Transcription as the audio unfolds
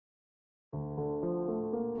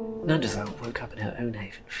Nanjazal woke up in her own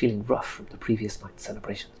haven, feeling rough from the previous night's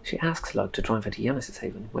celebrations. She asks Lug to drive her to Yanis's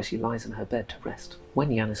haven, where she lies in her bed to rest. When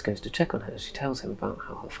Yanis goes to check on her, she tells him about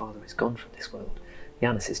how her father is gone from this world.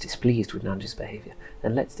 Yanis is displeased with Nanja's behaviour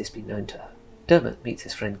and lets this be known to her. Dermot meets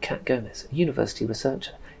his friend Kat Gomez, a university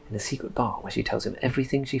researcher, in a secret bar where she tells him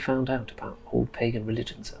everything she found out about old pagan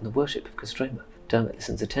religions and the worship of Kostroma. Dermot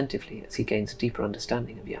listens attentively as he gains a deeper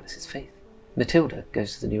understanding of Yanis's faith. Matilda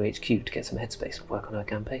goes to the new HQ to get some headspace and work on her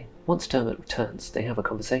campaign. Once Dermot returns, they have a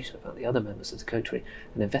conversation about the other members of the coterie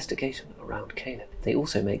and investigation around Caleb. They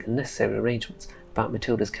also make the necessary arrangements about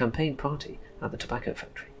Matilda's campaign party at the tobacco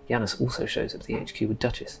factory. Yanis also shows up at the HQ with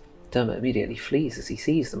Duchess. Dermot immediately flees as he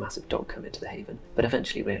sees the massive dog come into the haven, but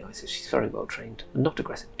eventually realises she's very well trained and not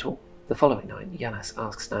aggressive at all. The following night, Yanis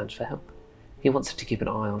asks Nanj for help. He wants her to keep an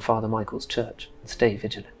eye on Father Michael's church and stay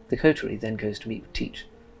vigilant. The coterie then goes to meet with Teach.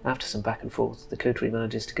 After some back and forth, the coterie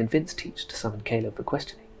manages to convince Teach to summon Caleb for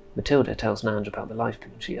questioning. Matilda tells Nanj about the life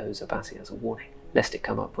boon she owes Abasi as a warning, lest it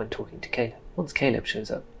come up when talking to Caleb. Once Caleb shows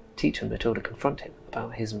up, Teach and Matilda confront him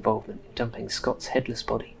about his involvement in dumping Scott's headless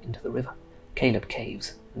body into the river. Caleb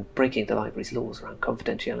caves, and breaking the library's laws around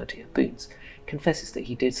confidentiality of boons, confesses that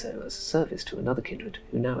he did so as a service to another kindred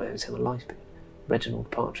who now owes him a life boon, Reginald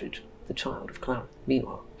Partridge, the child of Clara.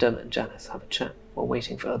 Meanwhile, Dermot and Janice have a chat while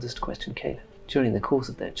waiting for others to question Caleb. During the course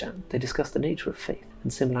of their chat, they discuss the nature of faith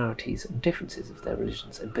and similarities and differences of their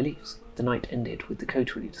religions and beliefs. The night ended with the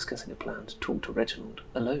coterie discussing a plan to talk to Reginald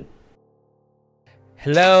alone.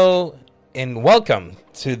 Hello and welcome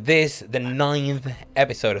to the 9th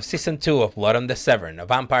episode of Season 2 of Blood on the Severn, a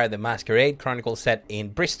Vampire the Masquerade chronicle set in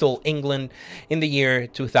Bristol, England in the year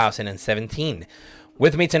 2017.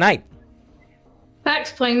 With me tonight,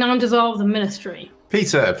 Pax playing Nanjazal of the Ministry.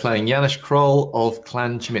 Peter playing Janusz Kroll of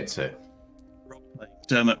Clan Chimitsu.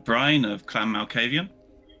 Dermot Bryan of Clan Malkavian.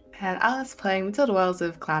 And Alice playing Matilda Wells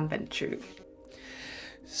of Clan Ventru.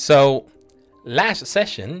 So, last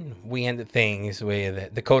session, we ended things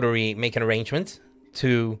with the coterie making arrangements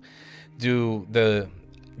to do the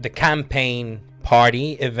campaign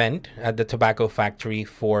party event at the tobacco factory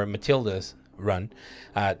for Matilda's run.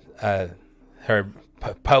 Her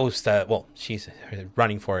post, she's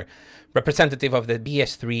running for representative of the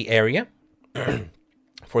BS3 area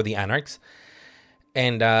for the Anarchs.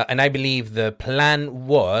 And I believe the plan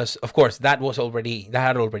was, of course, that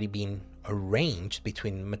had already been arranged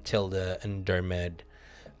between Matilda and Dermot,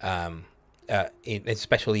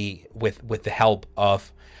 especially with the help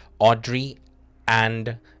of Audrey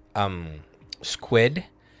and Squid,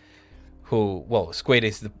 Squid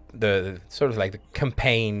is the sort of like the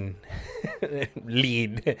campaign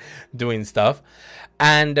lead doing stuff,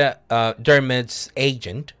 and Dermot's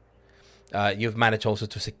agent. You've managed also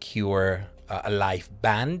to secure a live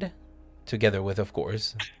band together with, of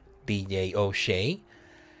course, DJ O'Shea.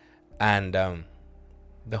 And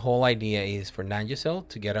the whole idea is for Nanjazal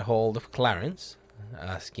to get a hold of Clarence,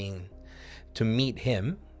 asking to meet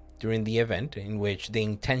him during the event, in which the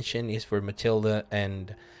intention is for Matilda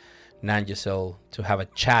and Nanjazal to have a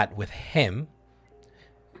chat with him,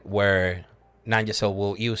 where Nanjazal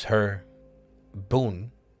will use her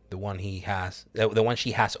boon, the one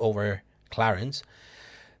she has over Clarence,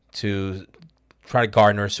 to try to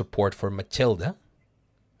garner support for Matilda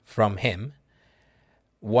from him,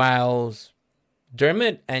 whilst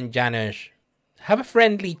Dermot and Janusz have a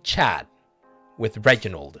friendly chat with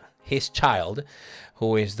Reginald, his child,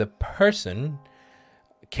 who is the person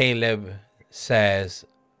Caleb says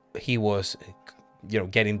he was,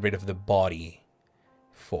 getting rid of the body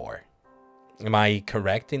for. Am I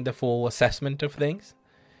correct in the full assessment of things?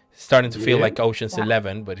 Starting to feel like Ocean's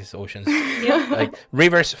 11, but it's Ocean's like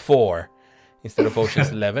Rivers 4 instead of Ocean's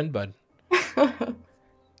 11. But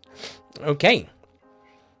okay,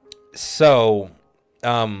 so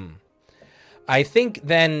I think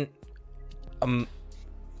then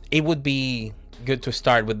it would be good to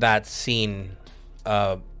start with that scene.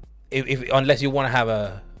 If unless you want to have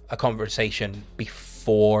a conversation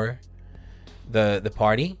before the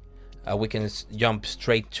party. We can jump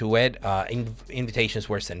straight to it. Invitations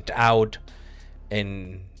were sent out,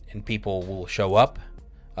 and people will show up.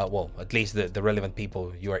 At least the relevant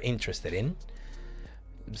people you are interested in.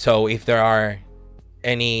 So if there are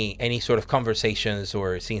any sort of conversations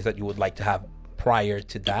or scenes that you would like to have prior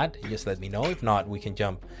to that, just let me know. If not, we can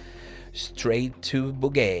jump straight to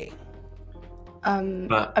Bouguet.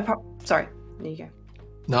 Sorry, there you go.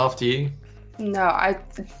 No, after you. No, I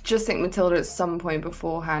just think Matilda at some point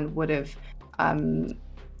beforehand would have gone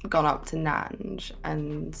up to Nanj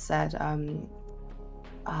and said,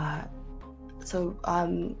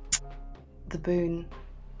 the boon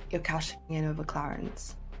you're cashing in over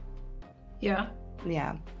Clarence. Yeah.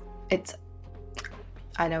 Yeah.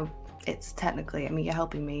 I know it's technically, I mean, you're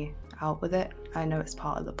helping me out with it. I know it's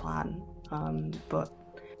part of the plan. But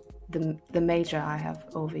the major I have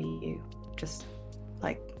over you, just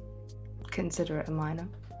like consider it a minor.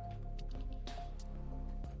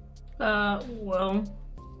 Well,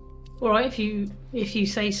 all right, if you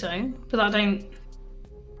say so, but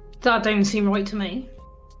that don't seem right to me.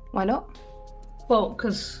 Why not? Well,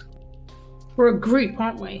 because we're a group,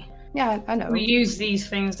 aren't we? Yeah, I know. We use these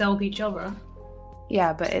things to help each other.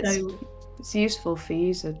 Yeah, but So- it's useful for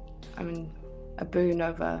you to, I mean, a boon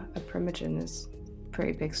over a primogen is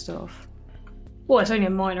pretty big stuff. Well, it's only a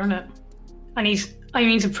minor, isn't it? And he's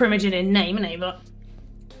a primogen in name, isn't he? But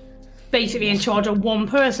basically in charge of one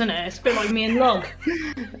person here. It's a bit like me and Lug.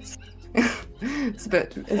 It's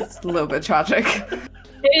a little bit tragic.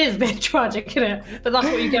 It is a bit tragic, isn't it? But that's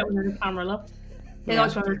what you get when you're in the camera, Love. They Yeah.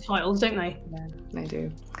 like to have their titles, don't they? Yeah, they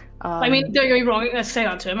do. I mean, don't get me wrong, let's say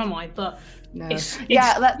that to him, am I? But no. it's Let's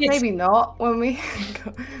it's- maybe not when we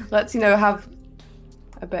let's have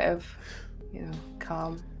a bit of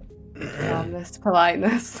calmness,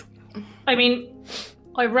 politeness. I mean,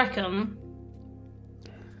 I reckon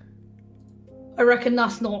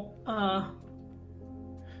that's not how'd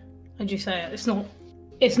you say it?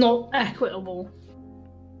 It's not equitable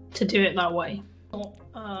to do it that way.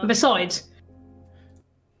 Besides,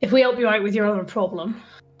 if we help you out with your other problem,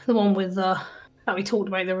 the one with that we talked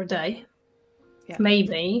about the other day, Yeah.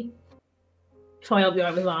 maybe if I help you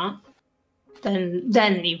out with that,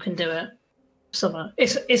 then you can do it. So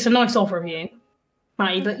it's a nice offer of you,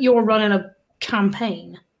 Matty, but you're running a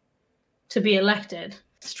campaign to be elected.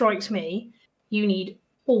 Strikes me, you need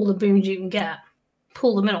all the boons you can get,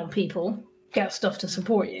 pull them in on people, get stuff to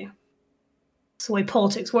support you. That's the way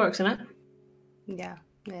politics works, isn't it? Yeah,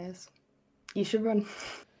 it is. You should run.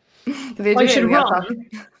 I should run.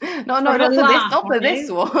 No, I'm not gonna for this. laugh, Not for aren't this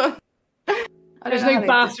you? one. I There's don't know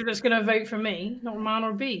no how bastard that's going to vote for me, not man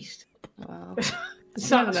or beast. Well, That's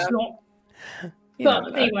never not. know. you But never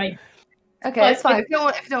know. anyway, Okay, but it's fine. If you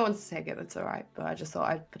don't want to take it, that's all right. But I just thought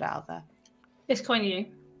I'd put it out there. it's kind of you.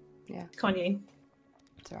 Yeah. It's kind of you.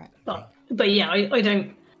 It's all right. But yeah, I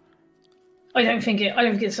don't think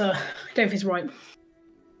it's right.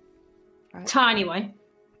 Right. Ta anyway.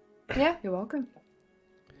 Yeah, you're welcome.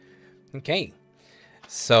 Okay.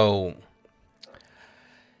 So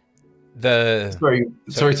the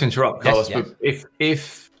Sorry to interrupt, Yes, Carlos, yes. but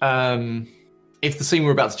if the scene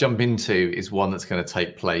we're about to jump into is one that's going to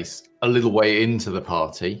take place a little way into the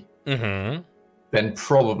party, Mhm. then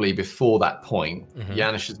probably before that point, Mhm.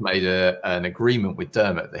 Janusz has made an agreement with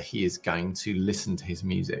Dermot that he is going to listen to his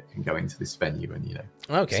music and go into this venue and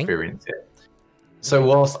Okay. experience it. So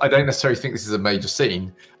whilst I don't necessarily think this is a major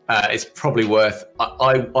scene, it's probably worth.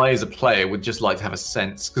 I as a player would just like to have a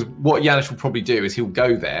sense, because what Janusz will probably do is he'll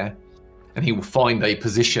go there and he will find a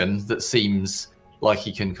position that seems like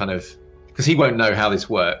he can kind of, because he won't know how this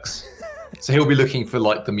works, so he'll be looking for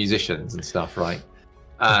like the musicians and stuff, right?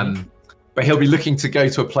 But he'll be looking to go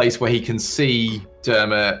to a place where he can see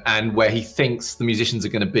Dermot and where he thinks the musicians are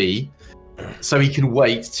going to be, so he can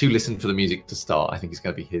wait to listen for the music to start. I think it's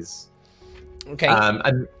going to be his. Okay.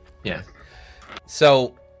 And yeah,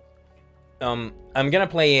 So, I'm gonna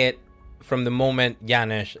play it from the moment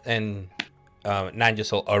Janusz and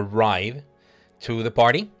Nanjasol arrive to the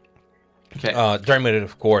party. okay. Dermot,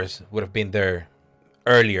 of course, would have been there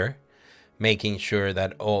earlier, making sure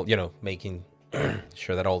that all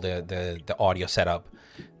sure that all the audio setup,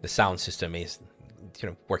 the sound system is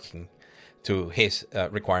working to his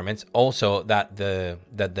requirements. Also, that the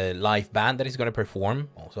live band that is going to perform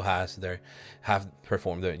also have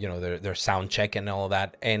performed their sound check and all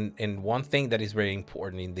that. And one thing that is very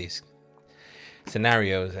important in these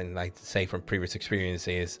scenarios, and like to say from previous experience,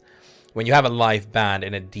 is when you have a live band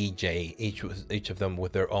and a DJ, each of them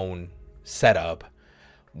with their own setup.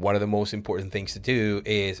 One of the most important things to do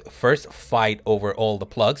is first fight over all the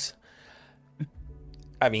plugs.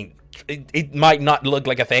 I mean, it might not look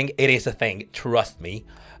like a thing. It is a thing. Trust me.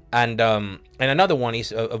 And another one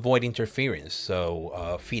is avoid interference.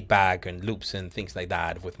 So feedback and loops and things like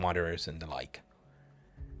that with monitors and the like.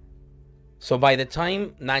 So by the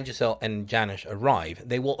time Nanjasol and Janusz arrive,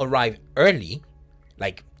 they will arrive early,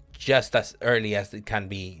 like just as early as it can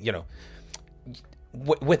be,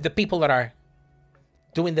 with the people that are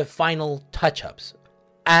doing the final touch-ups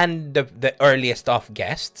and the earliest of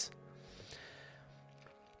guests.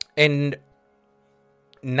 And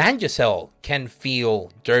Nanjasol can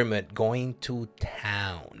feel Dermot going to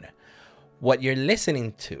town. What you're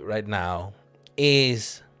listening to right now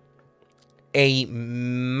is a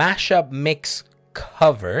mashup mix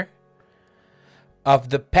cover of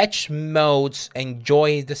the patch modes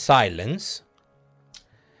enjoy the silence,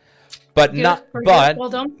 but Good, not very but good, well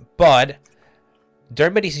done. but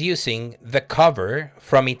Dermot is using the cover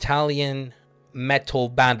from Italian metal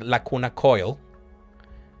band Lacuna Coil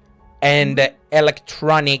and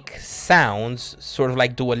electronic sounds, sort of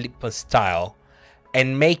like Dua Lipa style,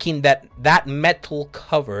 and making that metal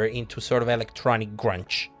cover into sort of electronic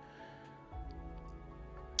grunge.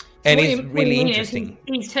 And What it's you- what really you mean is interesting.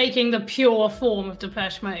 He's taking the pure form of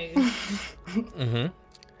Depeche Mode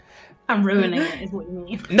and ruining it, is what you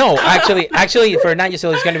mean. No, actually, for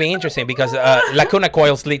Nigel, it's going to be interesting because Lacuna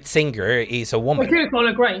Coil's lead singer is a We woman. could call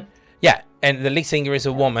it great. Yeah, and the lead singer is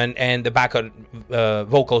a woman, and the backup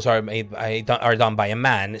vocals are done by a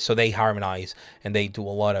man, so they harmonize and they do a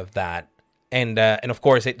lot of that. And of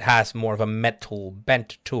course, it has more of a metal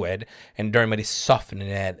bent to it, and Dermot is softening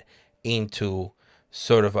it into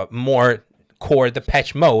sort of a more core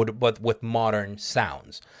Depeche Mode, but with modern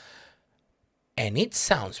sounds. And it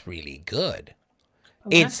sounds really good.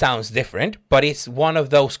 Okay. It sounds different, but it's one of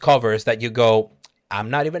those covers that you go, I'm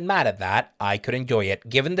not even mad at that. I could enjoy it.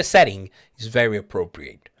 Given the setting, it's very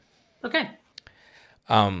appropriate. Okay.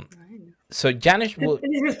 So Janice will...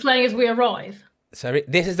 This is playing as we arrive. Sorry,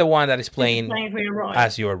 this is the one that is playing Playing as we arrive.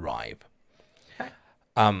 as you arrive. Okay.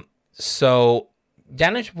 So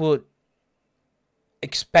Janice would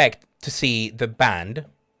expect to see the band.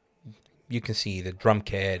 You can see the drum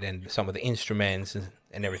kit and some of the instruments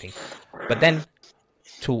and everything. But then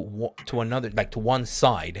to another, like to one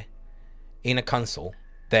side in a console,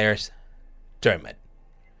 there's Dermot.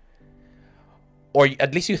 Or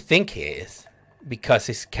at least you think he is, because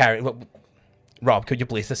he's carrying... Well, Rob, could you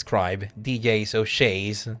please describe DJ's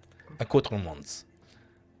O'Shea's accoutrements?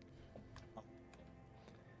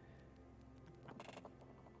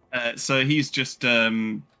 So he's just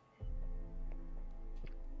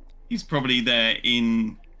he's probably there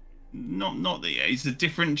in not the he's a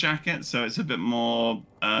different jacket, so it's a bit more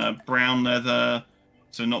brown leather,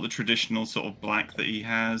 so not the traditional sort of black that he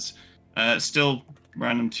has. Still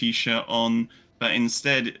random t-shirt on, but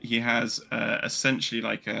instead he has essentially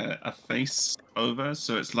like a face over,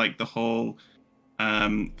 so it's like the whole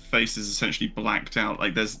face is essentially blacked out.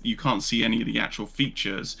 Like you can't see any of the actual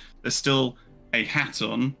features. There's still a hat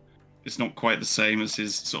on. It's not quite the same as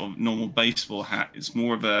his sort of normal baseball hat. It's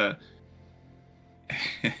more of a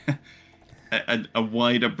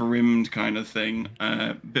wider brimmed kind of thing,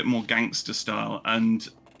 a bit more gangster style. And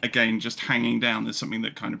again, just hanging down, there's something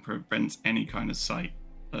that kind of prevents any kind of sight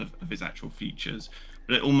of his actual features.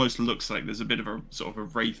 But it almost looks like there's a bit of a sort of a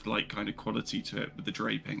wraith-like kind of quality to it with the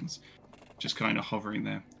drapings, just kind of hovering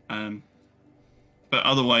there. But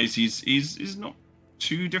otherwise, he's not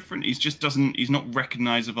too different. He's not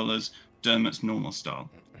recognizable as Dermot's normal style.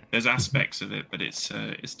 There's aspects of it, but it's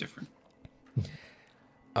different.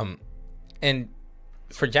 And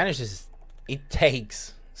for Janice, it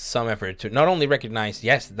takes some effort to not only recognize,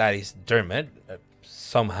 yes, that is Dermot,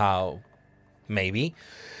 somehow, maybe,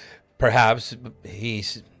 perhaps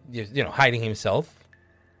he's hiding himself,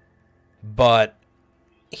 but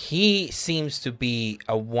he seems to be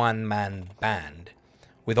a one-man band.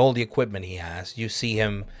 With all the equipment he has, you see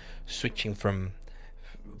him switching from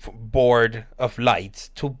board of lights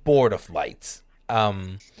to board of lights,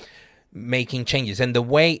 making changes. And the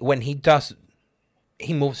way when he does,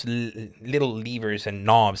 he moves little levers and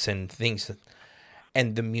knobs and things,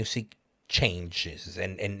 and the music changes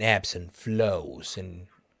and ebbs and flows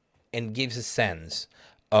and gives a sense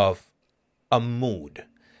of a mood.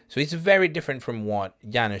 So it's very different from what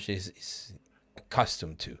Janusz is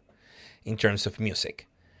accustomed to in terms of music.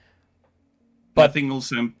 But I think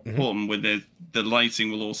also important with the lighting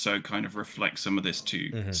will also kind of reflect some of this too.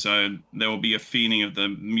 Mm-hmm. So there will be a feeling of the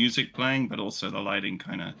music playing, but also the lighting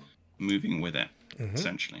kind of moving with it,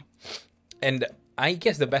 essentially. And I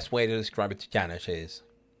guess the best way to describe it to Janusz is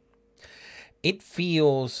it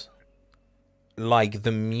feels like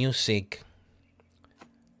the music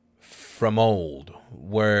from old,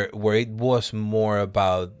 where it was more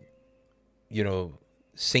about,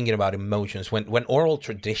 singing about emotions, when oral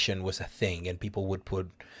tradition was a thing and people would put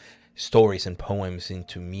stories and poems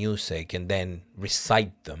into music and then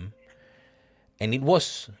recite them, and it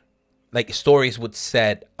was like stories would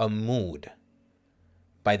set a mood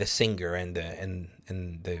by the singer and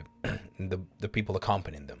the people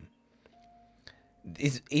accompanying them.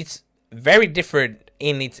 It's very different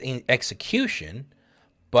in its execution,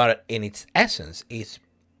 but in its essence, it's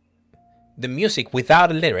the music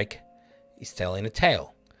without a lyric is telling a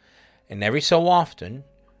tale. And every so often,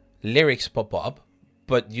 lyrics pop up,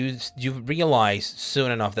 but you realize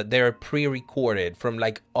soon enough that they're pre-recorded from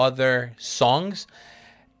like other songs,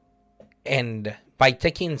 and by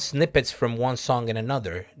taking snippets from one song and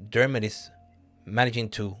another, Dermot is managing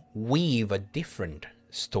to weave a different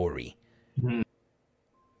story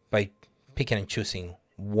by picking and choosing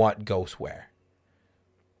what goes where.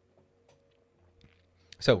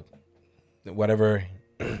 So, whatever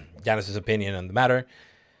Janice's opinion on the matter,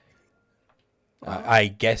 I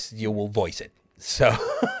guess you will voice it. So,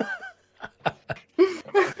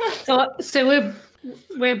 so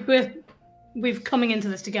we're coming into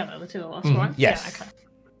this together, the two of us, right? Yes. Yeah, okay.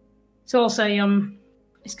 So I'll say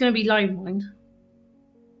it's going to be loud, mind,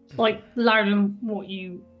 like louder than what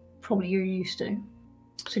you probably you're used to.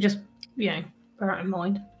 So just bear that in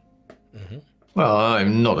mind. Well,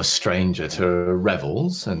 I'm not a stranger to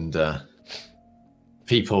revels and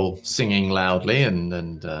people singing loudly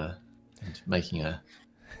and making a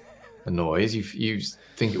noise. You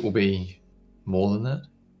think it will be more than that?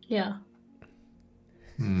 Yeah.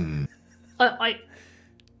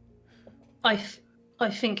 I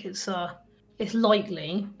think it's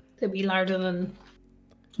likely to be louder than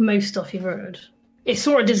most stuff you've heard. It's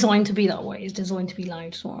sort of designed to be that way. It's designed to be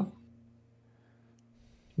loud, sort of.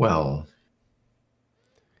 Well,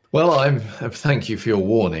 I'm. Thank you for your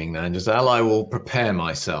warning, Nanjazal. I will prepare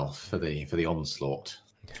myself for the onslaught.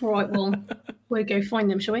 All right. Well, we'll go find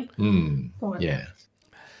them, shall we? All right. Yeah.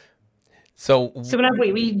 So whenever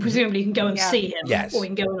we presumably can go and see him, Yes. or we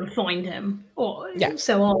can go and find him, or Yeah.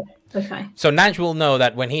 Okay. So Nanj will know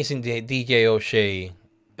that when he's in the DJ O'Shea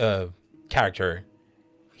character,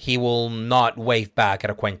 he will not wave back at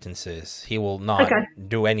acquaintances. He will not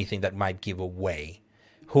do anything that might give away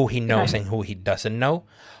who he knows and who he doesn't know.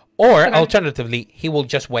 Or alternatively, he will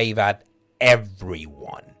just wave at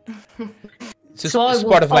everyone. So it's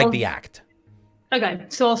part of like the act. Okay,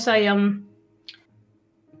 so I'll say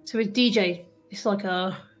so with DJ, it's like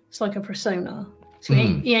a persona. So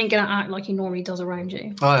he ain't gonna act like he normally does around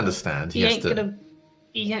you. I understand. He's not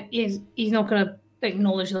gonna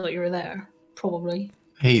acknowledge that you're there, probably.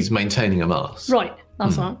 He's maintaining a mask. Right,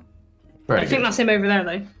 that's right. Very I think good. that's him over there,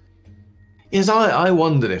 though. Yes, I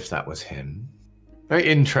wondered if that was him. Very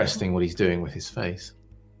interesting what he's doing with his face.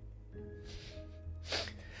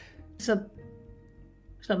 It's a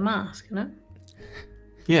mask, isn't it?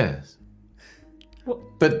 Yes. What?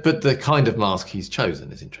 But the kind of mask he's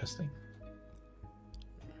chosen is interesting.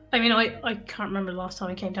 I mean, I can't remember the last time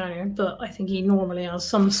he came down here, but I think he normally has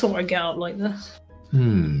some sort of get up like this.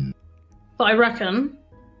 But I reckon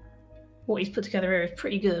what he's put together here is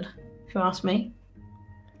pretty good, if you ask me.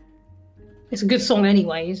 It's a good song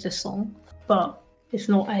anyways, this song, but it's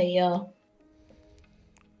not a...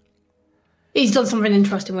 He's done something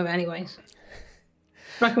interesting with it anyways.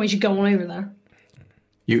 I reckon we should go on over there.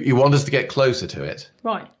 You want us to get closer to it?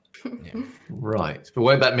 Right. Right. But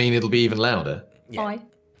won't that mean it'll be even louder? Yeah. Aye.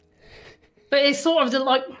 But it's sort of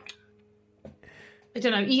I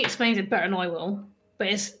don't know, he explains it better than I will, but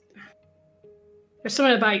there's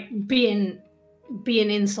something about being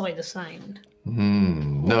inside the sound.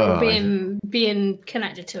 No. Or being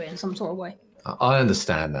connected to it in some sort of way. I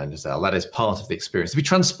understand that, Giselle. That is part of the experience. To be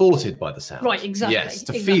transported by the sound. Right, exactly. Yes,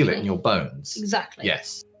 to feel it in your bones. Exactly.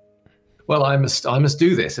 Yes. Well, I must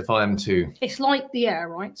do this if I am to... It's like the air,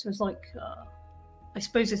 right? So it's like, I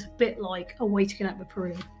suppose it's a bit like a way to connect with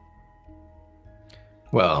Peru.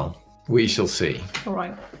 Well, we shall see. All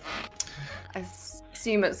right. I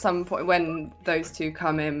assume at some point when those two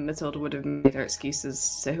come in, Matilda would have made her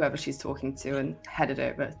excuses to whoever she's talking to and headed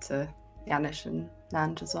over to Yanish and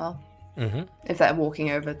Nanj as well. If they're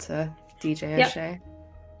walking over to DJ O'Shea.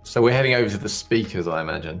 So we're heading over to the speakers, I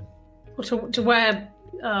imagine. Or to where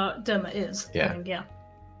Dermot is. Yeah. I think, yeah.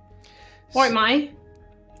 All right, Mai.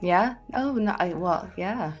 Yeah? Oh, no,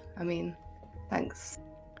 yeah. I mean, thanks.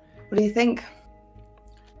 What do you think?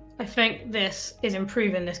 I think this is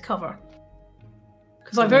improving this cover.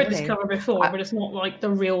 Because I've heard this Really? cover before, but it's not like the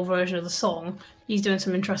real version of the song. He's doing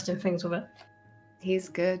some interesting things with it. He's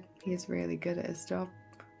good. He's really good at his job.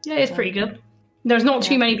 Yeah, it's pretty good. There's not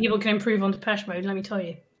too many people can improve on Depeche Mode, let me tell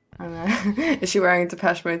you. I know. Is she wearing a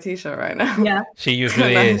Depeche Mode t-shirt right now? Yeah. She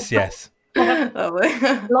usually is, yes. Lovely.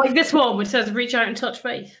 Like this one, which says reach out and touch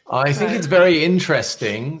faith. I think it's very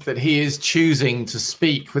interesting that he is choosing to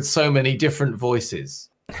speak with so many different voices.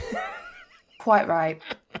 Quite right.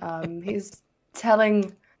 He's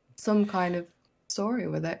telling some kind of story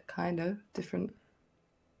with it, kind of different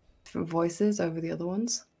voices over the other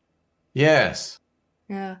ones. Yes.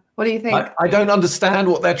 Yeah. What do you think? I don't understand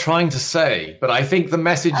what they're trying to say, but I think the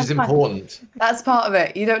message is That's fine. important. That's part of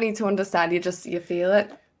it. You don't need to understand. You feel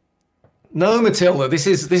it. No, Matilda, this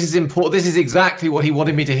is important. This is exactly what he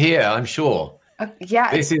wanted me to hear, I'm sure.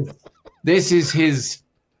 Yeah. This is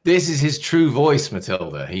his true voice,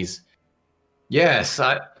 Matilda. Yes,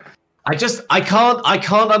 I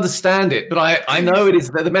can't understand it, but I know it is.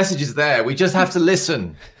 The message is there. We just have to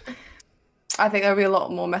listen. I think there'll be a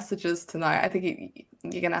lot more messages tonight. I think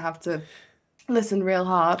you're gonna have to listen real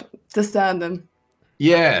hard, discern them.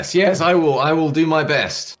 Yes, I will. I will do my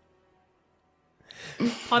best.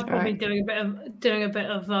 I'd probably doing a bit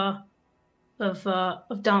of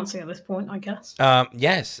dancing at this point, I guess.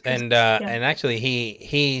 Yes, and actually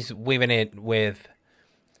he's weaving it with,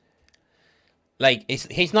 like,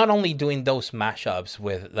 he's not only doing those mashups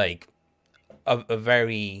with like a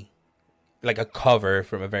very, like, a cover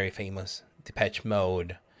from a very famous Depeche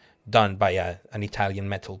Mode done by an Italian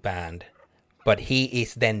metal band, but he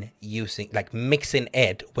is then using, like, mixing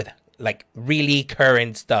it with like really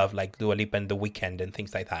current stuff like Dua Lipa and The Weeknd and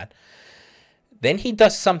things like that. Then he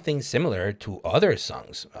does something similar to other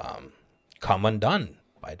songs, Come Undone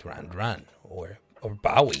by Duran Duran, or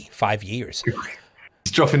Bowie, 5 Years.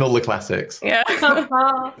 He's dropping all the classics. Yeah.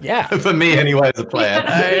 Yeah. For me anyway, as a player.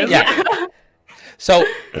 Yeah. So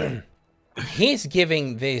he's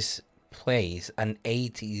giving this place an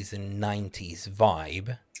 80s and 90s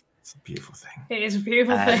vibe. It's a beautiful thing. It is a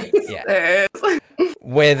beautiful thing. Yeah.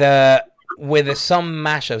 With some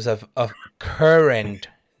mashups of current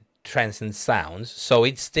trends and sounds, so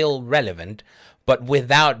it's still relevant, but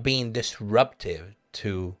without being disruptive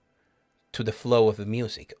to the flow of the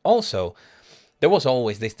music. Also, there was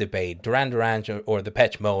always this debate: Duran Duran or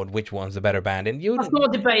Depeche Mode, which one's the better band? And That's not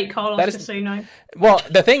a debate, Carlos Casuno. Well,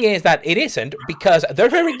 the thing is that it isn't, because they're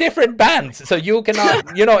very different bands. So you cannot,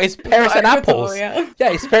 it's pears and apples. Yeah,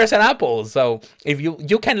 it's pears and apples. So if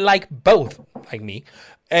you can like both, like me,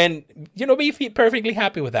 and be perfectly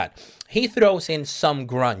happy with that. He throws in some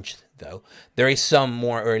grunge, though. There is some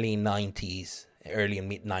more early and mid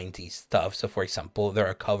 90s stuff. So, for example, there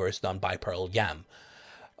are covers done by Pearl Jam.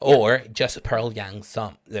 Or just Pearl Jam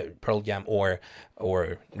or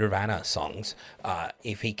Nirvana songs,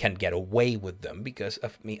 if he can get away with them, because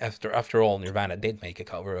after all, Nirvana did make a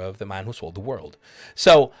cover of The Man Who Sold the World.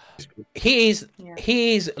 So he's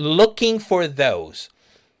looking for those,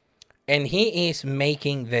 and he is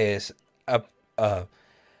making this a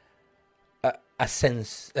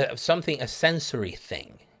sensory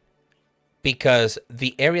thing, because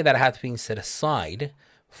the area that has been set aside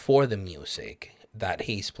for the music that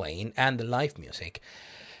he's playing and the live music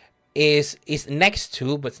is next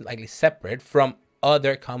to, but slightly separate from,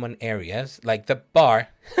 other common areas like the bar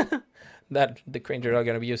that the Cringer are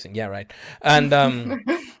going to be using. Yeah, right. And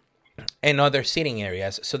and other seating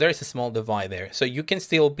areas. So there's a small divide there. So you can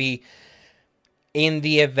still be in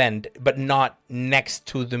the event, but not next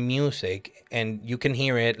to the music, and you can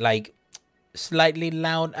hear it like slightly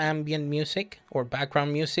loud ambient music or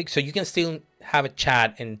background music. So you can still have a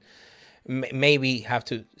chat and maybe have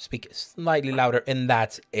to speak slightly louder, and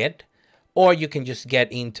that's it. Or you can just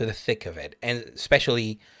get into the thick of it, and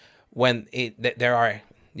especially when there are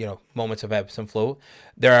moments of ebbs and flow.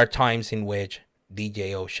 There are times in which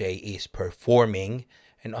DJ O'Shea is performing,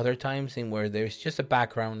 and other times in where there's just a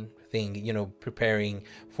background thing, preparing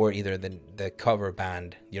for either the cover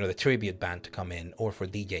band, the tribute band to come in, or for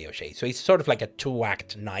DJ O'Shea. So it's sort of like a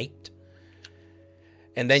 2-act night.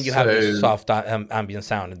 And then you have this soft ambient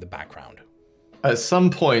sound in the background. At some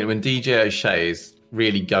point, when DJ O'Shea is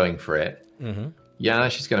really going for it,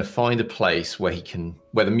 Janusz is going to find a place where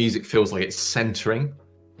where the music feels like it's centering,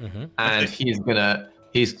 and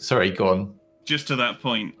sorry, go on. Just to that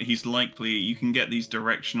point, you can get these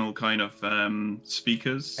directional kind of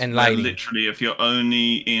speakers, and lighting. Literally, if you're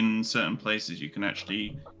only in certain places, you can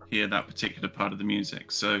actually hear that particular part of the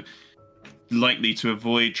music. So, likely to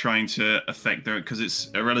avoid trying to affect because it's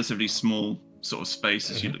a relatively small sort of space.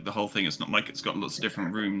 As you look the whole thing, it's not like it's got lots of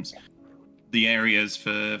different rooms. The areas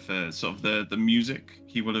for sort of the music,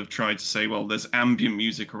 he will have tried to say, well, there's ambient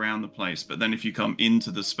music around the place, but then if you come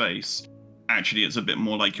into the space, actually it's a bit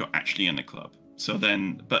more like you're actually in a club. So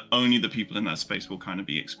then, but only the people in that space will kind of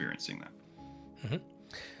be experiencing that.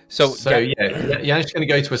 So Janusz is going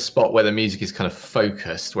to go to a spot where the music is kind of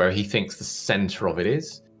focused, where he thinks the center of it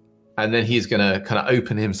is. And then he's going to kind of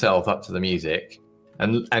open himself up to the music.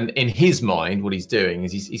 And in his mind, what he's doing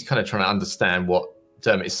is he's kind of trying to understand what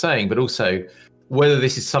Dermot is saying, but also whether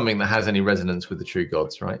this is something that has any resonance with the true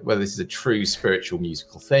gods, right? Whether this is a true spiritual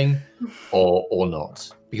musical thing or not.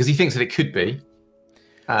 Because he thinks that it could be.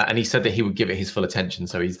 And he said that he would give it his full attention.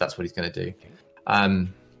 So that's what he's going to do.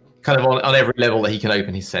 Kind of on every level that he can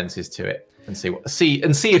open his senses to it and see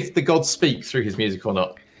if the gods speak through his music or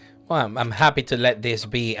not. Well, I'm happy to let this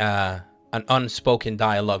be an unspoken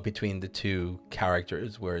dialogue between the two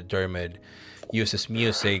characters, where Dermot uses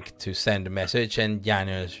music to send a message, and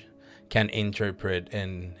Janusz can interpret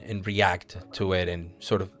and react to it and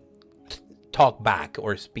sort of talk back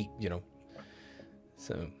or speak,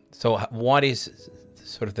 So what is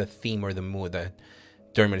sort of the theme or the mood that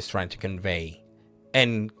Dermot is trying to convey?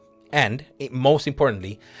 And most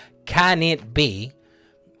importantly, can it be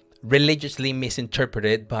religiously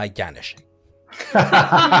misinterpreted by Janish?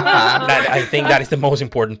 I think that is the most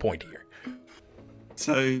important point here.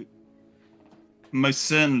 So, most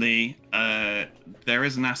certainly, there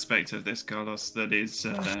is an aspect of this, Carlos, that is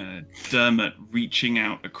Dermot reaching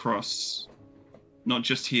out across, not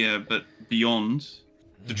just here, but beyond,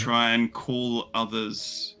 to try and call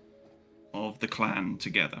others of the clan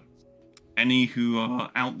together. Any who are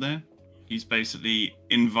out there, he's basically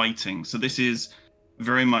inviting. So this is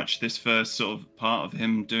very much this first sort of part of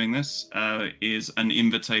him doing this is an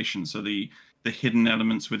invitation. So the hidden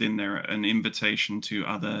elements within there are an invitation to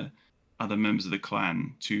other members of the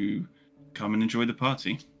clan to come and enjoy the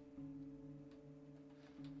party.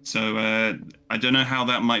 So I don't know how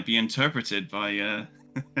that might be interpreted by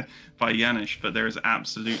by Janish, but there is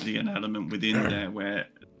absolutely an element within there where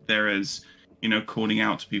there is, calling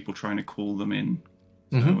out to people, trying to call them in.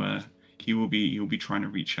 So he'll be trying to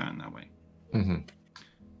reach out in that way.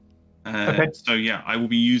 Okay. So yeah, I will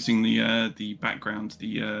be using the background,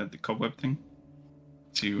 the cobweb thing,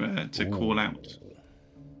 to call out.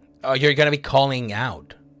 Oh, you're gonna be calling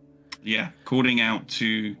out. Yeah, calling out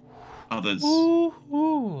to others.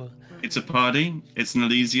 Ooh. It's a party. It's an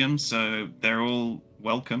Elysium, so they're all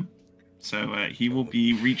welcome. So he will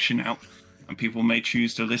be reaching out, and people may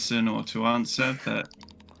choose to listen or to answer. But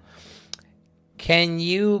can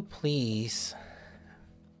you please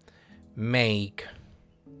make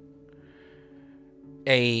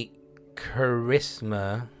a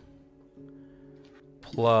charisma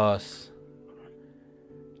plus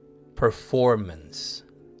performance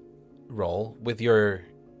roll with your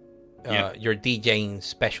DJing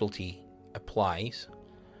specialty applies?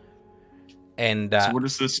 And so what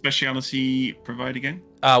does the speciality provide again?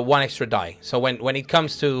 1 extra die. So when it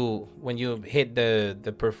comes to when you hit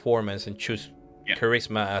the performance and choose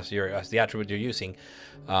charisma as the attribute you're using,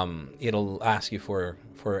 it'll ask you for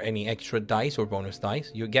any extra dice or bonus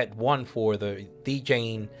dice. You get 1 for the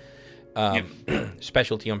DJing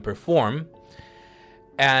specialty on perform,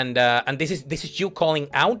 and this is you calling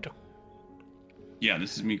out. Yeah,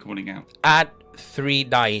 this is me calling out. Add 3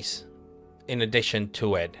 dice in addition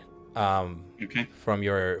to it. Okay. From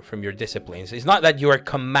your disciplines. It's not that you are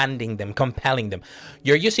commanding them, compelling them.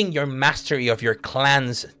 You're using your mastery of your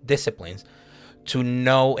clan's disciplines to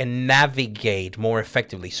know and navigate more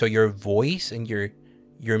effectively. So your voice and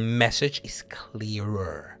your message is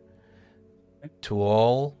clearer to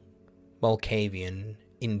all Malkavian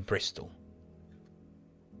in Bristol.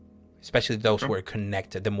 Especially those who are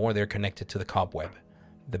connected. The more they're connected to the cobweb,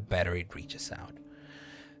 the better it reaches out.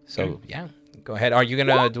 So, yeah. Go ahead. Are you going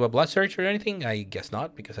to do a blood search or anything? I guess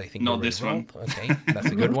not, because I think... Not this one. Okay, that's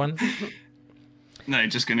a good one. No,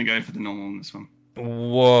 just going to go for the normal on this one.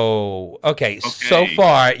 Whoa. Okay, so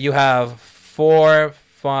far you have 4,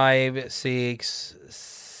 5, 6,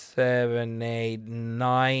 7, 8,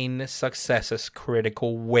 9 successes,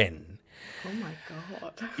 critical win. Oh my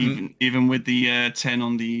god. Even with the 10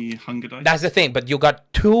 on the hunger dice? That's the thing, but you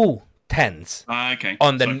got 2 10s okay.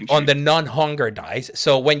 on the non-hunger dice.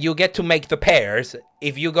 So when you get to make the pairs,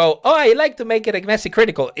 if you go, I like to make it a messy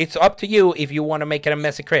critical, it's up to you if you want to make it a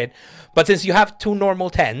messy crit. But since you have 2 normal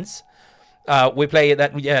 10s, we play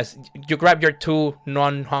that, yes, you grab your 2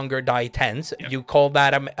 non-hunger die 10s, you call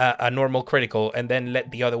that a normal critical, and then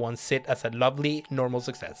let the other one sit as a lovely normal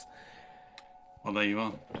success. Well, there you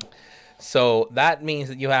are. So that means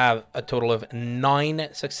that you have a total of 9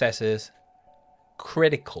 successes,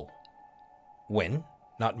 critical win,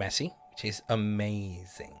 not messy, which is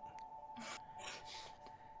amazing.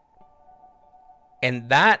 And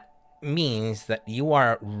that means that you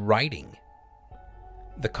are riding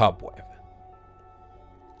the cobweb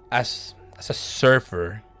as a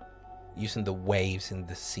surfer using the waves in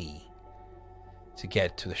the sea to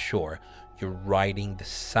get to the shore. You're riding the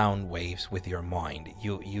sound waves with your mind.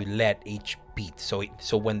 You let each beat,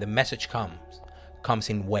 so when the message comes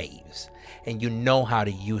in waves, and you know how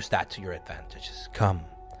to use that to your advantages. Come,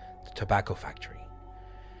 the tobacco factory.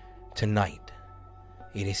 Tonight,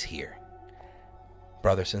 it is here.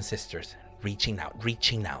 Brothers and sisters, reaching out,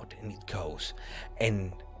 and it goes.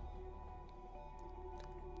 And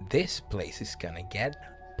this place is gonna get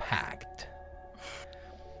packed.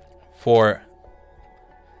 For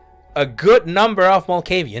a good number of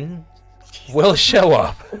Malkavian will show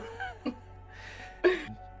up.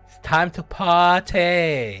 It's time to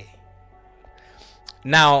party.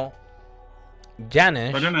 Now,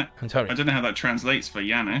 Janish. I don't know. I'm sorry. I don't know how that translates for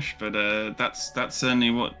Janish, but that's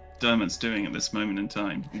certainly what Dermot's doing at this moment in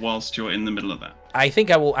time, whilst you're in the middle of that. I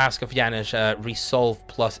think I will ask of Janish a resolve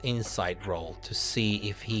plus insight roll to see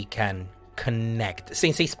if he can connect.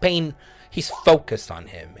 Since he's focused on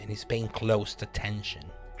him and he's paying close attention,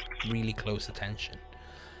 really close attention.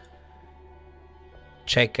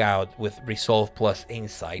 Check out with resolve plus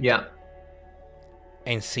insight. Yeah.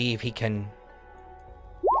 And see if he can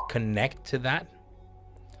connect to that.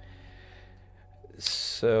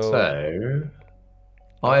 So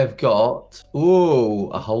I've got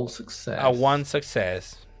a whole success. A 1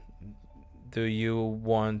 success. Do you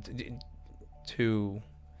want to?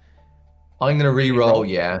 I'm gonna re-roll.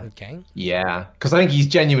 Yeah. Okay. Yeah, because I think he's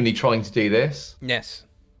genuinely trying to do this. Yes.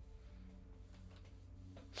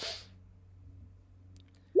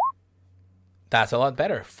 That's a lot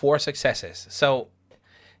better. 4 successes. So,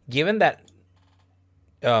 given that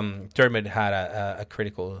Dermot had a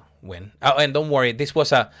critical win, and don't worry, this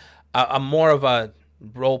was a more of a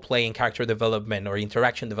role-playing character development or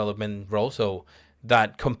interaction development role, so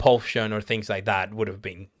that compulsion or things like that would have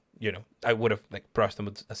been, I would have like brushed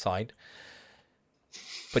them aside.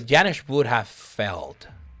 But Janish would have felt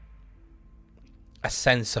a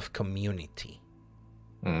sense of community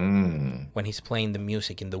when he's playing the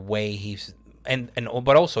music, in the way he's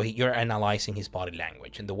but also you're analyzing his body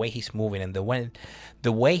language and the way he's moving and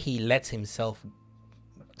the way he lets himself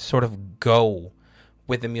sort of go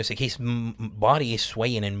with the music. His body is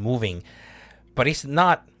swaying and moving, but it's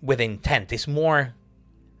not with intent. It's more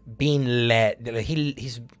being led.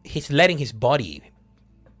 He's letting his body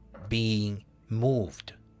being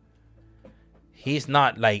moved. He's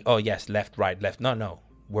not like, oh yes, left, right, left. No.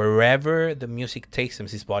 Wherever the music takes him,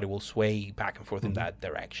 his body will sway back and forth in that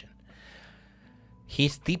direction.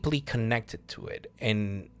 He's deeply connected to it,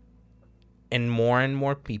 and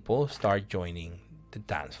more people start joining the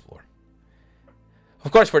dance floor.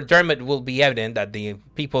 Of course, for Dermot, it will be evident that the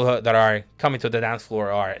people that are coming to the dance floor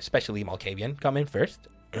are especially Malkavian coming first.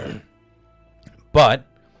 But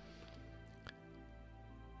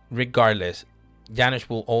regardless, Janish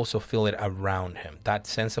will also feel it around him. That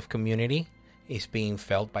sense of community is being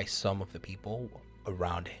felt by some of the people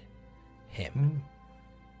around him.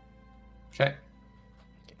 Okay.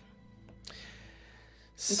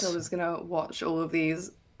 Matilda's gonna watch all of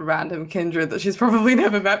these random kindred that she's probably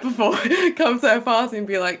never met before come so fast and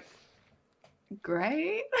be like,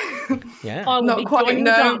 great. Yeah. I will Not be quite, joining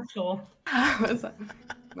no. the dance floor. It's like,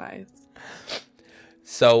 nice.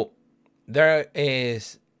 So there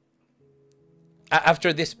is,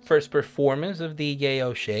 after this first performance of DJ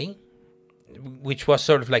O'Shea, which was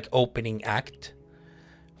sort of like opening act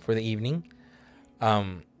for the evening,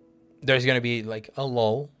 there's going to be like a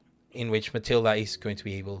lull in which Matilda is going to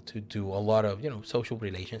be able to do a lot of, social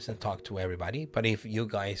relations and talk to everybody. But if you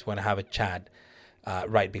guys want to have a chat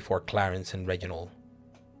right before Clarence and Reginald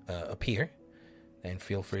appear, then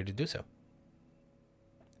feel free to do so.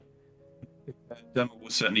 Dermot will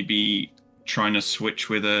certainly be trying to switch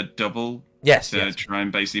with a double. Yes. Try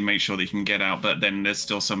and basically make sure they can get out, but then there's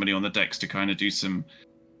still somebody on the decks to kind of do some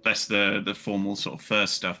less the formal sort of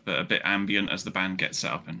first stuff, but a bit ambient as the band gets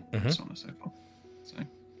set up and so on and so forth. So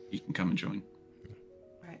you can come and join.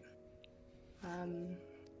 Right.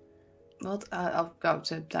 Well, I'll go up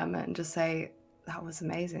to Dermot and just say, that was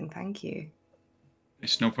amazing. Thank you.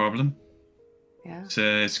 It's no problem. Yeah. It's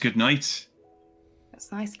a good night.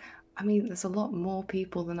 It's nice. I mean, there's a lot more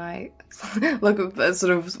people than I look at.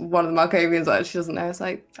 Sort of one of the Malkavians that she doesn't know. It's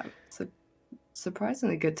like, that's a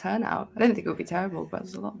surprisingly good turnout. I didn't think it would be terrible, but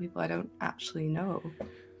there's a lot of people I don't actually know.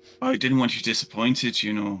 I didn't want you disappointed,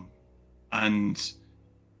 and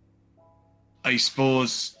I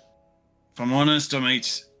suppose, if I'm honest,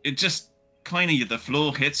 it just kind of, the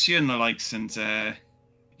floor hits you in the likes, and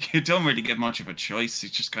you don't really get much of a choice.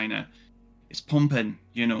 It's just kind of, it's pumping,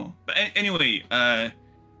 But anyway,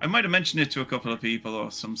 I might have mentioned it to a couple of people or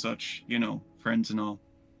some such, friends and all.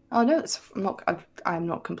 Oh no, I'm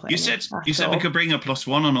not complaining. You said we could bring a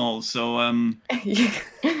 +1 on all, so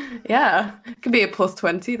yeah, it could be a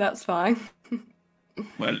 +20. That's fine.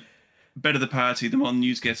 Well, better the party, the more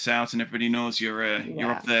news gets out and everybody knows you're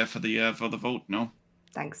up there for the vote. No,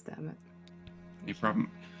 thanks, Dermot. No problem.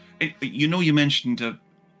 You mentioned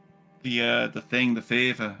the thing, the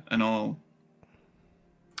favor, and all.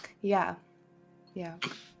 Yeah.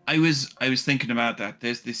 I was thinking about that.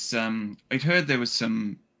 There's this. I'd heard there was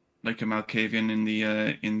some, like, a Malkavian in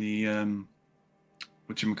the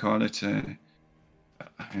whatchamacallit,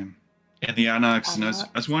 in the Anarchs, and I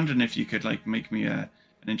was wondering if you could, like, make me an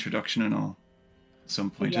introduction and all at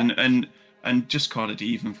some point, Yeah. and just call it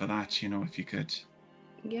even for that, if you could.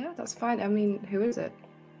 Yeah, that's fine. I mean, who is it?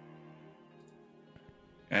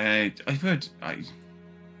 I've heard.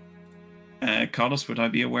 Carlos, would I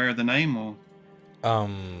be aware of the name, or I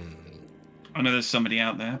know there's somebody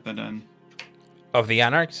out there, but Of the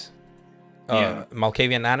Anarchs? Yeah.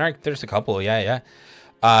 Malkavian Anarch? There's a couple, yeah.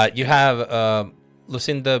 You have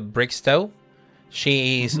Lucinda Brickstow.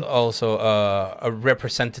 She is also a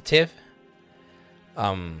representative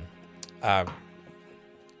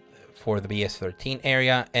for the BS13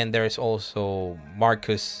 area. And there's also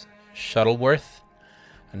Marcus Shuttleworth,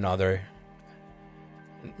 another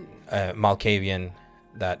Malkavian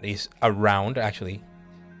that is around, actually,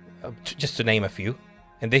 just to name a few.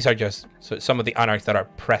 And these are just some of the Anarchs that are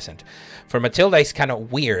present. For Matilda, it's kind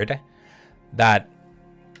of weird that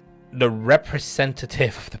the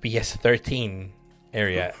representative of the BS13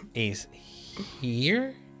 area is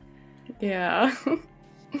here. Yeah.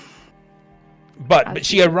 But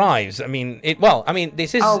she arrives. I mean,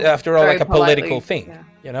 this is after all very like a political politely, thing, yeah.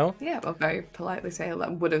 you know? Yeah, well, very politely say,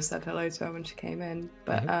 like, would have said hello to her when she came in.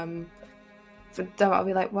 But for Dermot, I'll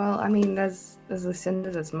be like, well, I mean, there's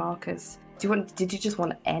Lucinda, there's Marcus. Did you just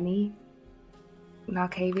want any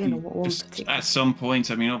Malkavian, or what one just particular? at some point,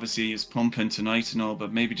 I mean, obviously it's pumping tonight and all,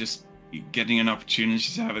 but maybe just getting an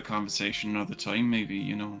opportunity to have a conversation another time, maybe,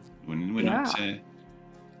 you know, when we're not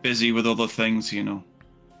busy with other things, you know.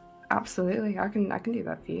 Absolutely, I can do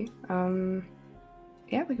that for you.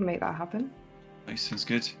 Yeah, we can make that happen. Nice, sounds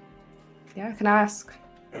good. Yeah, can I ask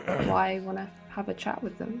why you want to have a chat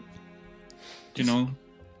with them? You know,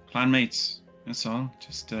 clanmates. That's all.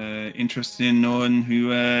 Just interested in knowing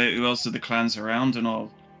who else are the clans around and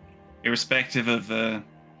all, irrespective of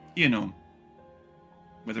you know,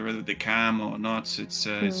 whether they can or not. It's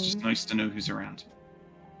just nice to know who's around.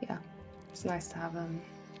 Yeah, it's nice to have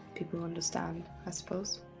people who understand, I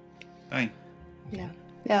suppose. Aye. Yeah,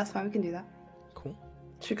 that's fine. We can do that. Cool.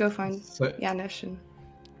 Should go find Janish and.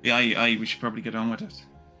 Yeah, aye. We should probably get on with it.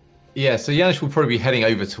 Yeah, so Janish will probably be heading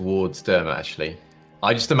over towards Dermot, actually.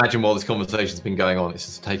 I just imagine while this conversation's been going on, it's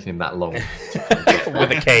just taking him that long. With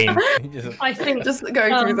a cane. I think Just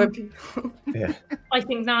going through the people. Yeah. I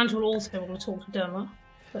think Nige will also want to talk to Dermot,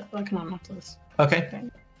 but I can add to this. Okay.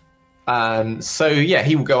 So yeah,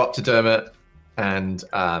 he will go up to Dermot, and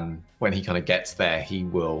when he kind of gets there, he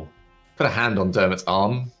will put a hand on Dermot's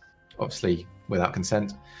arm, obviously without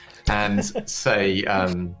consent, and say,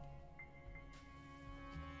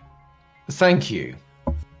 "Thank you.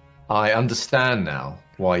 I understand now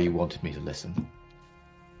why you wanted me to listen.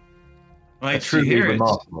 Right, A truly hear it.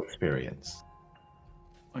 remarkable experience."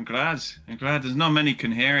 I'm glad. There's not many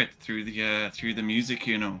can hear it through the music,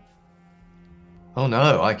 you know. Oh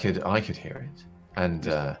no, I could hear it, and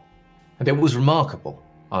it was remarkable.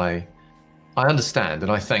 I understand,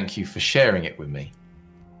 and I thank you for sharing it with me.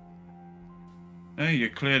 Hey, you're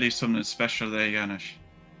clearly something special there, Janish.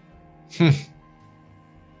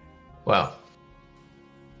 Well,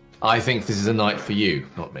 I think this is a night for you,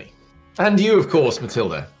 not me. And you, of course,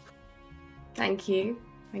 Matilda. Thank you.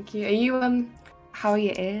 Are you how are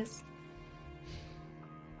your ears?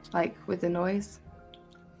 Like with the noise?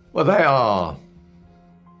 Well, they are.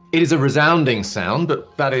 It is a resounding sound,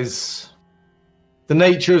 but that is the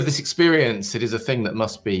nature of this experience. It is a thing that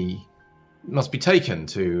must be taken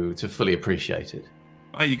to fully appreciate it.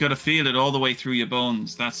 Oh, you got to feel it all the way through your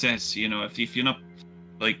bones. That's it. You know, if you're not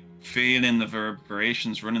like feeling the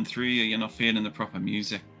vibrations running through you, you're not feeling the proper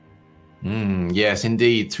music. Yes,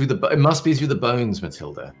 indeed. It must be through the bones,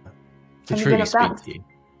 Matilda, to truly speak to you.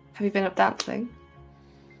 Have you been up dancing?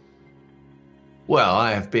 Well,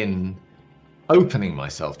 I have been opening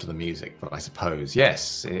myself to the music, but I suppose,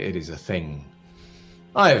 yes, it is a thing.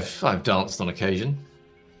 I've danced on occasion.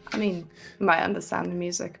 I mean, you might understand the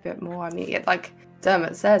music a bit more. I mean, like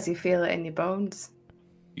Dermot says, you feel it in your bones.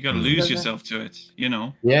 You got to lose yourself to it, you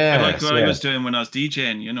know. Yeah. I like what I was doing when I was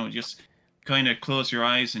DJing, you know, just kind of close your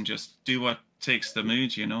eyes and just do what takes the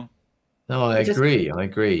mood, you know. No, I agree.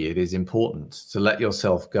 It is important to let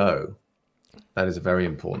yourself go. That is a very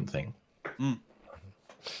important thing.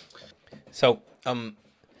 So,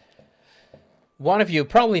 one of you,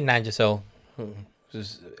 probably Nanjasel,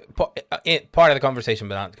 who's part of the conversation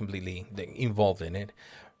but not completely involved in it,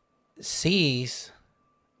 sees,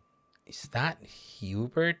 is that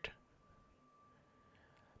Hubert?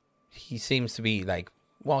 He seems to be like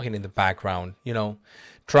walking in the background, you know,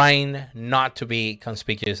 trying not to be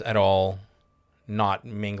conspicuous at all, not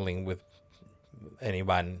mingling with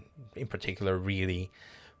anyone in particular, really.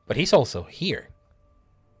 But he's also here.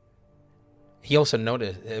 She also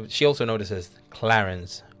notices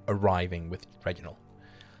Clarence arriving with Reginald.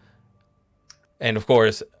 And of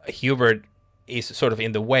course, Hubert is sort of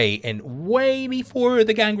in the way, and way before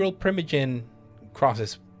the Gangrel Primogen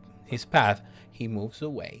crosses his path, he moves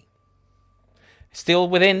away. Still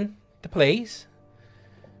within the place,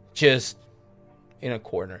 just in a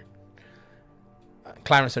corner.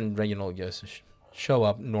 Clarence and Reginald just show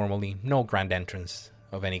up normally, no grand entrance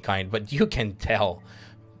of any kind, but you can tell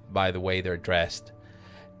by the way they're dressed.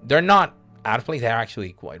 They're not out of place, they're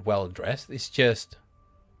actually quite well dressed. It's just,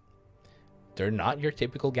 they're not your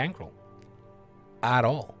typical Gangrel. At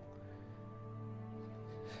all.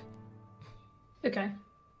 Okay.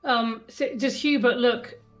 So does Hubert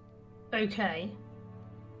look okay?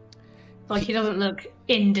 Like he doesn't look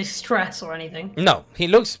in distress or anything? No, he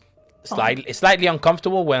looks slightly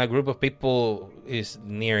uncomfortable when a group of people is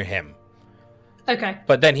near him. Okay.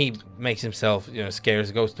 But then he makes himself,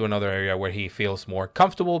 scarce, goes to another area where he feels more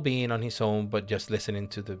comfortable being on his own, but just listening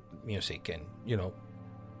to the music and,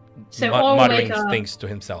 so muttering things to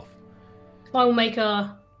himself. I'll make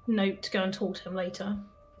a note to go and talk to him later.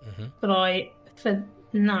 Mm-hmm. But for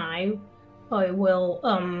now, I will,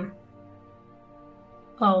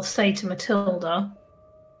 I'll say to Matilda,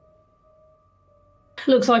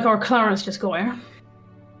 looks like our Clarence just got here.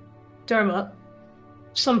 Dermot,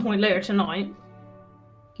 some point later tonight,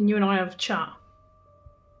 can you and I have a chat?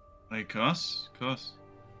 Of course.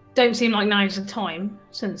 Don't seem like now's the time,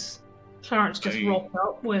 since Clarence just rocked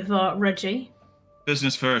up with Reggie.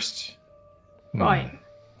 Business first. Right,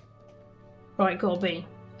 gotta be.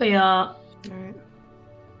 I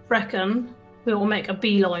reckon we will make a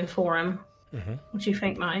beeline for him. Mm-hmm. What do you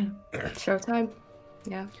think, May? Showtime.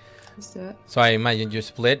 Yeah, let's do it. So I imagine you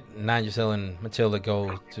split. Giselle and Matilda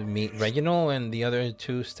go to meet Reginald, and the other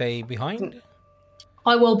two stay behind.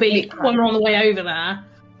 I will be, when we're on the way over there,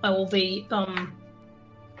 I will be kind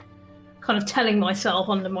of telling myself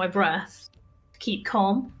under my breath to keep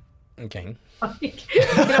calm. Okay. Because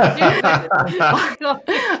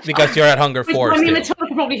Because you're at Hunger Force. I mean, Matilda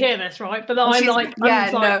can probably hear this, right? But I'm like,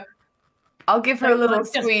 no. I'll give her a little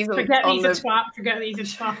squeeze forget on these the... are twat, forget these are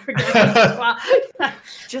twat, forget these are twat.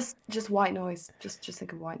 Just white noise. Just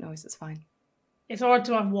think of white noise, it's fine. It's hard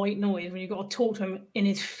to have white noise when you've got to talk to him in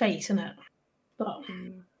his face, isn't it? But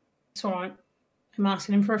it's all right. I'm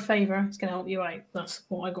asking him for a favour. It's going to help you out. That's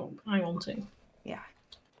what I want to. Yeah.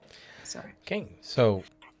 Sorry. Okay, so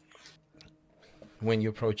when you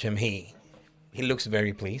approach him, he looks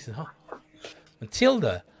very pleased. Oh,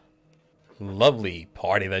 Matilda, lovely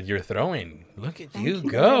party that you're throwing. Look at you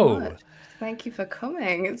go. Very much. Thank you for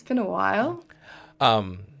coming. It's been a while.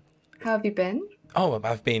 How have you been? Oh,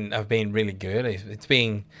 I've been really good. It's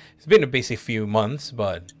been a busy few months,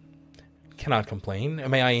 but cannot complain.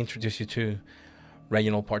 May I introduce you to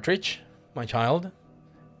Reginald Partridge, my child?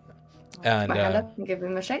 And my hand up and give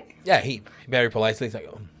him a shake. Yeah, he very politely is like,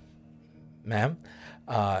 oh, ma'am.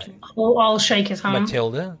 I'll shake his hand.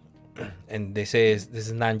 Matilda, and this is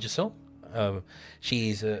Nangisel.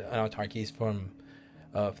 She's an autarkist from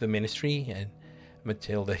the ministry, and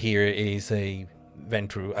Matilda here is a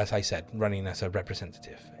Ventru, as I said, running as a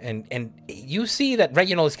representative. And you see that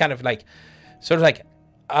Reginald is kind of like,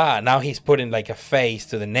 now he's putting like a face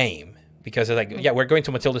to the name, because it's like, yeah, we're going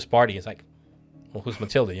to Matilda's party. It's like, well, who's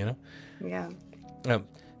Matilda, Yeah.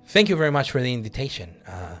 Thank you very much for the invitation,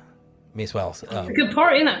 Miss Wells. It's a good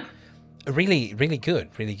party, isn't it? Really, really good,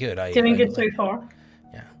 really good. Doing good so far.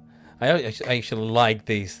 Yeah, I actually like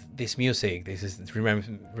this music. It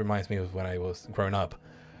reminds me of when I was growing up.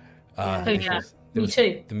 Me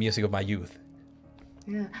too. The music of my youth.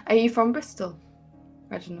 Yeah. Are you from Bristol,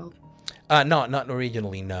 Reginald? No, not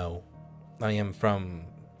originally. No, I am from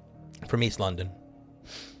East London.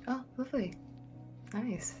 Oh, lovely.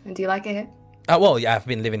 Nice. And do you like it here? Well, yeah, I've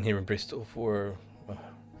been living here in Bristol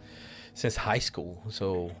since high school,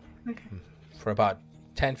 so for about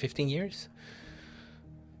 10-15 years.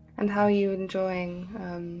 And how are you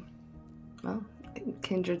enjoying,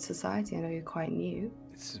 Kindred Society? I know you're quite new.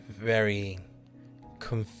 It's very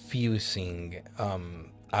confusing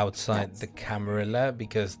outside the Camarilla,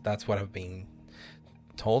 because that's what I've been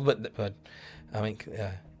told. But I mean,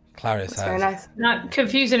 Clarice has. Very nice. No,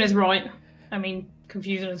 confusing is right. I mean,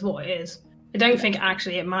 confusing is what it is. I don't think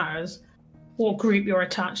actually it matters what group you're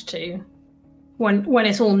attached to when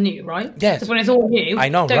it's all new, right? Yes. Because when it's all new, I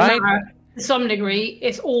know, don't right? matter. To some degree,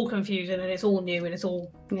 it's all confusing and it's all new and it's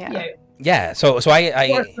all Yeah. So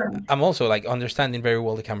I'm also like understanding very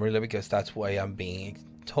well the Camarilla, because that's why I'm being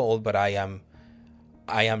told. But I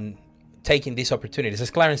am taking these opportunities.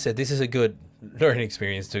 As Clarence said, this is a good learning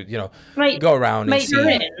experience to go around and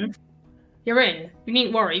see. You're in. You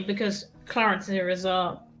needn't worry, because Clarence here is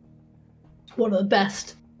one of the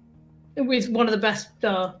best. It was one of the best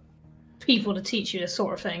people to teach you this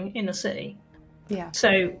sort of thing in the city. Yeah.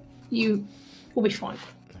 So you will be fine.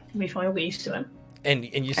 You'll be fine. You'll get used to him. And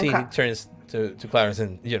you see Okay. he turns to Clarence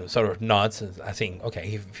and sort of nods, I think, okay,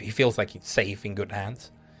 he feels like he's safe in good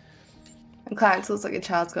hands. And Clarence looks like a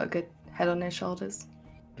child's got a good head on his shoulders.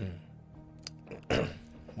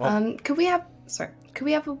 Well- Could we have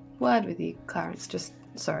a word with you, Clarence?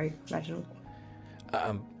 Sorry, Reginald.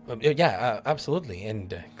 Yeah, absolutely.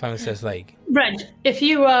 And Clarence says like, Reg, if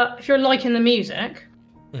you're liking the music,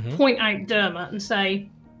 Mhm. point out Dermot and say,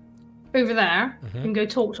 over there, and go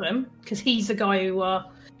talk to him because he's the guy who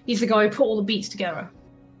put all the beats together.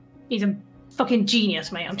 He's a fucking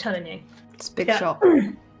genius, mate. I'm telling you. It's a big Yeah. shot.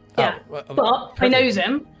 Yeah, well, but I perfect.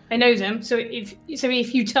 knows him. So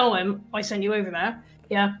if you tell him I sent you over there,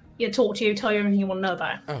 yeah, talk to you, tell you everything you want to know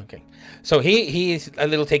about it. Okay. So he is a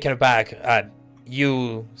little taken aback at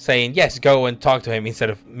you saying, yes, go and talk to him instead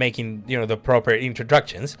of making, the proper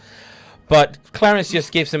introductions. But Clarence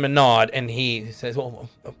just gives him a nod and he says, well,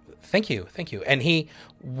 thank you. And he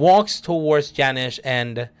walks towards Janice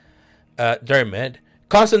and Dermot,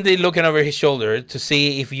 constantly looking over his shoulder to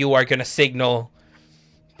see if you are going to signal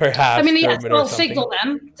perhaps I mean, yes, Dermot or I'll something. signal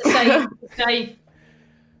them to say,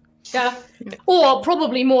 yeah. Or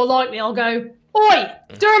probably more likely, I'll go, oi,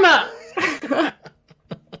 Dermot!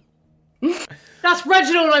 That's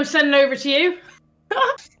Reginald I'm sending over to you.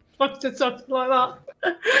 Something like that.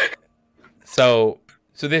 So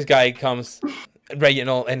this guy comes,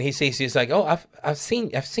 Reginald, and he sees, he's like, oh, I've seen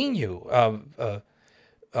you,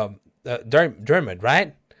 Dermot,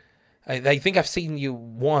 right? I think I've seen you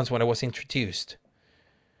once when I was introduced.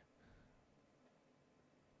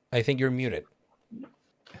 I think you're muted.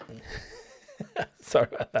 Sorry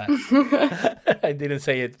about that. I didn't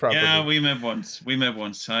say it properly. Yeah, we met once.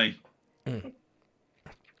 Hi.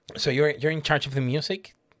 So you're in charge of the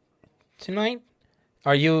music tonight?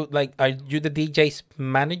 Are you the DJ's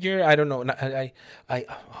manager? I don't know. I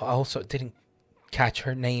also didn't catch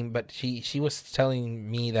her name, but she was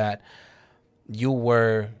telling me that you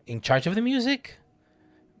were in charge of the music.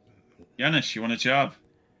 Yanis, you want a job?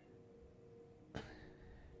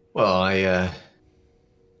 Well, I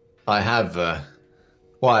have.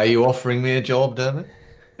 Why are you offering me a job, Dermot?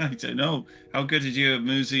 I don't know. How good did you at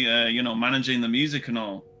music? Managing the music and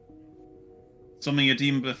all. Something you'd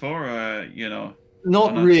done before,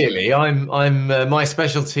 Not really. I'm. My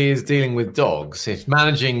specialty is dealing with dogs. If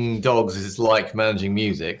managing dogs is like managing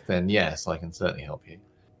music, then yes, I can certainly help you.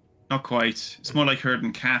 Not quite. It's more like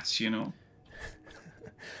herding cats,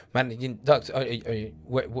 Managing dogs.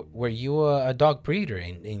 Were you a dog breeder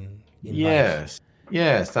in life?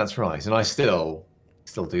 Yes, that's right. And I still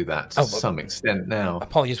do that to some extent now.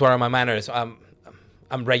 Apologies, what are my manners? I'm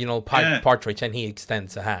Reginald Partridge, and he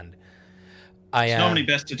extends a hand. It's normally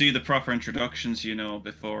best to do the proper introductions,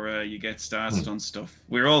 before you get started on stuff.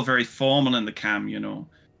 We're all very formal in the cam,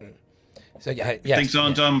 So yes, Things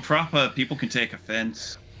aren't done proper, people can take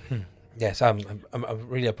offense. Yes, I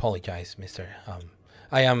really apologize, Mister.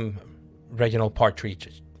 I am Reginald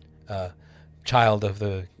Partridge, child of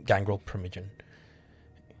the Gangrel Primogen.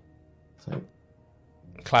 So,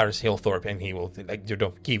 Clarence Hillthorpe, and he will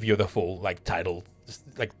give you the full title,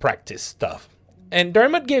 practice stuff. And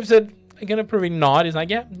Dermot gives it an approving nod. He's like,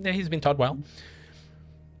 yeah, he's been taught well.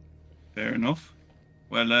 Fair enough.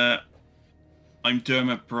 Well, I'm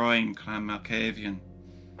Dermot Bryan, Clan Malkavian,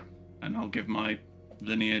 and I'll give my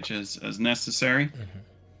lineage as necessary. Mm-hmm.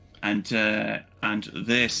 And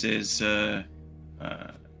this is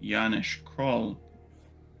Janusz Kroll,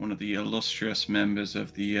 one of the illustrious members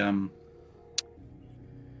of the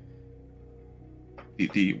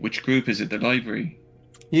which group is it? The library.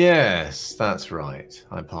 yes, that's right.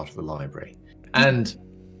 I'm part of the library, and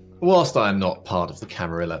whilst I'm not part of the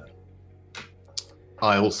Camarilla,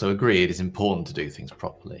 I also agree it is important to do things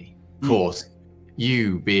properly. Of course,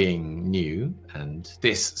 you being new and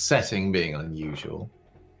this setting being unusual,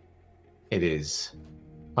 it is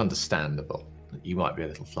understandable that you might be a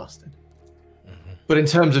little flustered. Mm-hmm. But in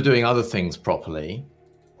terms of doing other things properly,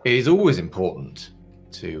 it is always important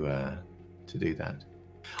to do that.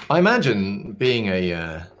 I imagine being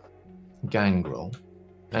a gangrel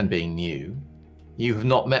and being new, you have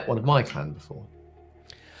not met one of my clan before.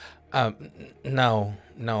 No.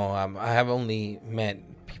 I have only met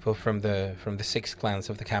people from the 6 clans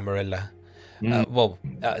of the Camarilla.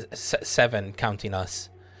 7 counting us.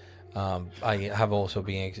 I have also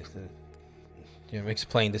been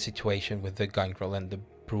explained the situation with the gangrel and the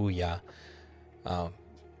Bruja.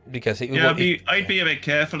 Because I'd be a bit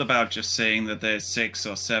careful about just saying that there's 6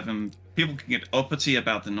 or 7. People can get uppity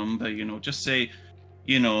about the number, just say,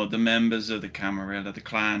 the members of the Camarilla, the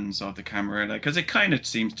clans of the Camarilla, because it kind of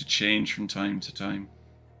seems to change from time to time.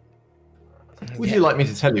 Would you like me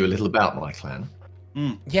to tell you a little about my clan?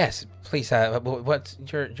 Yes, please. What's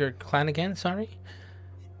your clan again? Sorry.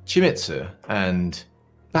 Chimitsu, and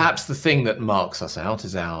perhaps the thing that marks us out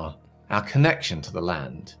is our connection to the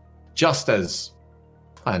land. Just as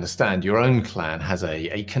I understand your own clan has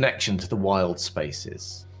a connection to the wild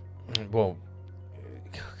spaces. Well,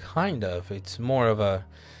 kind of. It's more of a...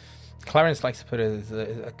 Clarence likes to put it as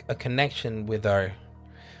a connection with our...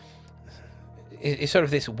 It's sort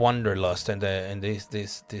of this wanderlust and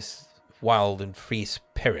this wild and free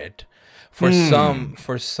spirit. For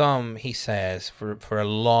some, he says, for a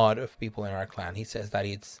lot of people in our clan, he says that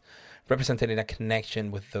it's represented in a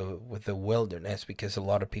connection with the wilderness, because a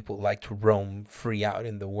lot of people like to roam free out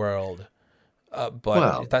in the world,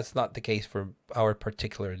 but that's not the case for our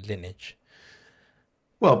particular lineage.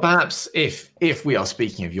 Well, perhaps if we are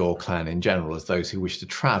speaking of your clan in general as those who wish to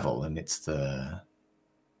travel, and it's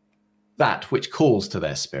that which calls to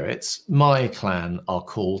their spirits, my clan are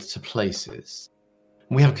called to places.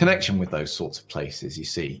 We have a connection with those sorts of places, you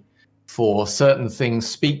see, for certain things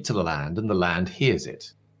speak to the land and the land hears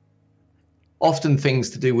it. Often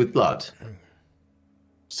things to do with blood.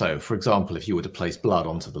 So, for example, if you were to place blood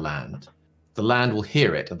onto the land will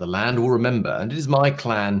hear it and the land will remember, and it is my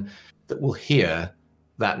clan that will hear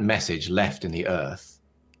that message left in the earth.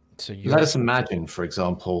 So let us imagine, for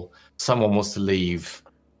example, someone wants to leave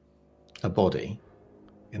a body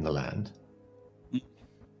in the land.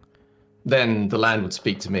 Then the land would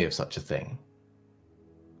speak to me of such a thing.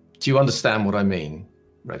 Do you understand what I mean,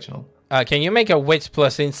 Reginald? Can you make a wits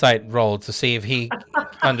plus insight roll to see if he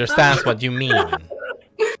understands what you mean?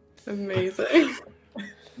 Amazing. Is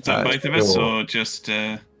that both of us, or just...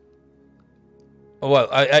 Well,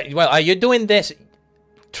 are you doing this...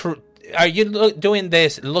 Are you doing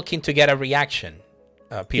this looking to get a reaction,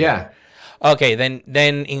 Peter? Yeah. Okay,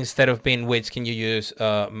 then instead of being wits, can you use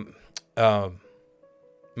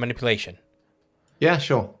manipulation? Yeah,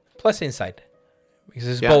 sure. Plus insight. Because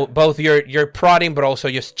it's both you're prodding, but also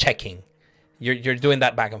just checking. You're doing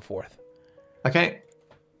that back and forth. Okay.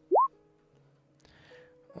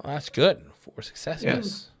 Well, that's good. 4 successes.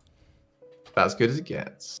 Yes. About as good as it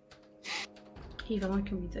gets. Even I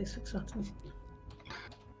can be successful.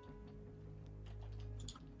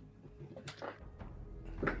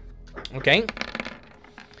 Okay.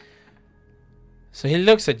 So he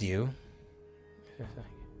looks at you.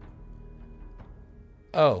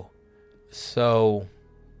 Oh. So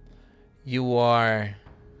you are...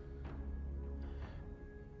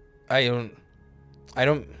 I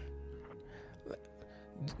don't...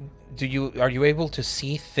 Are you able to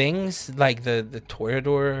see things like the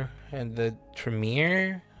Toreador and the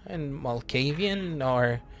Tremere and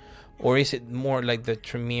Malkavian, or is it more like the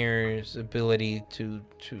Tremere's ability to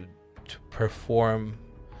perform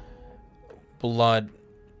blood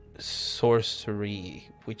sorcery,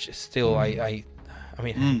 which is still I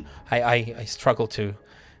struggle to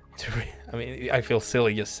I mean, I feel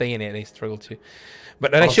silly just saying it. I struggle to,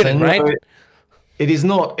 but I shouldn't, right? It is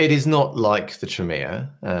not like the Tremere.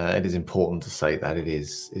 It is important to say that it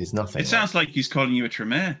is nothing. It sounds like he's calling you a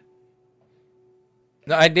Tremere.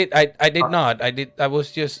 No, I did not. I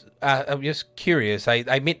was just I'm just curious.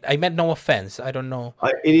 I meant no offense. I don't know.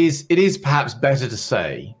 It is perhaps better to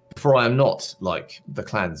say, for I am not like the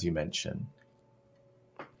clans you mention,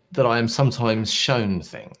 that I am sometimes shown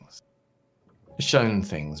things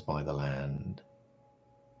by the land,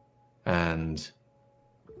 and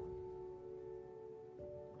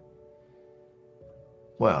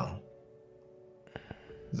well,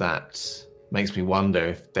 that makes me wonder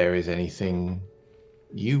if there is anything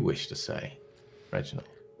you wish to say, Reginald.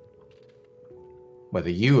 Whether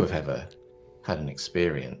you have ever had an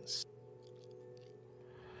experience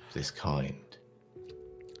of this kind.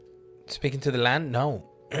 Speaking to the land, no.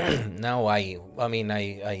 No, I mean,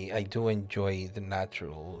 I do enjoy the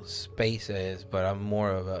natural spaces, but I'm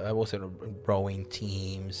more of I was in rowing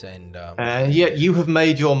teams and yet you have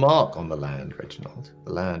made your mark on the land, Reginald.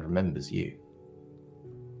 The land remembers you.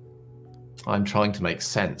 I'm trying to make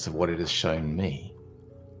sense of what it has shown me.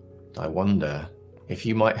 I wonder if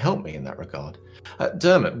you might help me in that regard.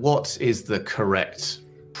 Dermot, what is the correct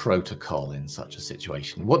protocol in such a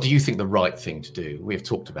situation? What do you think the right thing to do? We have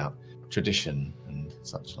talked about tradition and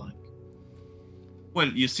such like. Well,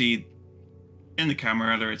 you see, in the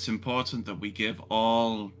Camarilla, it's important that we give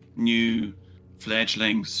all new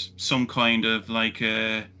fledglings some kind of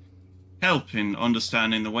help in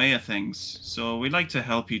understanding the way of things. So we like to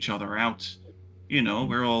help each other out. You know,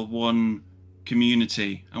 we're all one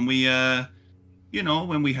community, and we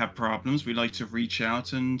when we have problems, we like to reach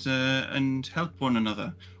out and help one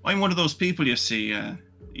another. I'm one of those people, you see,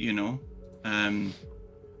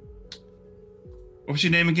 What was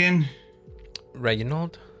your name again?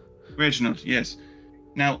 Reginald? Reginald, yes.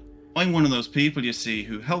 Now, I'm one of those people, you see,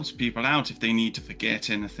 who helps people out if they need to forget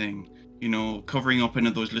anything. You know, covering up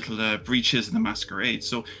into those little breaches in the masquerade.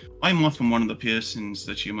 So I'm often one of the persons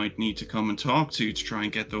that you might need to come and talk to try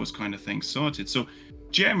and get those kind of things sorted. So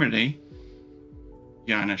generally,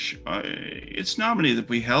 Janusz, it's normally that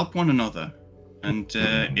we help one another. And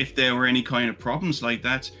if there were any kind of problems like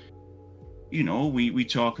that, you know, we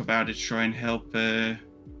talk about it, try and help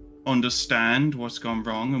understand what's gone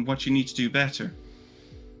wrong and what you need to do better.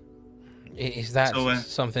 Is that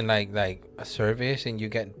something like a service and you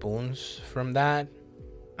get boons from that?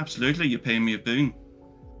 Absolutely, you pay me a boon.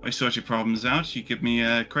 I sort your problems out, you give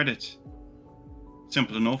me credit.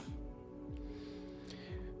 Simple enough.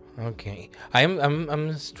 Okay,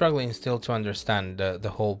 I'm struggling still to understand the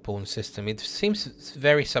whole boon system. It seems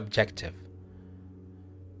very subjective.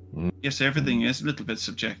 Yes, everything is a little bit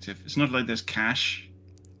subjective. It's not like there's cash.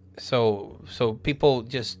 So people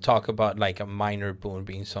just talk about like a minor boon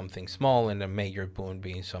being something small and a major boon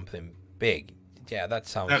being something big. Yeah, that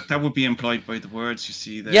sounds... That would be implied by the words you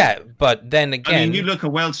see there. Yeah, but then again... I mean, you look a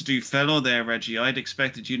well-to-do fellow there, Reggie. I'd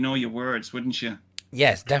expect that you'd know your words, wouldn't you?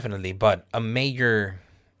 Yes, definitely, but a major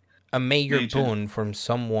boon from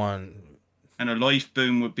someone... And a life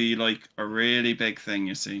boon would be like a really big thing,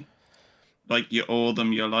 you see. Like you owe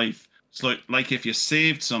them your life. It's like if you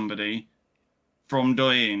saved somebody from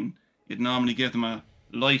dying, you'd normally give them a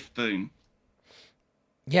life boon.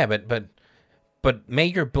 Yeah, but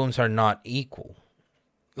major boons are not equal.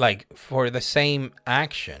 Like for the same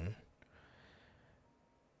action,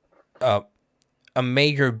 a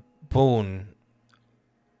major boon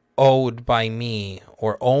owed by me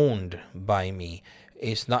or owned by me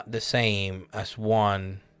is not the same as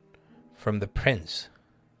one from the prince.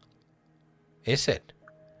 Is it?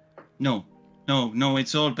 No,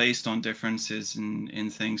 it's all based on differences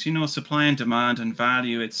in things. You know, supply and demand and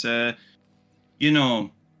value. It's, you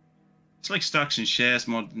know, it's like stocks and shares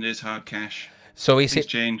more than it is hard cash. So is Things it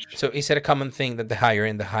change. So is it a common thing that the higher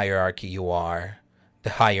in the hierarchy you are,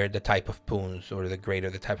 the higher the type of boons or the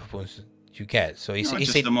greater the type of boons you get? So is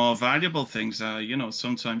it the more valuable things are, you know,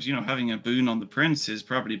 sometimes, you know, having a boon on the prince is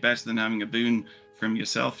probably better than having a boon from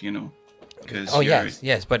yourself, you know. Oh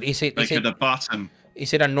yes, but is it at the bottom?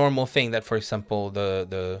 Is it a normal thing that, for example,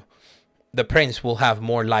 the prince will have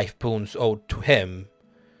more life boons owed to him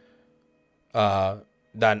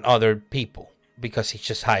than other people because he's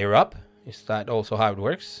just higher up? Is that also how it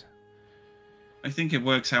works? I think it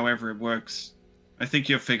works however it works. I think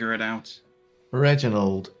you'll figure it out.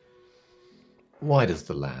 Reginald, why does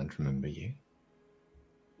the land remember you?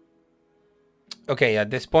 Okay, at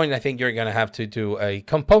this point, I think you're going to have to do a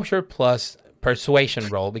composure plus persuasion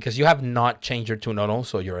roll because you have not changed your tune and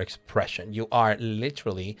also your expression. You are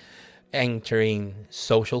literally entering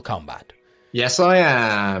social combat. Yes, I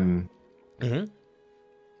am. Mm-hmm.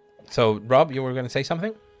 So, Rob, you were going to say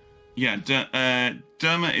something? Yeah,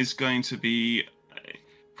 Dermot is going to be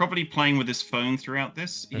probably playing with his phone throughout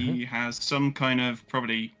this. Mm-hmm. He has some kind of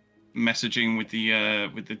probably messaging with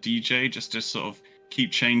the DJ just to sort of keep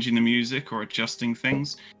changing the music or adjusting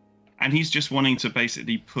things. And he's just wanting to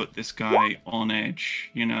basically put this guy on edge.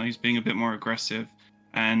 You know, he's being a bit more aggressive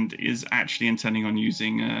and is actually intending on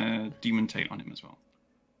using Demon Tate on him as well.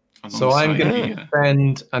 So I'm going to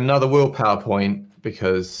spend another willpower point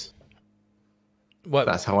because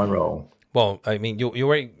that's how I roll. Well, I mean, you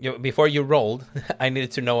were before you rolled. I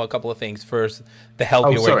needed to know a couple of things. First, the help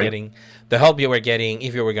were getting,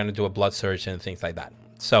 if you were going to do a blood search and things like that.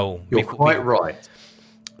 So you're quite right.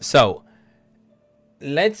 So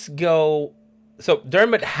let's go. So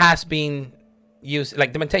Dermot has been used,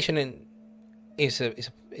 like dementation is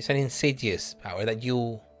an insidious power that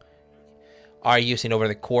you are using over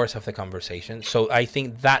the course of the conversation. So I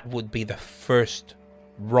think that would be the first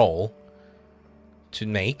roll to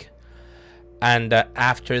make. And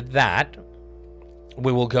after that,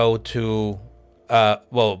 we will go to,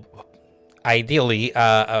 ideally,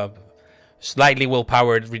 slightly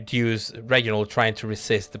willpowered, reduce Reginald trying to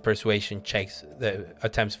resist the persuasion checks, the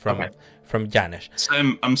attempts from Janusz. So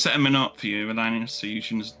I'm setting him up for you, Elania, so you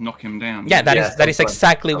can just knock him down. Yeah, that is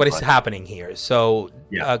exactly what is happening here. So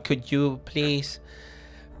could you please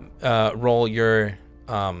roll your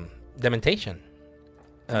dementation?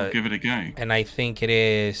 I'll give it a go. And I think it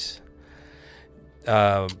is...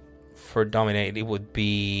 for dominate, it would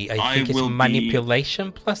be. I think it's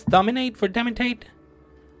manipulation plus dominate for dementate.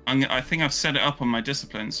 I think I've set it up on my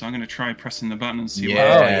discipline, so I'm going to try pressing the button and see.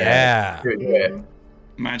 Yeah.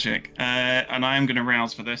 Magic. And I am going to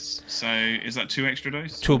rouse for this. So is that 2 extra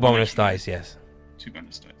dice? 2 bonus dice, yes. 2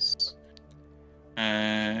 bonus dice.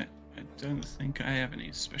 I don't think I have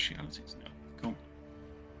any specialities. No.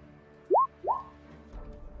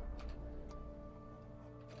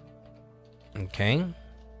 Cool. Okay.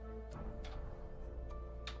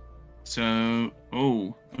 So,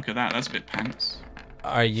 look at that. That's a bit pants.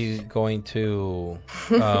 Are you going to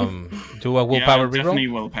do a willpower Yeah, reroll? definitely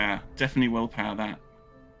willpower. Definitely willpower that.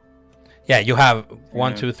 Yeah, you have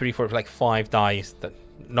 1, Yeah. 2, 3, 4, like 5 dice that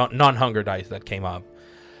non-hunger dice that came up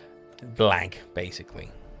blank, basically.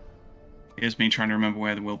 Here's me trying to remember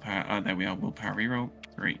where the willpower. Oh, there we are. Willpower reroll.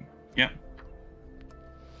 3. Yep.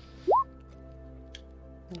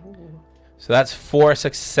 So that's 4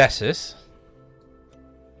 successes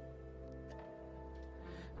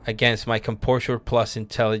against my composure plus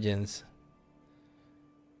intelligence.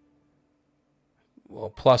 Well,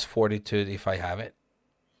 plus fortitude if I have it.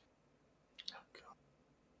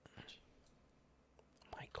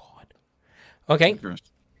 My God. Okay. Gross.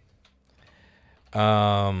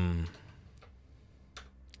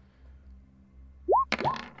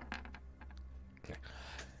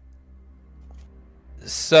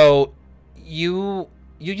 So you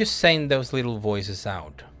just saying those little voices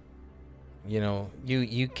out. You know,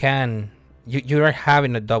 you're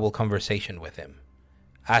having a double conversation with him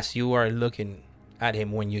as you are looking at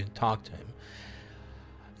him when you talk to him.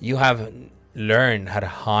 You have learned how to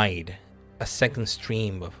hide a second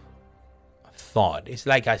stream of thought. It's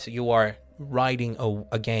like as you are riding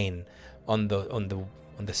again on the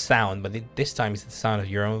sound, but this time it's the sound of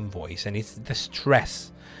your own voice, and it's the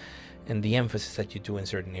stress and the emphasis that you do in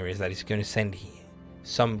certain areas that is going to send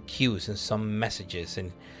some cues and some messages,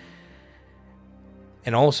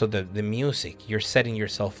 and also the music. You're setting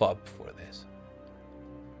yourself up for this.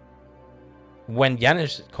 When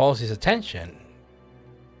Janusz calls his attention,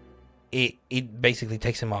 it basically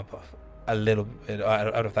takes him up a little bit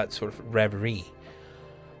out of that sort of reverie.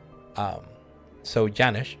 So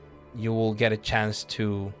Janusz, you will get a chance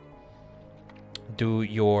to do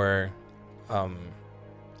your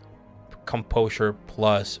composure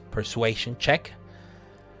plus persuasion check.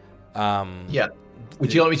 Yeah.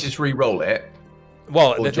 Would you like me to just re-roll it?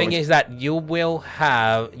 Well, Or the do thing you want is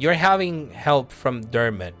that you're having help from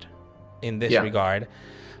Dermot in this regard.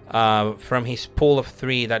 From his pool of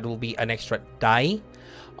 3, that will be an extra die.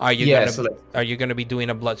 Are you gonna be doing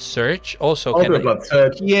a blood search? Also, I'll do a blood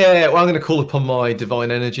search. Yeah, well, I'm going to call upon my divine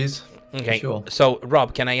energies. Okay, Sure. So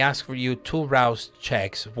Rob, can I ask for you 2 rouse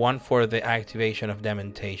checks, one for the activation of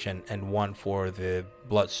dementation and one for the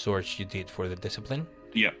blood search you did for the discipline?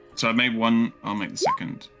 Yep. So I made one. I'll make the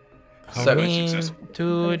second. So-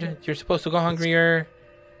 Dude, you're supposed to go hungrier.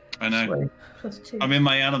 I know. +2. I'm in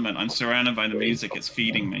my element. I'm surrounded by the music. It's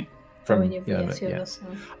feeding me.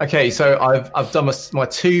 Okay, so I've done my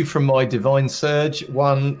 2 from my divine surge,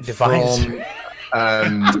 1 Divine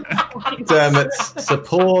from Dermot's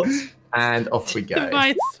support, and off we go.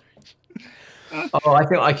 Oh, I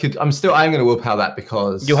think I'm going to willpower that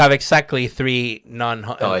because You have exactly 3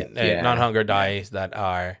 non-hunger yeah. dice that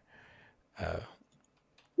are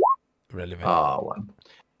relevant. 1.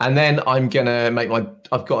 And then I'm going to make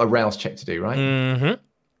I've got a rouse check to do, right? Mm-hmm.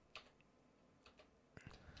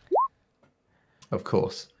 Of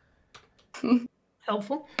course.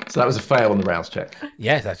 Helpful. So that was a fail on the rouse check.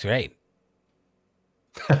 Yes, that's great.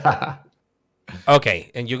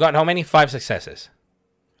 Okay, and you got how many? 5 successes.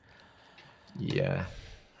 Yeah.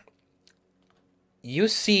 You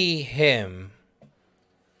see him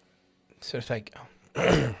sort of like,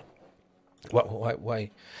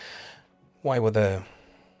 why would the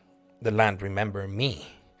land remember me?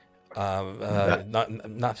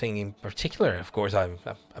 Nothing in particular. Of course, I'm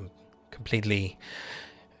completely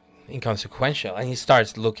inconsequential. And he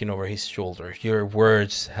starts looking over his shoulder. Your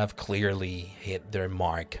words have clearly hit their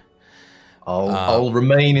mark. I'll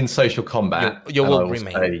remain in social combat. You will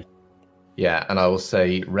remain. And I will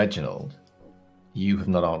say, Reginald, you have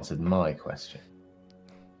not answered my question.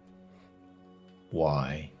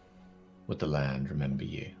 Why would the land remember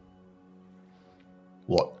you?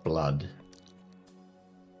 What blood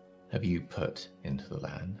have you put into the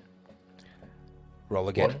land? Roll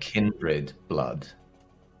again. What kindred blood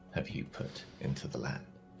have you put into the land?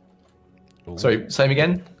 Ooh. Sorry, same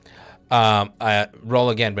again? Roll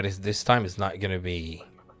again, but this time it's not going to be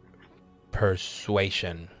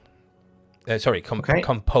persuasion.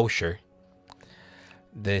 Composure.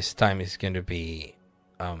 This time it's going to be...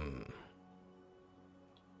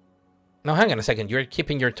 No, hang on a second. You're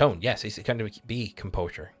keeping your tone. Yes, it's going to be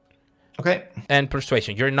composure. Okay. And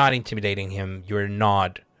persuasion. You're not intimidating him. You're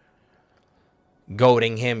not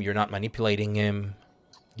goading him. You're not manipulating him.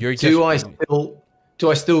 You're just... Do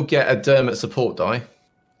I still get a Dermot support die?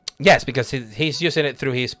 Yes, because he's using it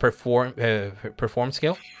through his perform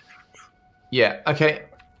skill. Yeah. Okay.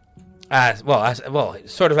 as well,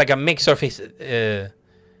 sort of like a mix of his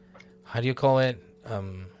how do you call it,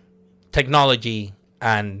 technology,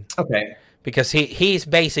 and Okay. because he's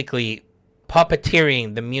basically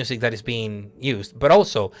puppeteering the music that is being used, but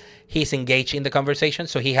also he's engaged in the conversation,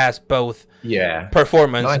 so he has both Yeah.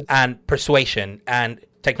 performance Nice. and persuasion and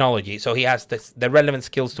technology, so he has the relevant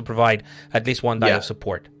skills to provide at least one die Yeah. of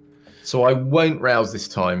support. So I won't rouse this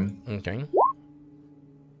time. Okay.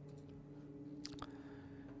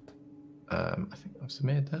 I think I've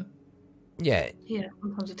submitted that. Yeah. Yeah,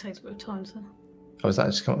 sometimes it takes a bit of time. So Oh, has that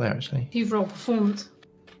just come up there actually? you've rolled performance.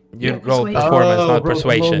 You Yeah, roll persuasion. performance, not roll the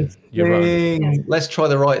persuasion. wrong You roll. thing. Let's try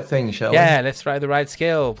the right thing, shall Yeah, let's try the right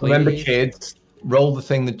skill, we? please. Remember, kids, roll the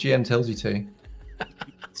thing the GM tells you to.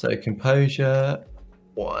 So composure,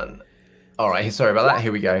 1. All right, sorry about that.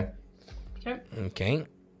 Here we go. Okay. Okay.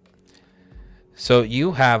 So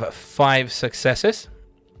you have 5 successes.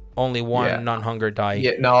 Only 1 Yeah. non-hunger die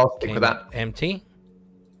Yeah, no, I'll stick came with that. empty.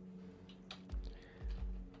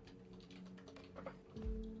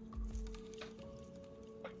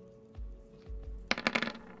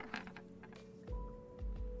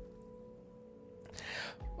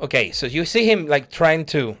 Okay, so you see him like trying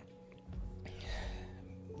to,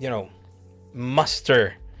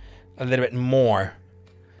 muster a little bit more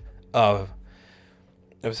of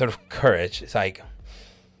sort of courage. It's like,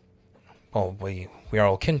 well, we are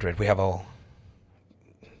all kindred. We have all,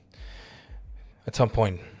 at some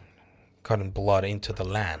point, gotten blood into the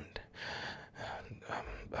land.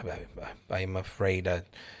 I'm afraid that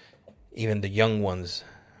even the young ones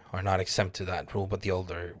are not exempt to that rule, but the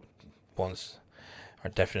older ones are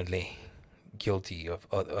definitely guilty of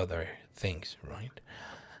other things, right?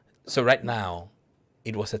 So right now,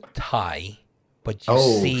 it was a tie, but you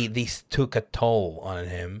see this took a toll on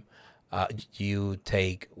him. You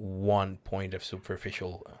take 1 point of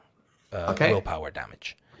superficial willpower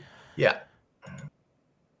damage. Yeah.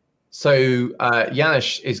 So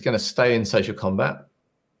Janusz is going to stay in social combat,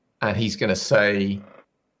 and he's going to say,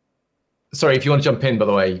 sorry, if you want to jump in, by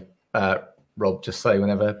the way, Rob, just say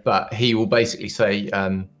whenever, but he will basically say,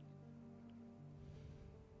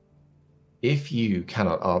 if you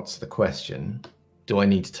cannot answer the question, do I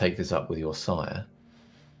need to take this up with your sire?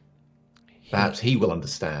 Perhaps he will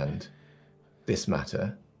understand this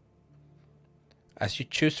matter. As you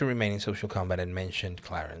choose to remain in social combat and mentioned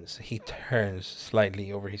Clarence, he turns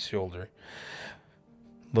slightly over his shoulder,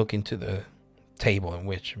 looking to the table in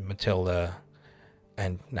which Matilda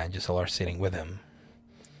and Nagisel are sitting with him.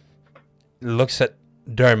 Looks at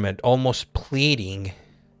Dermot, almost pleading,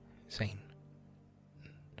 saying,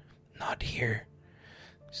 "Not here.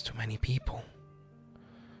 There's too many people."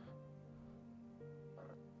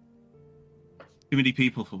 Too many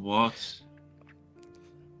people for what?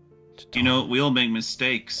 We all make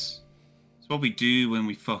mistakes. It's what we do when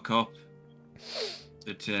we fuck up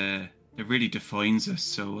that really defines us.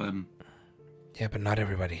 So, Yeah, but not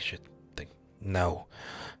everybody should think. No.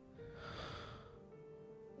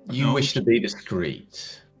 You No. wish to be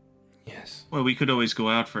discreet. Yes. well, we could always go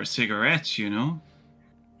out for a cigarette,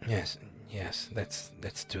 Yes.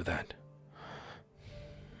 Let's do that.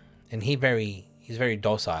 And he's very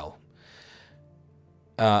docile.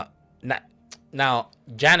 Now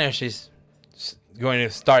Janusz is going to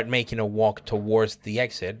start making a walk towards the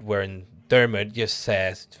exit, where Dermot just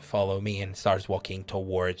says, "Follow me," and starts walking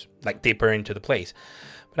towards, like, deeper into the place.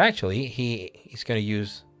 But actually, he's going to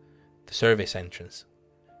use the service entrance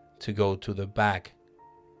to go to the back,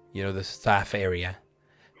 the staff area.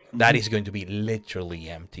 That is going to be literally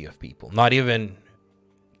empty of people. Not even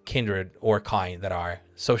kindred or kind that are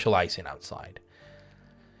socializing outside.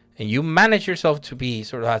 And you manage yourself to be,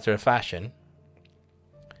 sort of after a fashion,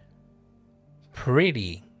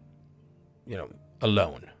 pretty,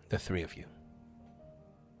 alone, the three of you.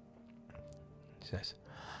 He says,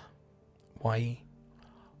 why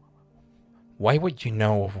would you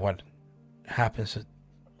know of what happens?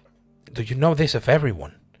 Do you know this of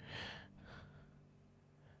everyone?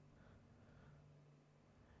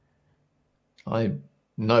 I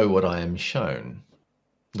know what I am shown.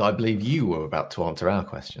 And I believe you were about to answer our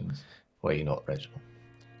questions. Were you not, Reginald?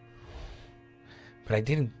 But I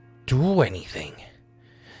didn't do anything.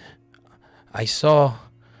 I saw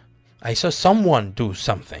someone do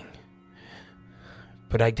something.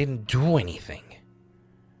 But I didn't do anything.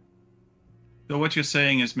 So what you're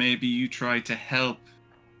saying is maybe you tried to help.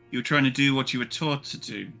 You were trying to do what you were taught to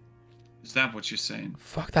do. Is that what you're saying?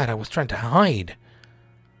 Fuck that, I was trying to hide.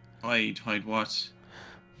 Hide what?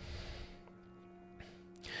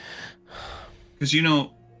 Because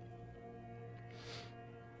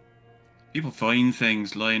people find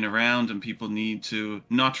things lying around, and people need to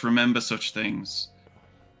not remember such things.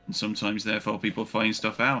 And sometimes, therefore, people find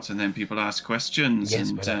stuff out, and then people ask questions, Yes,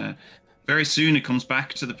 and but very soon it comes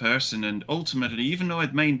back to the person. And ultimately, even though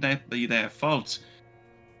it may not be their fault,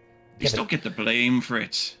 you still get the blame for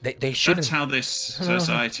it. They shouldn't. That's how this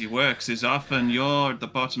society works. Is often you're at the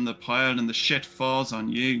bottom of the pile, and the shit falls on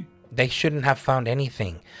you. They shouldn't have found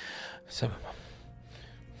anything. So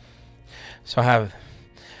I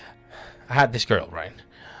had this girl, right?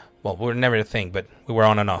 Well, we were never a thing, but we were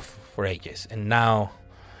on and off for ages. And now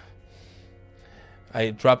I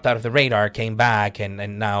dropped out of the radar, came back, and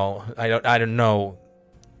now I don't know.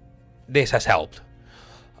 This has helped.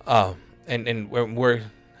 And we're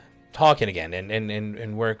talking again,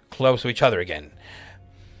 and we're close to each other again.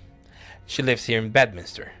 She lives here in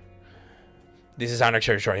Bedminster. This is Anarch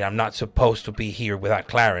territory. I'm not supposed to be here without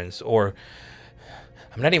Clarence, or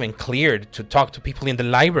I'm not even cleared to talk to people in the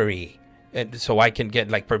library, and so I can get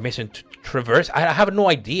like permission to traverse. I have no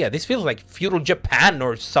idea. This feels like feudal Japan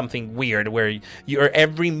or something weird, where your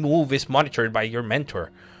every move is monitored by your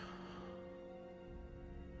mentor.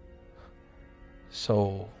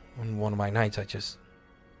 So on one of my nights, I just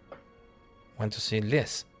went to see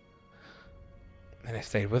Liz, and I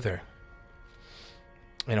stayed with her.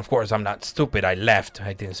 And of course, I'm not stupid. I left.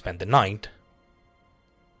 I didn't spend the night.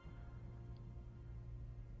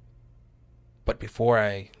 But before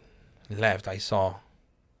I left, I saw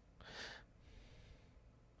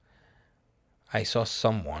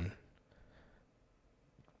someone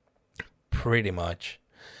pretty much.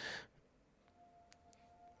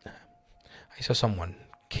 I saw someone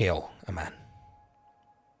kill a man.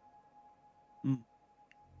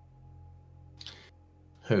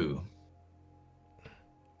 Who?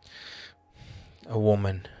 A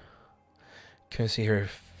woman. Couldn't see her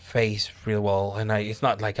face real well, and it's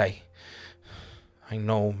not like I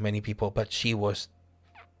know many people, but she was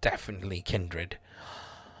definitely kindred,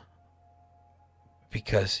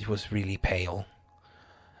 because she was really pale.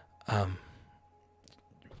 And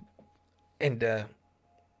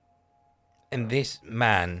this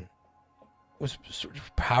man was sort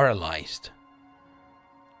of paralyzed.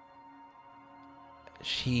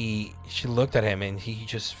 She looked at him, and he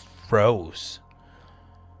just froze.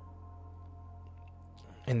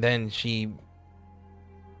 And then she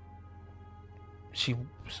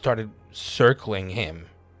started circling him,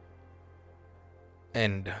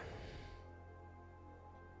 and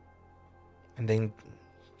then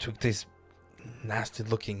took this nasty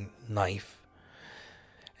looking knife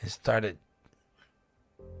and stabbed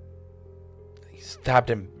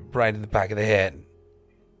him right in the back of the head.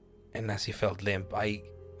 And as he felt limp, I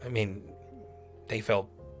mean, they fell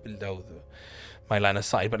below my line of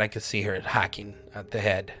sight, but I could see her hacking at the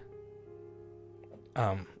head,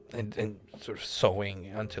 and sort of sewing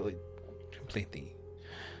until it completely.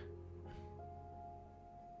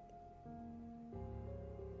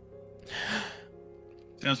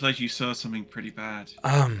 Sounds like you saw something pretty bad.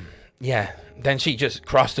 Yeah. Then she just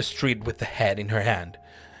crossed the street with the head in her hand,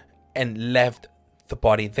 and left the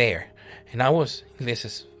body there. And this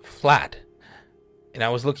is flat, and I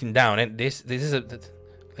was looking down, and this is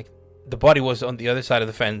the body was on the other side of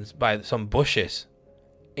the fence by some bushes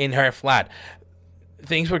in her flat.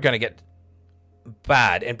 Things were gonna get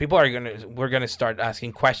bad, and people were gonna start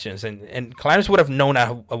asking questions, and Clarence would have known I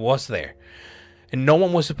was there, and no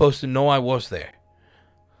one was supposed to know I was there.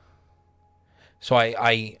 So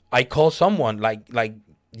I called someone like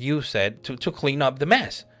you said to clean up the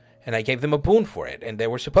mess, and I gave them a boon for it, and they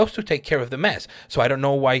were supposed to take care of the mess. So I don't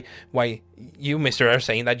know why you, mister, are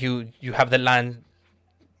saying that you have the land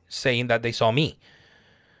saying that they saw me,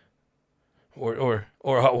 or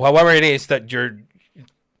however it is that your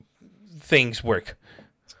things work.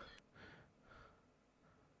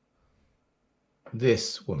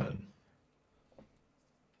 This woman,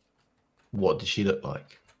 what did she look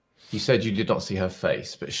like? You said you did not see her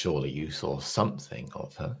face, but surely you saw something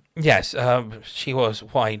of her. Yes, she was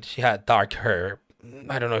white. She had dark hair.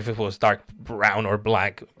 I don't know if it was dark brown or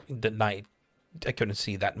black. In the night, I couldn't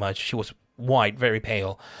see that much. She was white, very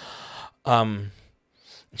pale.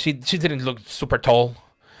 She didn't look super tall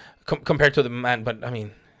compared to the man, but I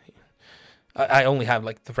mean, I only have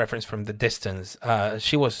like the reference from the distance.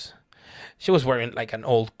 She was wearing like an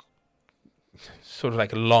old, sort of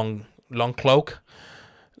like a long cloak,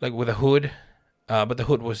 like with a hood, but the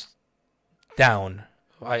hood was down.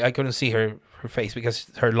 I couldn't see her face because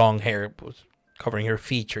her long hair was covering her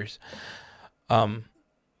features. But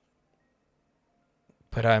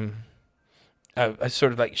I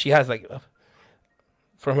sort of like, she has like,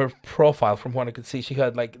 from her profile, from what I could see, she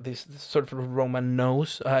had like this sort of Roman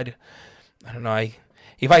nose. I don't know.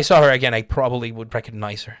 If I saw her again, I probably would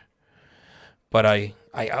recognize her. But I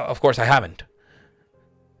of course, I haven't.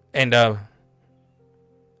 And the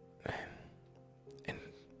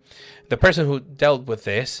person who dealt with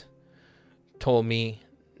this told me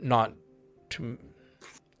not to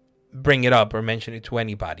bring it up or mention it to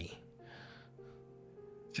anybody.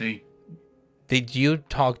 See? Did you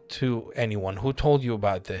talk to anyone? Who told you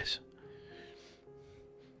about this?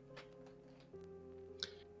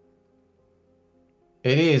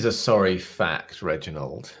 It is a sorry fact,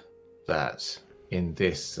 Reginald, that in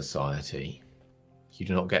this society, you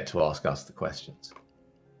do not get to ask us the questions.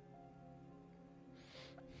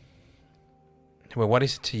 Well, what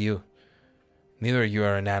is it to you? Neither you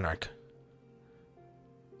are an anarch.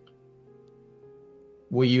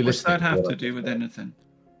 Were you What's listening? that have what to I do with said? anything?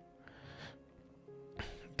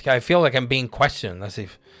 I feel like I'm being questioned, as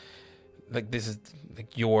if like this is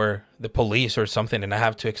like you're the police or something, and I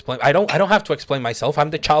have to explain. I don't have to explain myself. I'm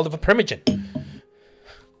the child of a primogen.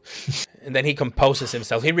 And then he composes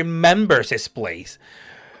himself. He remembers his place.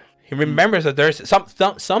 He remembers that there's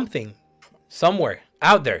something somewhere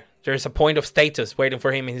out there. There's a point of status waiting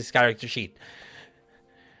for him in his character sheet.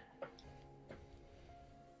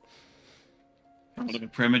 Child of a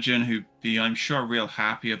primogen who'd be, I'm sure, real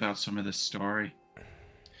happy about some of this story.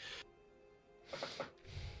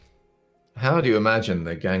 How do you imagine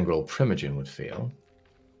the Gangrel Primogen would feel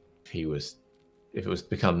if it was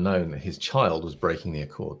become known that his child was breaking the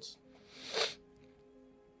Accords?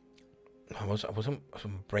 I wasn't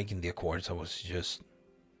breaking the Accords. I was just...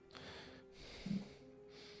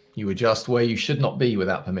 You were just where you should not be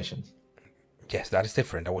without permission. Yes, that is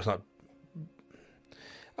different. I was not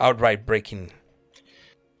outright breaking...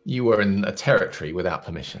 You were in a territory without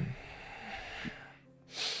permission.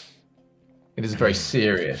 It is a very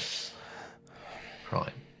serious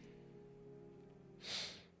crime.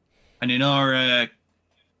 And in our,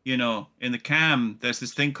 in the CAM, there's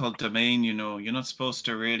this thing called domain, You're not supposed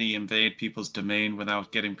to really invade people's domain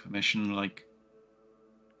without getting permission, like...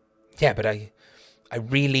 Yeah, but I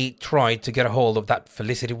really tried to get a hold of that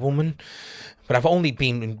Felicity woman, but I've only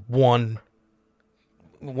been in one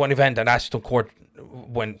event at Ashton Court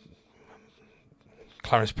when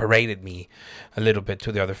Clarence paraded me a little bit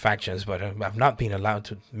to the other factions, but I've not been allowed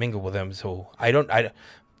to mingle with them, so I don't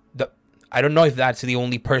know if that's the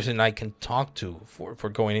only person I can talk to for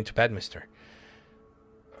going into Bedminster.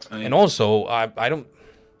 And also, I don't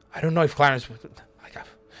know if Clarence would, like,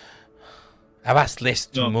 I've asked Liz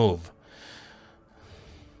to move,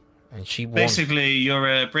 and she won't. Basically,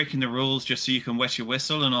 you're breaking the rules just so you can wet your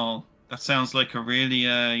whistle and all. That sounds like a really,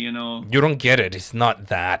 You don't get it. It's not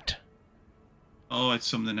that. Oh, it's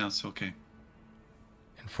something else. Okay.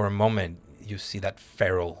 And for a moment, you see that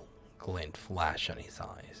feral glint flash on his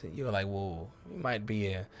eyes. And you're like, whoa, he might be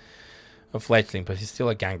a fledgling, but he's still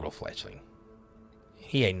a Gangrel fledgling.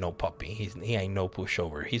 He ain't no puppy. He ain't no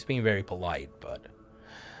pushover. He's being very polite, but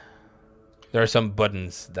there are some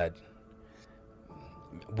buttons that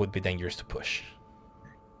would be dangerous to push.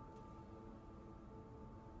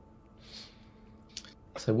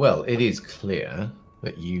 So, well, it is clear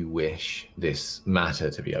that you wish this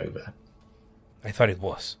matter to be over. I thought it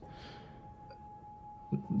was.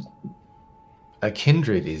 A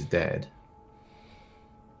kindred is dead.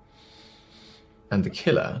 And the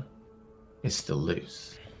killer is still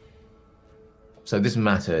loose. So this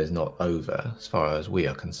matter is not over as far as we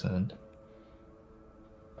are concerned.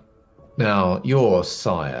 Now, your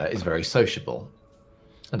sire is very sociable,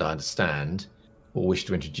 and I understand will wish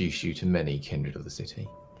to introduce you to many kindred of the city.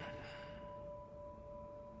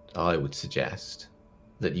 I would suggest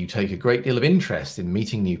that you take a great deal of interest in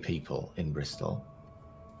meeting new people in Bristol.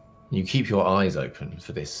 You keep your eyes open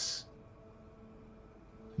for this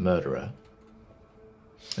murderer.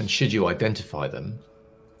 And should you identify them,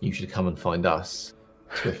 you should come and find us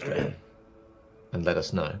swiftly and let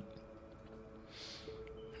us know.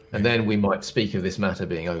 And then we might speak of this matter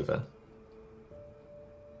being over.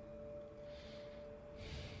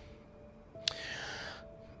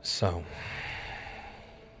 So...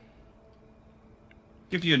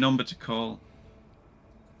 give you a number to call,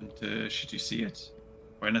 and should you see it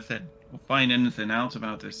or anything, or find anything out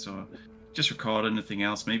about this, or just record anything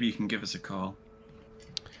else, maybe you can give us a call.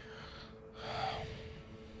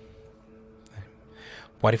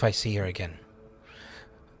 What if I see her again?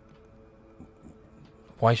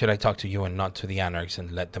 Why should I talk to you and not to the Anarchs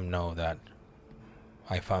and let them know that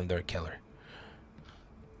I found their killer?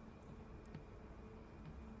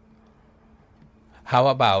 How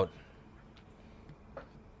about...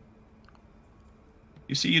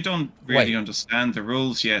 You see, you don't really understand the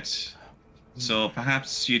rules yet, so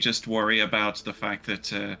perhaps you just worry about the fact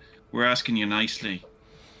that we're asking you nicely.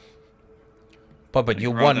 But I'd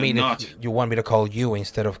you want rather me to not. you want me to call you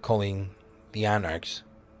instead of calling the Anarchs?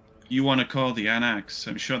 You want to call the Annex?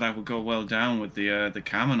 I'm sure that would go well down with the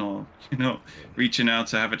Kaminol. You know, reaching out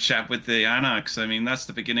to have a chat with the Annex. I mean, that's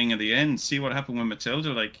the beginning of the end. See what happened with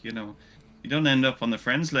Matilda. Like, you know, you don't end up on the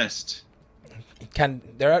friends list.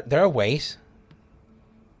 There are ways.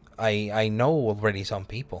 I know already some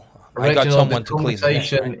people. I Reginald, got someone the to clean the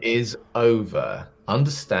conversation net. is over.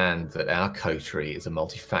 Understand that our coterie is a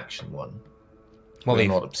multi-faction one. Well, We're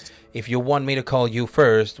not if you want me to call you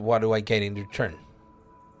first, what do I get in return?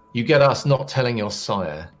 You get us not telling your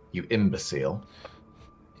sire, you imbecile.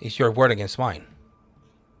 It's your word against mine.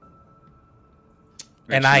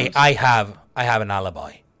 And Reginald, I have an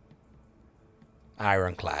alibi.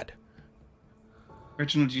 Ironclad.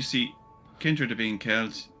 Reginald, you see, Kindred are being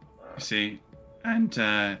killed. You see, and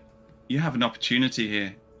you have an opportunity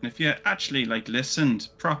here. And if you actually listened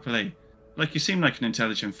properly, you seem like an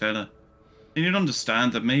intelligent fella, then you'd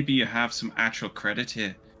understand that maybe you have some actual credit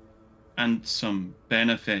here and some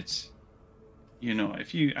benefit. You know,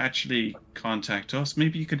 if you actually contact us,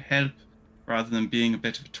 maybe you could help rather than being a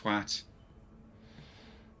bit of a twat.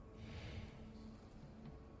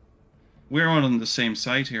 We're all on the same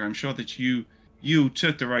side here. I'm sure that you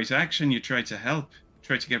took the right action. You tried to help,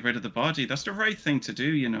 tried to get rid of the body. That's the right thing to do,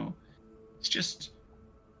 you know. It's just,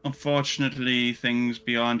 unfortunately, things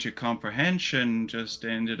beyond your comprehension just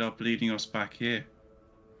ended up leading us back here.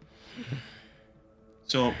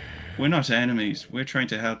 So, we're not enemies. We're trying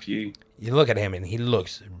to help you. You look at him and he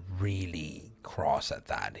looks really cross at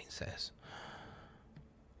that. He says,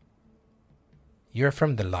 "You're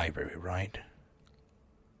from the library, right?"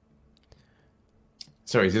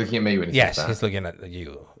 Sorry, is he looking at me when he Yes, says that? he's looking at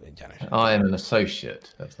you, Janet. I am an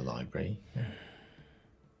associate of the library.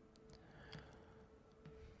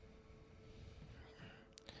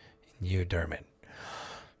 You, Dermot.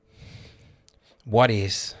 What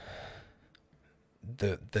is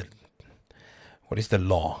the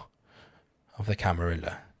law of the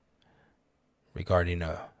Camarilla regarding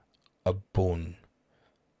a boon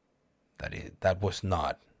that was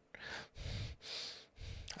not?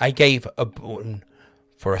 I gave a boon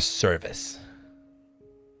for a service.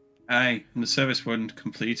 Aye, and the service wasn't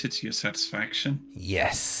completed to your satisfaction.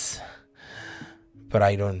 Yes, but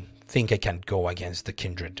I don't think I can go against the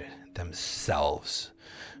Kindred themselves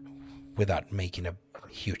without making a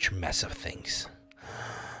huge mess of things.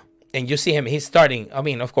 And you see him, he's starting, I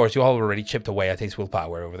mean, of course, you already chipped away at his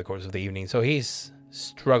willpower over the course of the evening, so he's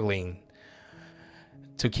struggling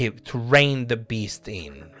to rein the beast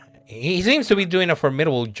in. He seems to be doing a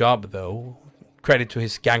formidable job, though. Credit to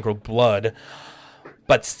his gangrel blood,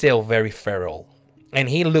 but still very feral. And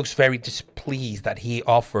he looks very displeased that he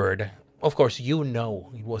offered, of course, you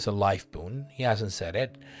know it was a life boon. He hasn't said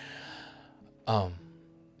it.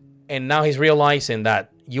 And now he's realizing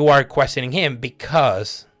that you are questioning him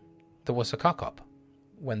because there was a cock-up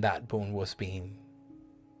when that boon was being,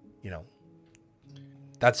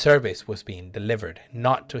 that service was being delivered,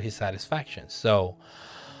 not to his satisfaction. So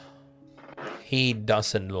he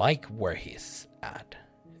doesn't like where he's at.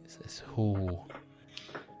 He says, who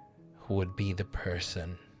would be the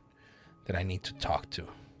person that I need to talk to?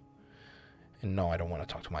 And no, I don't want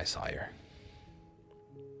to talk to my sire.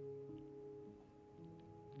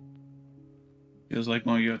 Feels like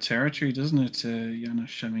more your territory, doesn't it,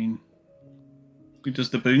 Janusz? I mean, who does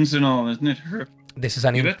the boons and all, isn't it? Her. This is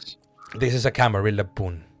this is a Camarilla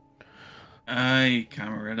boon. Aye,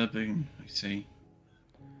 Camarilla boon, I see.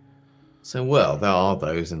 So, well, there are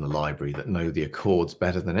those in the library that know the Accords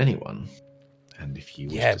better than anyone. And if you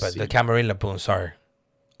wish Yeah, to but see... the Camarilla boons are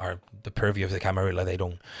the purview of the Camarilla. They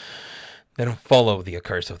don't follow the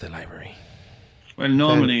curse of the library. Well,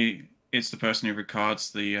 normally it's the person who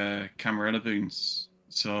records the Camarilla boons,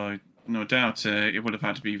 so no doubt it would have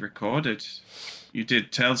had to be recorded. You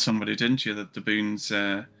did tell somebody, didn't you, that the boon's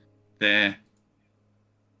there?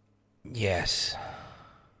 Yes.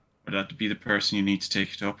 Would that be the person you need to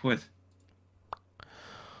take it up with?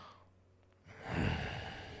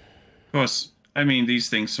 Of course, I mean, these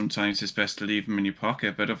things sometimes it's best to leave them in your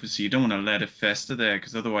pocket, but obviously you don't want to let it fester there,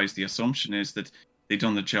 because otherwise the assumption is that they've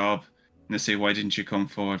done the job, and they say, why didn't you come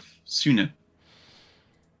forward sooner?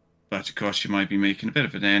 But of course you might be making a bit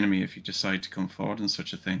of an enemy if you decide to come forward on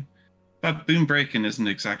such a thing. But boon breaking isn't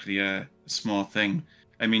exactly a small thing.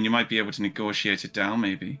 I mean, you might be able to negotiate it down,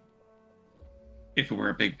 maybe. If it were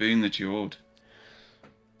a big boon that you owed.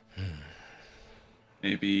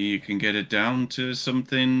 Maybe you can get it down to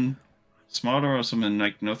something smaller or something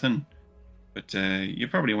like nothing. But you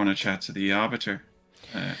probably want to chat to the arbiter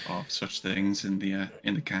of such things in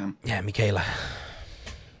the cam. Yeah, Michaela.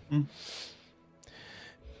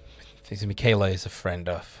 Since Michaela is a friend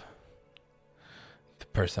of the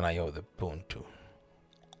person I owe the boon to.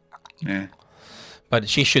 Yeah. But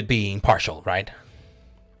she should be impartial, right?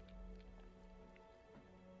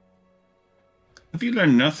 Have you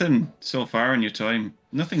learned nothing so far in your time?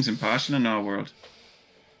 Nothing's impartial in our world.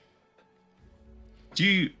 Do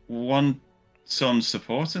you want some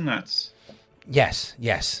support in that?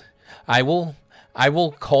 Yes. I will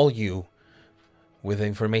call you with the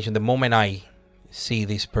information the moment I see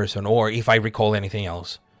this person, or if I recall anything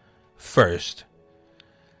else. First,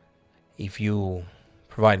 if you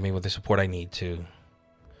provide me with the support I need to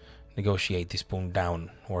negotiate this boon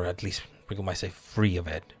down, or at least wriggle myself free of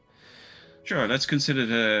it. Sure, let's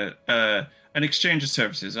consider it an exchange of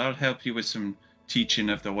services. I'll help you with some teaching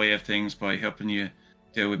of the way of things by helping you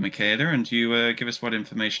deal with Michaela, and you give us what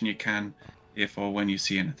information you can if or when you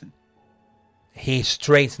see anything. He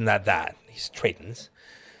straightens at that. He straightens,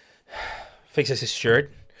 fixes his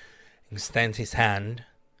shirt, extends his hand,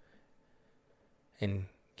 and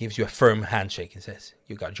gives you a firm handshake and says,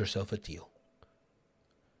 "You got yourself a deal."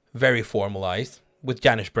 Very formalized, with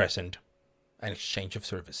Janish present, an exchange of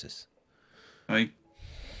services. Right.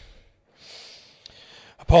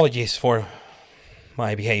 Apologies for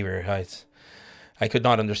my behavior. I could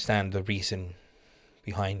not understand the reason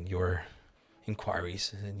behind your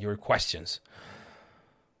inquiries and your questions.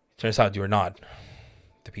 Turns out you're not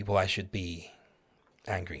the people I should be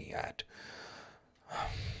angry at.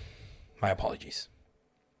 My apologies.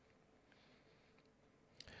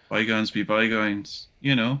 Bygones be bygones,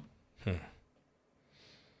 you know.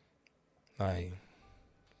 I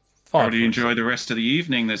How do you enjoy the rest of the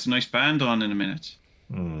evening? There's a nice band on in a minute.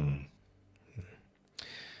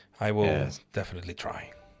 I will definitely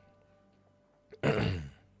try.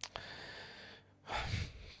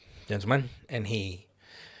 Gentlemen, and he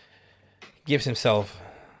gives himself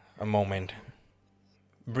a moment,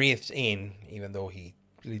 breathes in, even though he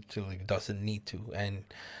literally doesn't need to, and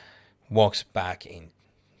walks back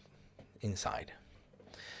inside.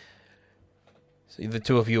 So the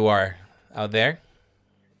two of you are out there.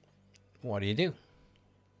 What do you do?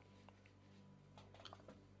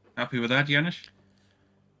 Happy with that, Janusz?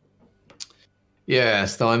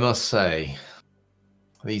 Yes, though I must say,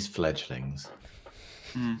 these fledglings.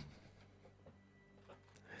 I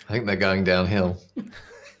think they're going downhill.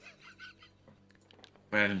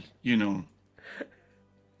 Well, you know,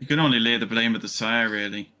 you can only lay the blame at the sire,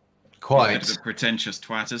 really. Quite. He's a bit of a pretentious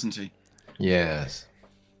twat, isn't he? Yes.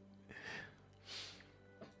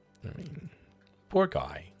 Poor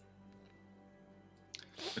guy.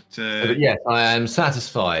 But Yes, I am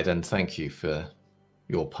satisfied, and thank you for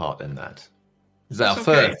your part in that. It's our That's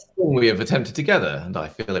okay. first thing we have attempted together, and I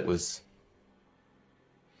feel it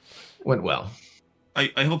went well.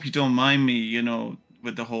 I hope you don't mind me, you know,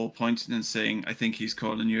 with the whole pointing and saying, I think he's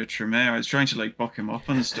calling you a Tremere. I was trying to, like, buck him up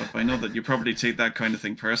on stuff. I know that you probably take that kind of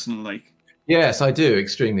thing personal, like. Yes, I do,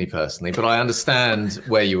 extremely personally, but I understand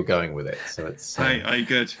where you were going with it. So it's. I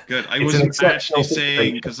good. I an wasn't exceptional actually saying,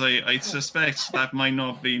 situation. because I suspect that might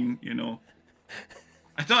not have been, you know.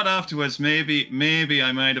 I thought afterwards maybe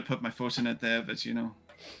I might have put my foot in it there, but, you know.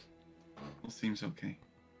 All seems okay.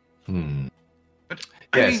 But,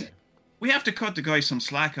 I Yes. mean, we have to cut the guy some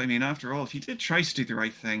slack. I mean, after all, he did try to do the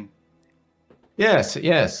right thing. Yes,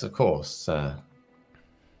 of course. Oh,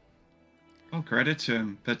 credit to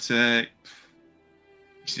him. But he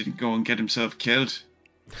didn't go and get himself killed.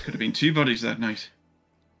 Could have been two bodies that night.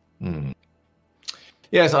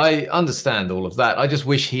 Yes, I understand all of that. I just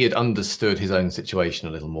wish he had understood his own situation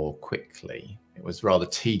a little more quickly. It was rather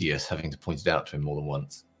tedious having to point it out to him more than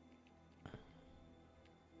once.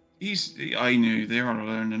 I knew they are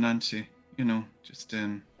learning, aren't you? You know, just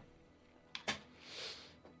Okay.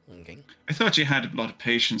 I thought you had a lot of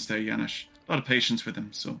patience there, Janusz. A lot of patience with him.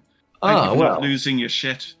 So Ah, thank you for not well. losing your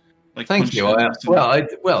shit. Like Thank you. punching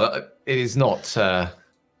him. It is not.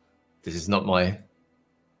 This is not my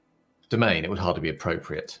domain. It would hardly be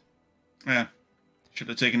appropriate. Yeah, should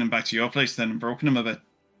have taken him back to your place then and broken him a bit.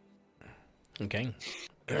 Okay.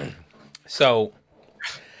 So,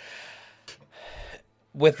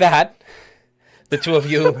 with that, the two of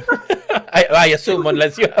you, I assume,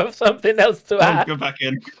 unless you have something else to I'll add, go back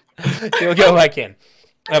in. you'll go back in.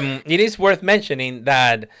 It is worth mentioning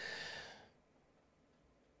that,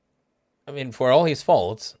 I mean, for all his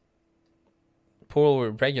faults,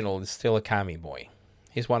 poor Reginald is still a Cami boy.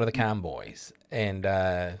 He's one of the Cam boys. And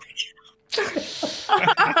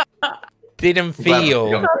didn't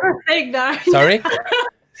feel... Take that. Sorry?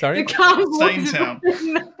 The Cowboys. Same town.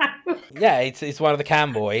 Yeah, it's one of the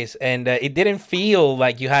Cam boys, and it didn't feel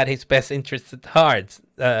like you had his best interests at heart,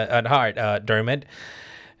 Dermot.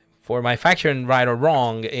 for my faction, right or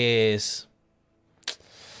wrong, is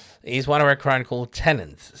one of our chronicle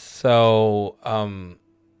tenants. So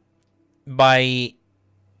by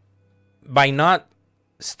not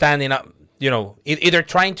standing up, either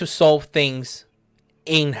trying to solve things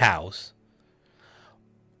in-house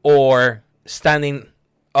or standing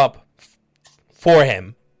up for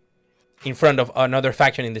him in front of another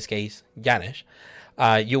faction, in this case Janesh,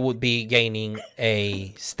 you would be gaining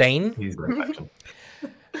a stain. He's their faction.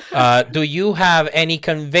 Do you have any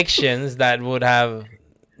convictions that would have,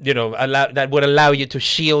 that would allow you to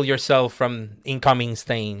shield yourself from incoming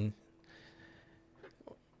stain?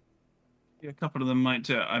 Yeah, a couple of them might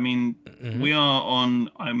do. I mean, we are on,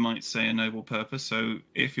 I might say, a noble purpose. So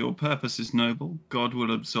if your purpose is noble, God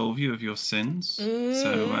will absolve you of your sins.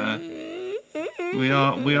 So we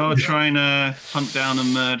are trying to hunt down a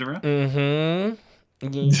murderer.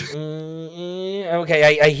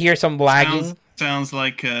 Okay, I hear some blagging. Sounds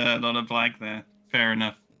like a lot of blag there. Fair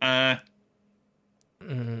enough. I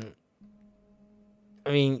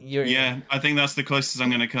mean, yeah, I think that's the closest I'm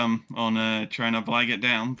going to come on trying to blag it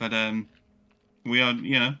down. But we are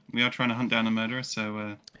trying to hunt down a murderer,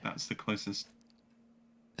 so that's the closest.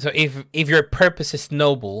 So if your purpose is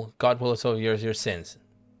noble, God will absolve your sins.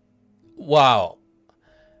 Wow.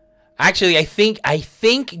 Actually, I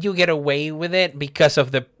think you get away with it because of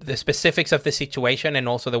the specifics of the situation and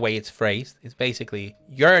also the way it's phrased. It's basically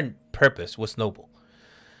your purpose was noble.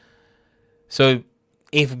 So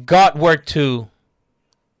if God were to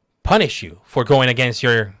punish you for going against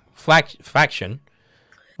your faction,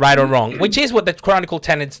 right or wrong, which is what the Chronicle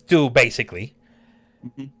tenants do, basically.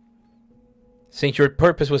 Since your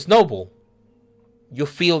purpose was noble, you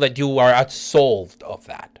feel that you are absolved of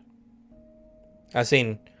that. As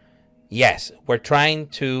in, yes, we're trying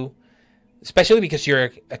to, especially because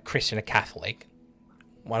you're a Christian, a Catholic,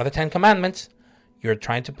 one of the 10 Commandments, you're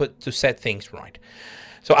trying to set things right.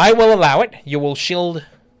 So I will allow it. You will shield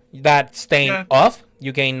that stain off.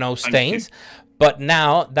 You gain no stains. But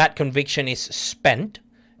now that conviction is spent,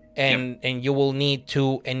 and you will need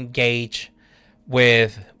to engage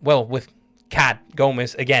with Kat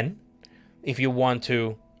Gomez again if you want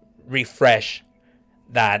to refresh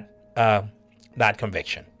that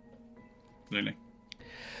conviction. Really.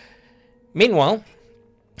 Meanwhile,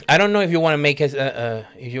 I don't know if you want to make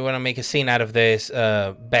a scene out of this,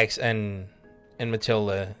 Bex and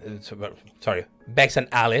Matilda. Sorry, Bex and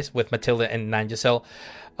Alice with Matilda and Nangisel,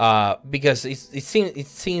 because it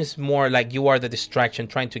seems more like you are the distraction,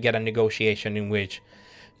 trying to get a negotiation in which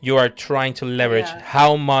you are trying to leverage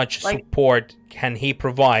how much support can he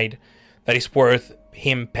provide that is worth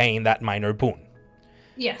him paying that minor boon.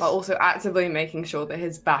 Yes. But also actively making sure that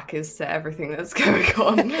his back is to everything that's going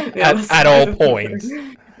on at all points.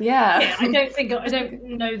 Yeah. I don't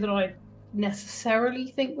know that I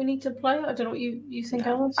necessarily think we need to play it. I don't know what you think,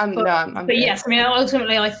 Alice. But yes, I mean,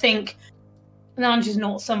 ultimately, I think Nanj is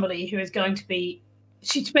not somebody who is going to be.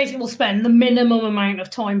 She basically will spend the minimum amount of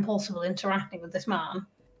time possible interacting with this man,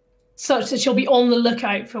 such that she'll be on the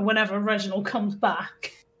lookout for whenever Reginald comes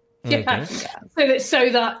back. Yeah.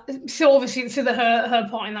 So obviously her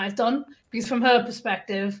part in that is done, because from her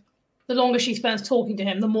perspective, the longer she spends talking to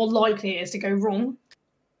him, the more likely it is to go wrong.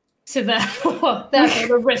 So therefore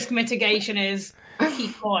the risk mitigation is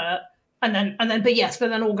keep quiet and then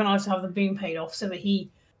organise to have the boon paid off so that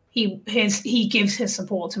he gives his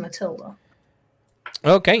support to Matilda.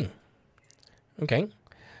 Okay.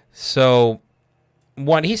 So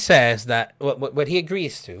what he says what he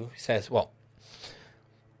agrees to, he says, well,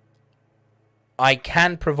 I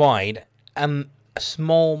can provide a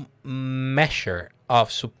small measure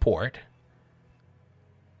of support,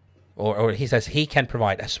 or he says he can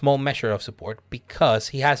provide a small measure of support because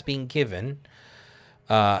he has been given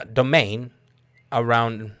domain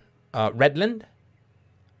around Redland.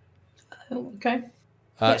 Okay.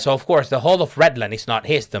 So of course the whole of Redland is not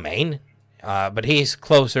his domain, but he's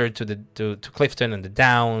closer to Clifton and the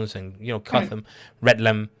Downs and Cutham,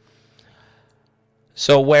 Redlam.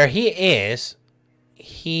 So where he is,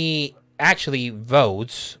 he actually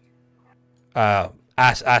votes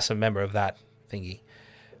as a member of that thingy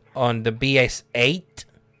on the BS8.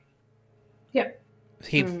 Yeah.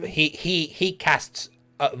 He casts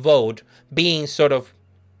a vote, being sort of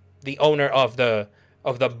the owner of the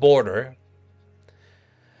border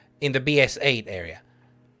in the BS8 area.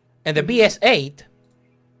 And the BS8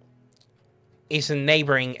 is a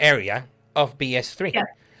neighboring area of BS3. Yeah.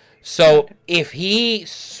 So if he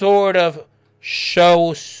sort of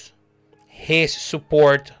shows his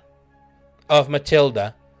support of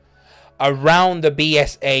Matilda around the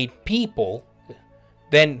BS8 people,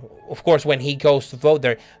 then of course when he goes to vote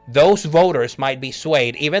there, those voters might be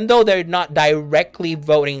swayed, even though they're not directly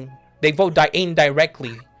voting. They vote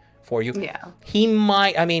indirectly for you. Yeah. He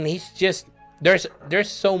might. I mean, he's just there's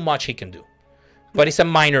so much he can do, but it's a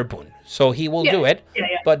minor boon, so he will do it. Yeah.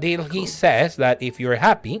 But he says that if you're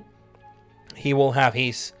happy, he will have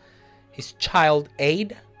his child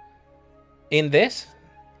aid in this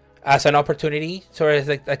as an opportunity, sort of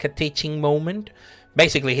like a teaching moment.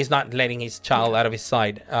 Basically, he's not letting his child out of his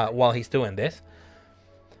sight while he's doing this.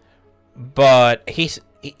 But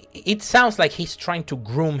it sounds like he's trying to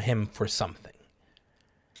groom him for something.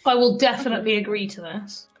 I will definitely agree to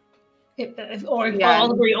this.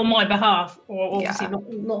 I'll agree on my behalf, or obviously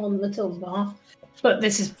not on Matilda's behalf. But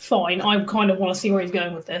this is fine. I kind of want to see where he's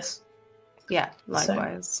going with this. Yeah,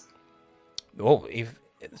 likewise.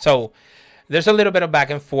 So there's a little bit of back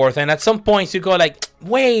and forth, and at some points you go like,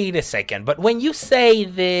 wait a second, but when you say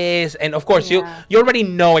this, and of course you already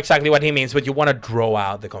know exactly what he means, but you want to draw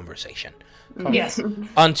out the conversation. Yes.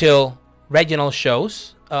 Until Reginald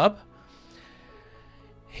shows up.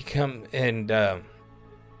 He comes and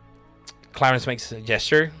Clarence makes a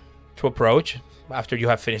gesture to approach after you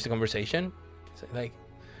have finished the conversation. Like,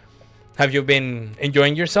 have you been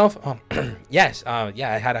enjoying yourself? Oh, yes. I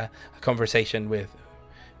had a conversation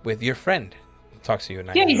with your friend. Talks to you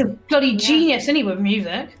now. Yeah, he's a bloody genius, isn't he, with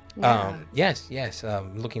music? Yes.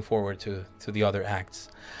 Looking forward to the other acts.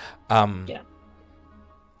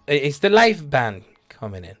 Is the live band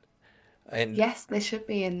coming in? And yes, they should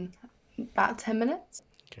be in about 10 minutes.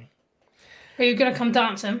 Okay. Are you going to come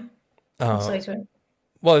dancing?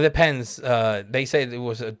 Well, it depends. They said it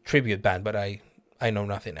was a tribute band, but I know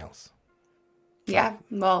nothing else. Yeah,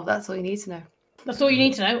 well, that's all you need to know. That's all you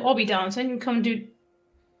need to know. I'll be dancing. You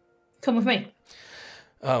come with me.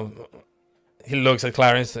 He looks at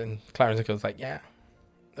Clarence, and Clarence goes like, "Yeah,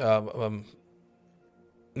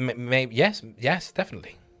 maybe yes,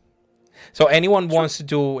 definitely." So, anyone wants to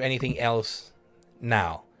do anything else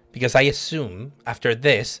now? Because I assume after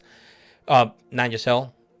this,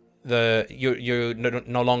 Nanjacell, you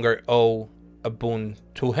no longer owe a boon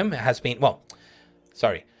to him. It has been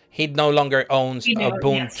he no longer owns a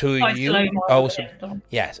boon to you.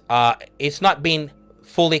 Yes, it's not been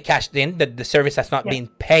fully cashed in. The service has not been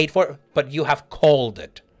paid for, but you have called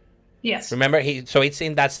it. Yes. Remember, so it's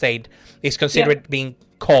in that state. It's considered being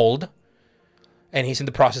called, and he's in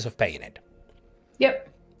the process of paying it. Yep.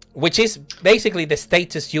 Which is basically the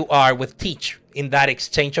status you are with Teach in that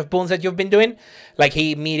exchange of boons that you've been doing. Like,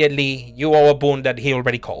 you owe a boon that he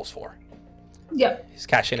already calls for. Yep. He's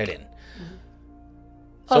cashing it in.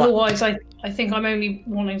 Otherwise, I think I'm only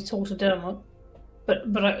wanting to talk to Dermot,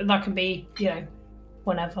 but that can be,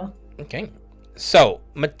 whenever. Okay. So,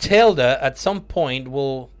 Matilda at some point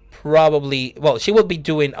will probably, she will be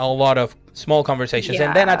doing a lot of small conversations,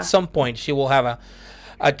 and then at some point she will have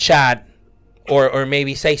a chat or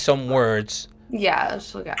maybe say some words. Yeah,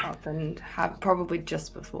 she'll get up and have probably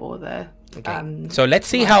just before the... Okay. So let's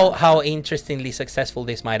see how interestingly successful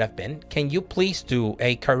this might have been. Can you please do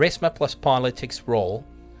a charisma plus politics roll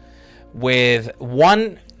with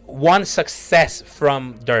one success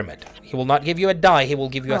from Dermot? He will not give you a die. He will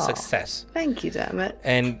give you a success. Thank you, Dermot.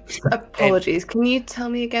 And apologies. Can you tell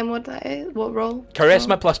me again what that is? What role?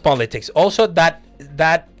 Charisma plus politics. Also, that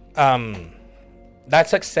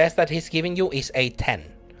success that he's giving you is a 10.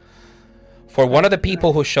 For one of the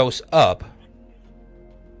people who shows up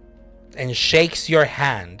and shakes your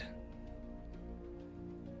hand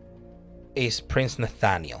is Prince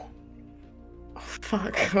Nathaniel. Oh,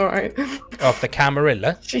 fuck, alright. Of the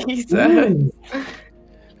Camarilla. Jesus.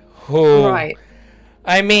 Who... Right.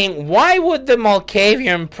 I mean, why would the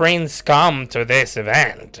Malkavian prince come to this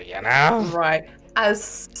event, Right.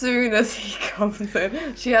 As soon as he comes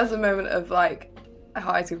in, she has a moment of, her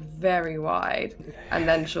eyes are very wide, and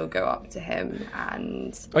then she'll go up to him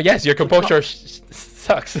and... Oh, yes, your composure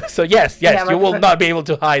sucks. So, yes, you will not be able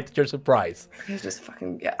to hide your surprise. He's just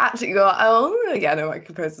fucking... Yeah, actually, no, my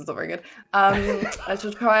composer's not very good. I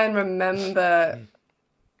should try and remember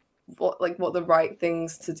what the right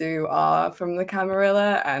things to do are from the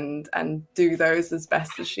Camarilla and do those as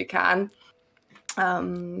best as she can.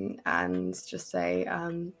 And just say,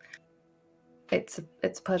 it's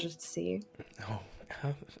a pleasure to see you. Oh.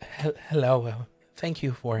 Hello. Thank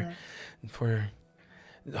you for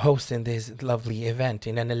hosting this lovely event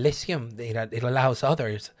in an Elysium. It allows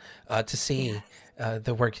others to see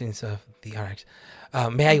the workings of the Arx.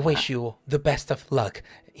 May I wish you the best of luck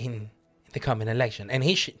in the coming election. And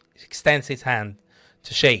he extends his hand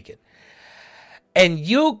to shake it. And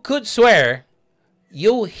you could swear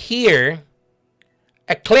you hear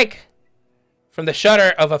a click from the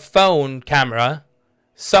shutter of a phone camera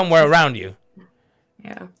somewhere around you.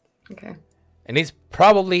 Yeah. Okay. And it's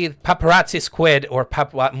probably paparazzi Squid or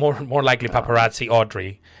more likely paparazzi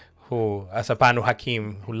Audrey, who, as a Banu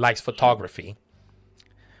Hakim, who likes photography.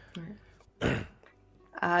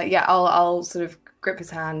 Yeah, I'll sort of grip his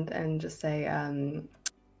hand and just say,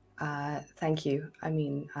 thank you. I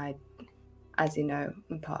mean, as you know,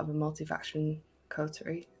 I'm part of a multi-faction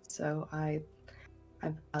coterie, so I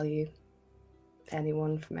value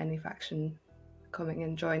anyone from any faction coming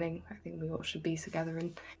and joining. I think we all should be together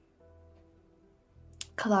and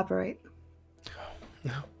collaborate.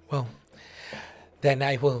 Well, then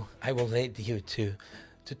I will lead you to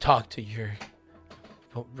talk to your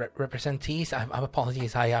representees. I'm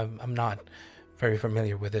apologies. I'm not very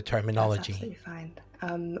familiar with the terminology. That's absolutely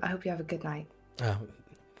fine. I hope you have a good night.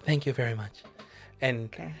 Thank you very much.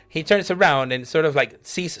 And Okay. he turns around and sort of like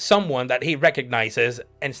sees someone that he recognizes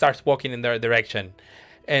and starts walking in their direction.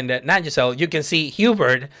 And Nangisel, you can see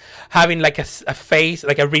Hubert having like a face,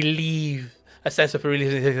 like a sense of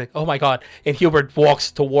relief. He's like, oh my God. And Hubert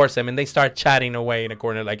walks towards him and they start chatting away in a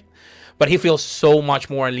corner. Like, but he feels so much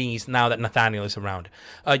more at ease now that Nathaniel is around.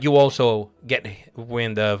 You also get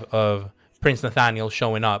wind of Prince Nathaniel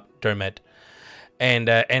showing up, Dermot. And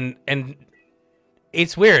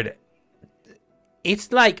it's weird.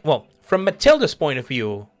 It's like, well, from Matilda's point of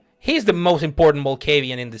view, he's the most important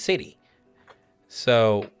Malkavian in the city.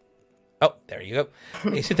 So, oh, there you go.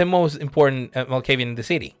 He's the most important Malkavian in the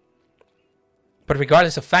city. But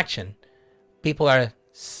regardless of faction, people are,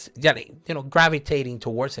 gravitating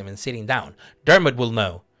towards him and sitting down. Dermot will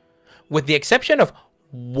know. With the exception of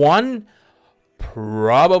one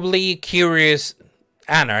probably curious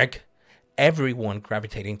anarch, everyone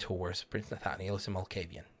gravitating towards Prince Nathaniel is a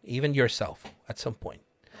Malkavian. Even yourself, at some point.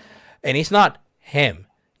 And it's not him.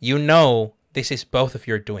 You know this is both of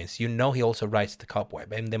your doings. You know he also rides the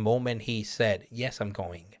cobweb. And the moment he said, yes, I'm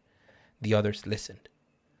going, the others listened.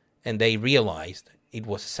 And they realized it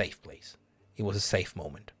was a safe place. It was a safe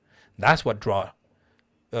moment. That's what drew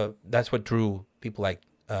people like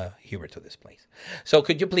Hubert to this place. So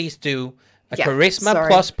could you please do a charisma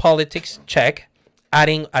plus politics check,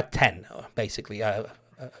 adding a 10, basically, an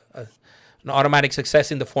automatic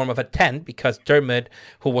success in the form of a 10, because Dermot,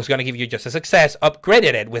 who was going to give you just a success,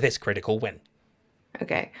 upgraded it with his critical win.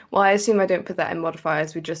 Okay. Well, I assume I don't put that in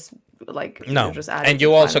modifiers. We just no. Just add And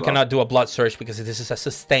you also cannot do a blood search because this is a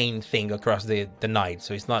sustained thing across the night.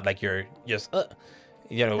 So it's not like you're just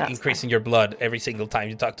increasing your blood every single time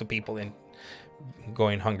you talk to people and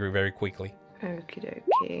going hungry very quickly. Okie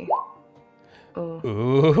dokie. Oh.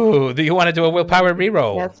 Ooh, do you want to do a willpower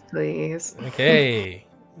reroll? Yes, please. Okay.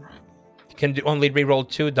 You can only reroll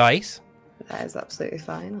 2 dice. That is absolutely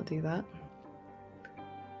fine. I'll do that.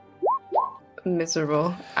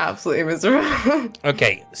 Miserable. Absolutely miserable.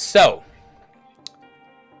 Okay, so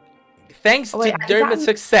thanks to Dermot's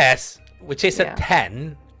success, which is a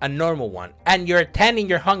 10, a normal one, and your 10 in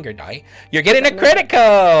your hunger die, you're getting a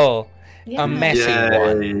critical! Yeah. A messy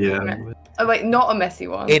one. Yeah. Oh, wait, not a messy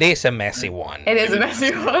one. It is a messy one. It is a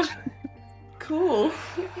messy one. Cool.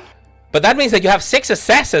 But that means that you have 6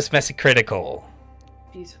 successes, messy critical.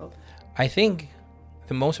 Beautiful. I think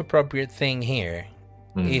the most appropriate thing here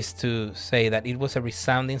is to say that it was a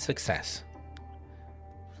resounding success.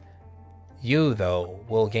 You, though,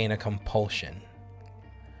 will gain a compulsion.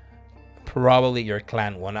 Probably your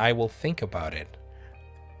clan one. I will think about it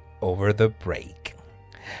over the break.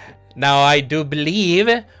 Now, I do believe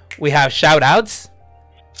we have shout-outs.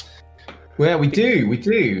 Well, we do.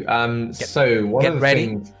 So one of the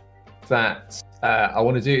things that I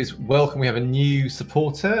want to do is welcome. We have a new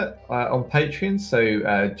supporter on Patreon.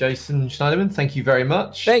 So Jason Schneiderman, thank you very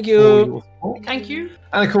much. Thank you. For your support. Thank you.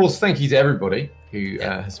 And of course, thank you to everybody who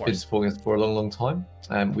has been supporting us for a long, long time.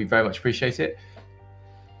 We very much appreciate it.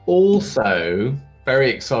 Also, very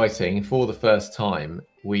exciting, for the first time,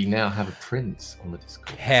 we now have a prince on the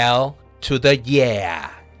Discord. Hell to the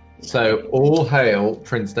yeah. So all hail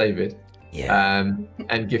Prince David. Yeah.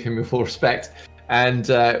 And give him your full respect.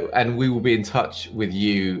 And we will be in touch with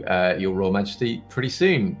you, Your Royal Majesty, pretty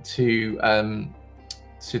soon to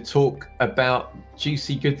talk about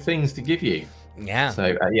juicy good things to give you. Yeah.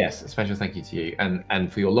 So yes, a special thank you to you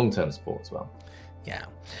and for your long-term support as well. Yeah.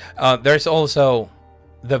 There's also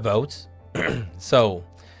the votes. So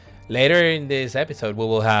later in this episode, we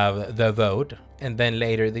will have the vote. And then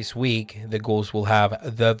later this week, the ghouls will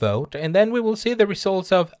have the vote. And then we will see the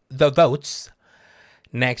results of the votes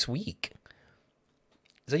next week.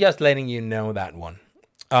 So just letting you know that one.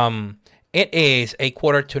 It is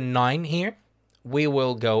 8:45 here. We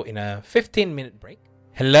will go in a 15-minute break.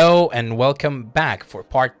 Hello and welcome back for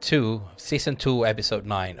part 2, season 2, episode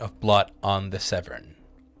 9 of Blood on the Severn.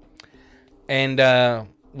 And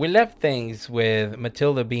we left things with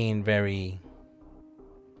Matilda being very,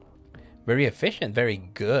 very efficient, very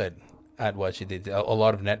good at what she did. A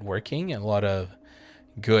lot of networking, a lot of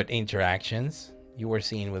good interactions. You were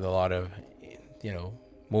seen with a lot of,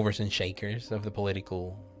 movers and shakers of the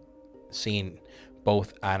political scene,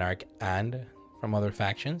 both Anarch and from other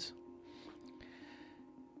factions.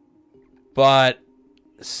 But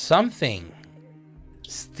something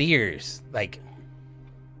steers,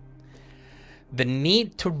 the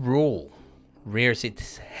need to rule rears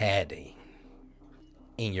its head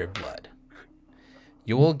in your blood.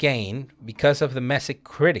 You will gain, because of the Messick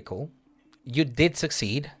critical, you did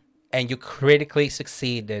succeed, and you critically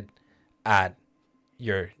succeeded at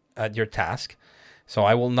your task. So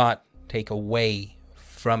I will not take away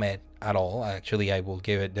from it at all. Actually, I will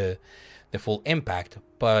give it the full impact,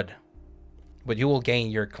 but you will gain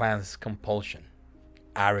your clan's compulsion,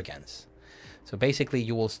 arrogance. So basically,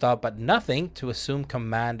 you will stop at nothing to assume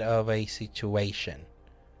command of a situation.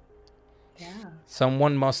 Yeah.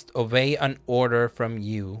 Someone must obey an order from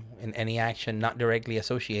you, and any action not directly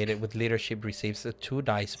associated with leadership receives a 2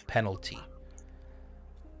 dice penalty.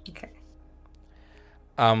 Okay.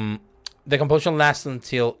 The compulsion lasts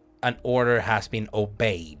until an order has been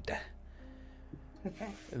obeyed. Okay.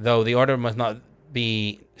 Though the order must not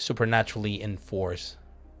be supernaturally enforced,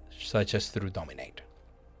 such as through dominate.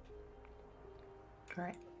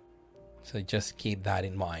 Right. So just keep that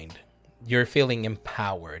in mind. You're feeling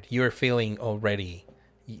empowered. You're feeling already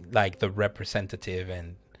like the representative,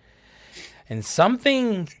 and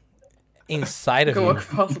something inside of you. What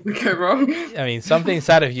could possibly go wrong? I mean, something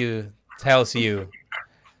inside of you tells you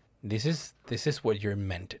this is what you're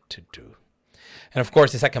meant to do. And of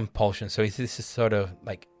course, it's a compulsion. So this is sort of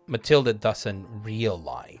like Matilda doesn't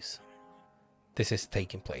realize this is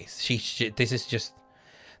taking place. She this is just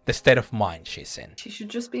the state of mind she's in. She should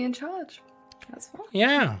just be in charge. That's fine.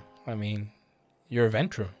 Yeah, I mean, you're a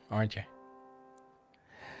Ventru, aren't you?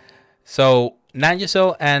 So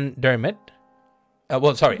Nanjusel and Dermot.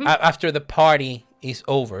 After the party is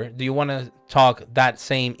over, do you want to talk that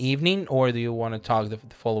same evening, or do you want to talk the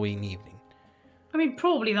following evening? I mean,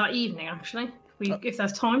 probably that evening, actually, if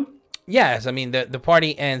there's time. Yes, I mean, the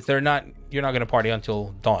party ends. You're not going to party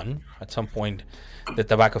until dawn. At some point, the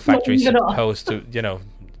tobacco factory is supposed to,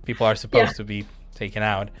 people are supposed to be taken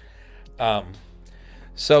out.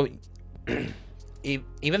 So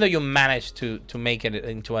even though you managed to make it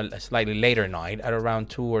into a slightly later night, at around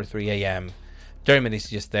 2 or 3 a.m., Dermot is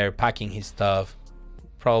just there packing his stuff,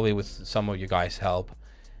 probably with some of you guys' help.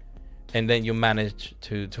 And then you manage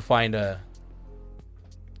to find a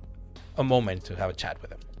moment to have a chat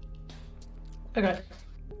with him. Okay.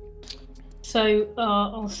 So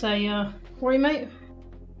I'll say, Rory, mate.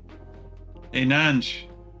 Hey, Nanj,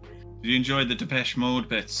 did you enjoy the Depeche Mode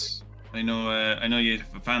bits? I know you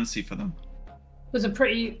have a fancy for them. It was a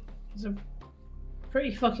pretty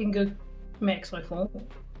fucking good mix, I thought.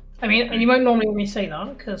 I mean, and you won't normally hear me say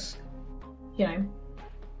that because, I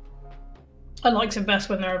liked it best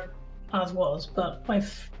when they're as was, but I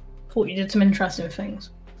thought you did some interesting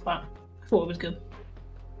things. But I thought it was good.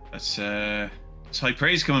 That's high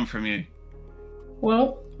praise coming from you.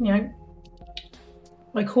 Well,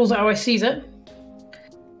 I calls it how I sees it.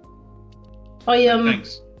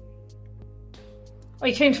 Thanks.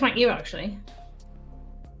 I came to thank you actually.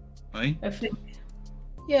 Right? I think,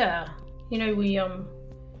 yeah.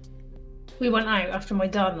 We went out after my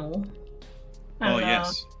dad and all. And,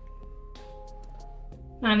 yes.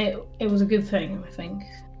 And it was a good thing, I think.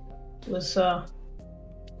 It was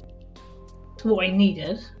what I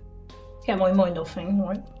needed. Get my mind off things,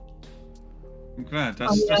 right? I'm glad.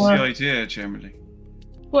 That's the idea, generally.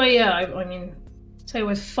 Well, yeah, I mean, say I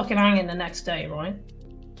was fucking hanging the next day, right?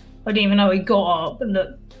 I didn't even know he got up and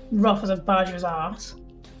looked rough as a badger's ass.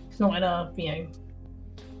 It's not in a,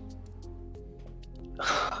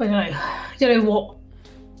 I don't know what.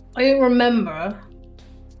 I don't remember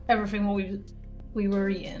everything what we were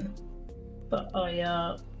eating, but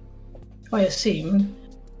I assume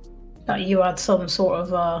that you had some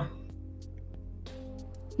sort of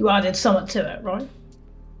you added something to it, right?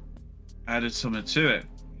 Added something to it.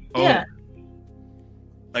 Oh. Yeah.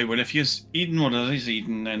 Hey, well, if you're eating what I was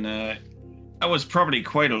eating, then that was probably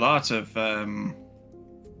quite a lot of. I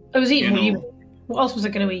was eating what else was I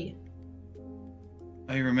going to eat?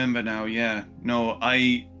 I remember now. Yeah. No,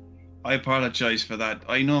 I apologize for that.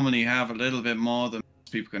 I normally have a little bit more than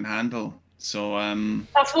most people can handle. So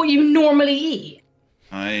That's what you normally eat.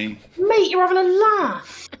 Mate, you're having a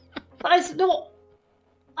laugh. That is not.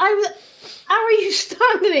 How are you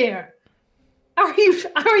standing here? How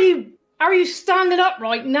are you standing up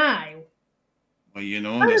right now? Well, you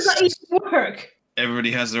know, How does that even work?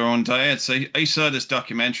 everybody has their own diets. I saw this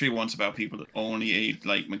documentary once about people that only ate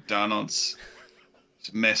like McDonald's.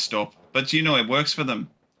 It's messed up, but you know, it works for them.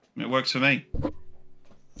 It works for me.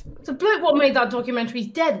 The bloke what made that documentary is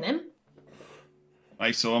dead, then.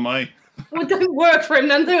 So am I. Well, it don't work for him,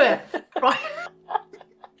 then do it. Right.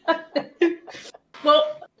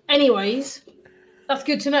 Well, anyways, that's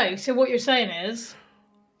good to know. So what you're saying is,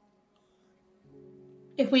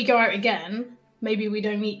 if we go out again, maybe we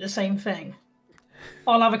don't eat the same thing.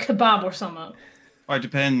 I'll have a kebab or something. Or it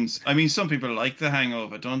depends. I mean, some people like the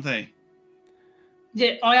hangover, don't they?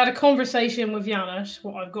 Yeah, I had a conversation with Janusz,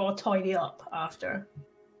 what I've got to tidy up after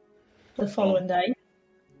the following day.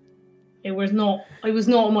 I was not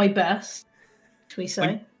at my best, should we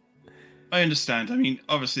say. I understand. I mean,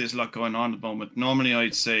 obviously there's a lot going on at the moment. Normally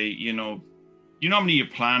I'd say, you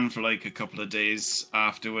plan for like a couple of days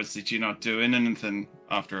afterwards that you're not doing anything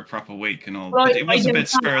after a proper week and all. Right, But it was a bit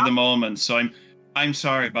spur spur of the moment, so I'm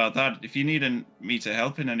sorry about that. If you need me to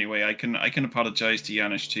help in any way, I can apologize to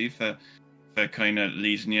Janusz too for kind of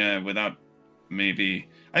leading you without maybe.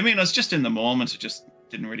 I mean, I was just in the moment. I just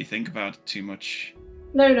didn't really think about it too much.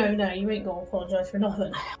 No, you ain't got to apologise for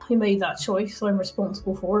nothing. You made that choice, so I'm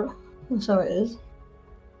responsible for it. That's how it is.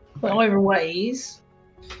 But either ways,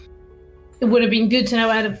 it would have been good to know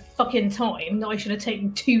ahead of fucking time that I should have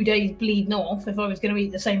taken 2 days bleeding off if I was going to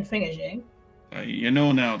eat the same thing as you. You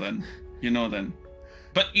know now then.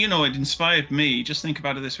 But, it inspired me. Just think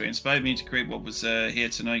about it this way. It inspired me to create what was here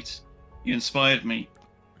tonight. You inspired me.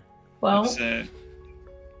 Well, It's,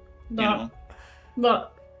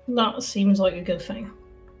 that seems like a good thing.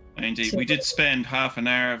 Indeed. We did spend half an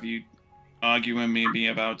hour of you arguing maybe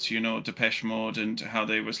about, Depeche Mode and how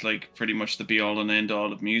they was like pretty much the be-all and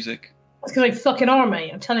end-all of music. That's because they fucking are,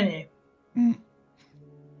 mate. I'm telling you.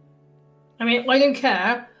 I mean, I don't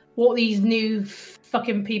care what these new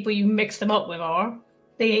fucking people you mix them up with are.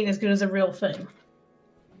 They ain't as good as a real thing.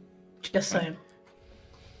 Just saying.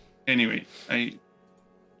 Anyway,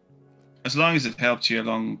 as long as it helped you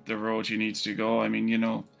along the road you need to go, I mean, as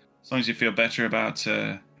long as you feel better about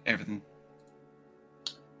everything.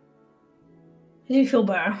 I do feel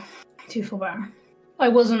better. I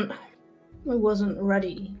wasn't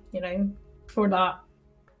ready, for that.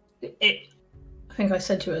 I think I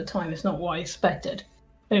said to you at the time, it's not what I expected.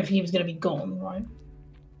 I don't think he was going to be gone, right?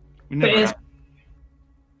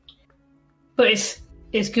 But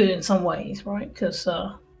it's good in some ways, right? Because,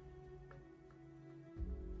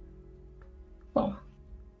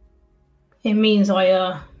 it means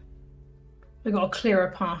I got a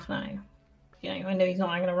clearer path now. I know he's not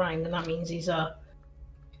hanging around, and that means he's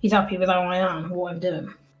happy with how I am and what I'm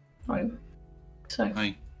doing, right? So,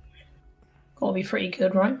 gotta be pretty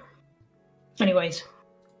good, right? Anyways.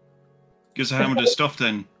 Give us a hand with the stuff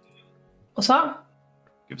then. What's that?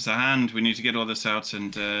 Give us a hand. We need to get all this out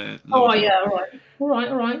and. All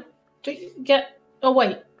right.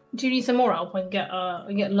 Wait. Do you need some more help? I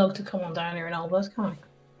can get Lug to come on down here and help us, can't I?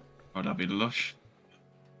 Oh, that'd be lush.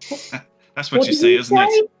 That's what you say, isn't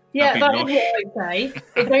it? Yeah, that is what I say.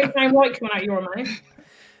 It don't sound right coming out your mouth.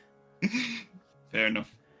 Fair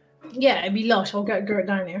enough. Yeah, it'd be lush. I'll get Gert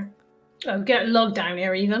down here. I'll get Lug down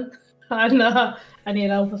here even. And he'll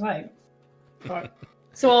help us out. Right.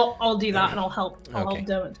 So I'll do that and I'll help. I'll help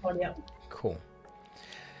Dermot tidy up. Cool.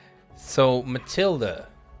 So Matilda,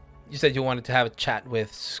 you said you wanted to have a chat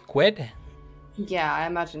with Squid? Yeah, I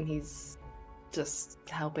imagine he's just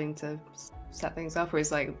helping to set things up, or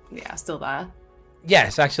he's still there.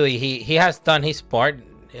 Yes, actually, he has done his part,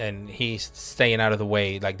 and he's staying out of the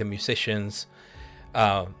way, like the musicians,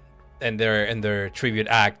 and their tribute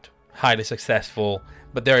act, highly successful,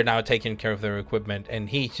 but they're now taking care of their equipment, and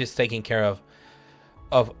he's just taking care of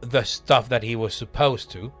the stuff that he was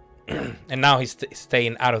supposed to, and now he's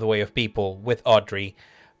staying out of the way of people with Audrey.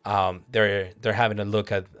 They're having a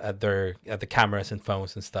look at the cameras and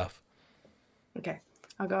phones and stuff. Okay,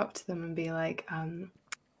 I'll go up to them and be like,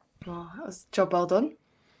 well, that was a job well done.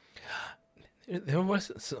 There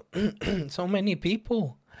was so many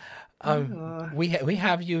people. We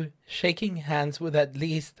have you shaking hands with at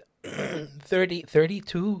least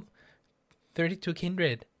 32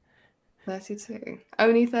 kindred. 32?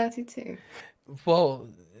 Only 32? Well,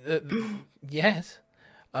 yes.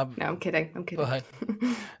 No, I'm kidding. But,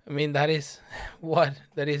 I mean, that is a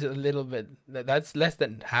little bit, that's less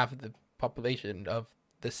than half the population of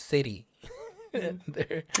the city.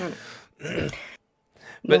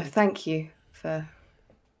 But thank you for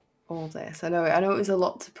all this. I know it was a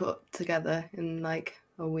lot to put together in like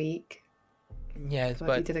a week. Yes,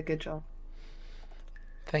 but you did a good job.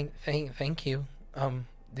 Thank you.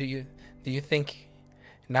 Do you think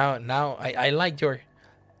Now I like your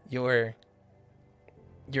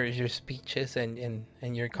speeches and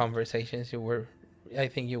your conversations. I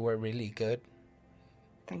think you were really good.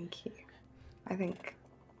 Thank you. I think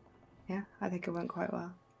it went quite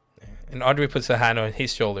well. And Audrey puts a hand on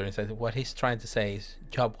his shoulder and says, "What he's trying to say is,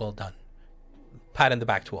 job well done. Pat on the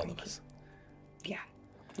back to all of us."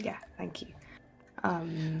 Yeah, thank you.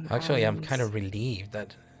 Actually, I'm and- kind of relieved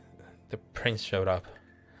that the prince showed up.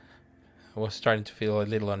 I was starting to feel a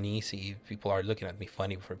little uneasy. People are looking at me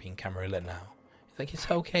funny for being Camarilla now. It's like, it's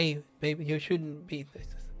okay, baby. You shouldn't be.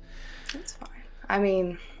 It's fine. I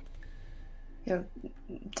mean, you know,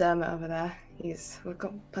 Dermot over there. We've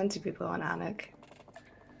got plenty of people on Anik.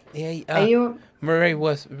 Yeah. Murray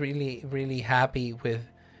was really, really happy with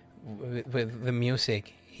the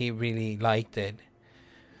music. He really liked it.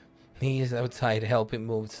 He's outside helping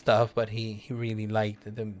move stuff, but he really liked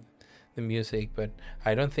the music. But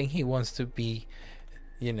I don't think he wants to be,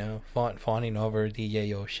 fawning over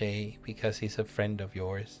DJ O'Shea because he's a friend of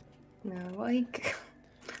yours. No, well,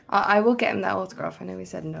 I will get him that autograph. I know he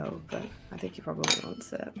said no, but I think he probably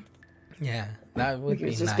wants it. Yeah, that would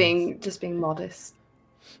be just nice. Just being modest.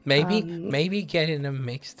 Maybe getting a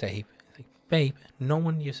mixtape. Like, babe, no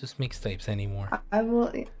one uses mixtapes anymore. I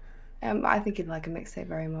will. I think he'd like a mixtape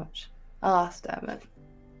very much. I'll ask Dermot.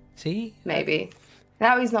 See? Maybe.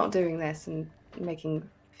 Now he's not doing this and making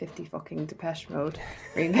 50 fucking Depeche Mode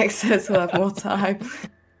remixes. We'll have more time.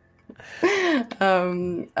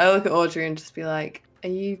 I look at Audrey and just be like,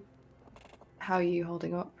 how are you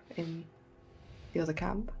holding up in the other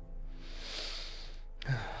camp?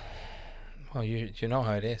 Well, you know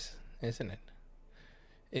how it is, isn't it?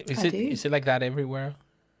 Is it like that everywhere?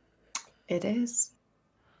 It is.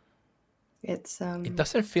 It's It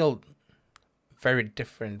doesn't feel very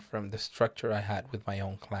different from the structure I had with my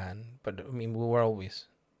own clan, but I mean, we were always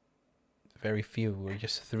very few. We were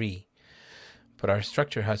just 3, but our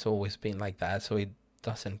structure has always been like that, so it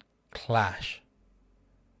doesn't clash.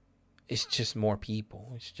 It's just more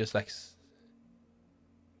people. It's just like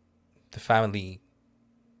the family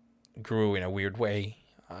grew in a weird way.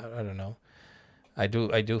 I don't know. I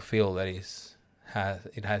do feel that it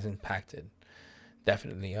has impacted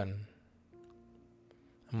definitely on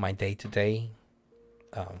my day to day.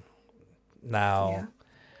 Now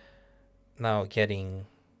getting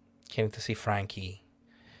to see Frankie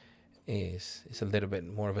is a little bit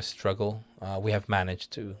more of a struggle. We have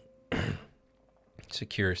managed to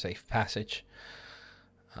secure safe passage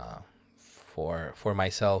for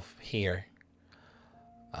myself here.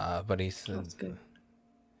 But it's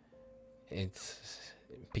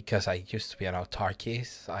because I used to be an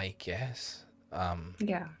autarkist, I guess.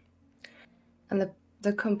 Yeah. And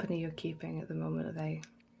the company you're keeping at the moment, are they?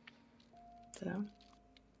 I don't know.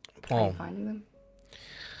 How are you finding them?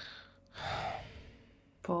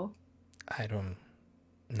 Paul? I don't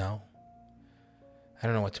know. I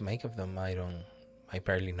don't know what to make of them. I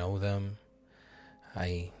barely know them.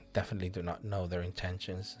 I definitely do not know their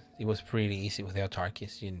intentions. It was pretty easy with the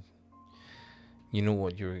autarkists. You knew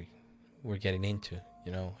what you were getting into.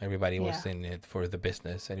 Everybody was in it for the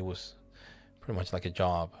business, and it was pretty much like a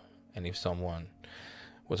job. And if someone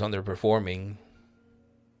was underperforming,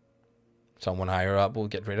 someone higher up will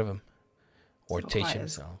get rid of him or teach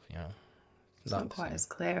himself. It's not quite as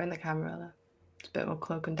clear in the camera, though. It's a bit more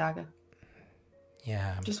cloak and dagger.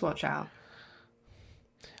 Yeah. Just watch out.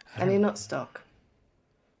 And you're not stuck.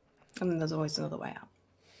 I mean, there's always another way out.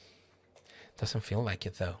 Doesn't feel like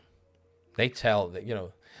it, though. They tell that,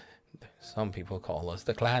 some people call us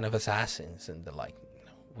the clan of assassins, and they're like,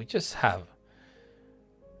 we just have,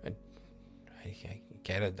 I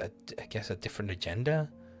guess, a different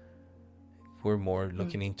agenda. We're more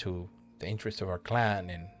looking into the interests of our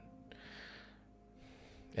clan,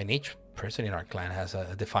 and each person in our clan has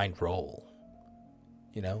a defined role.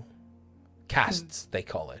 Castes, they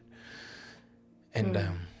call it. And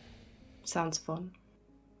sounds fun.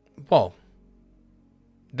 Well,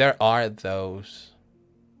 there are those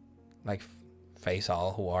like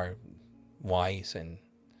Faisal who are wise and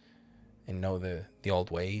know the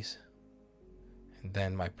old ways. And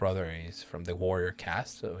then my brother is from the warrior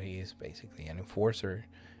caste, so he is basically an enforcer.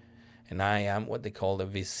 And I am what they call a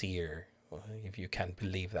vizier, if you can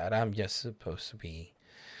believe that. I'm just supposed to be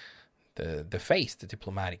the face, the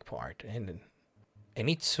diplomatic part, and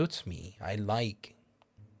it suits me. I like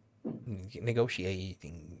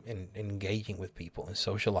negotiating and engaging with people and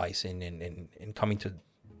socializing and coming to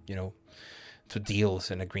to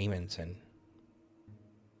deals and agreements, and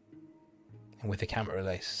with the camera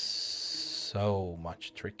that's so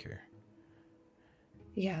much trickier.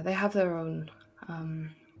 Yeah, they have their own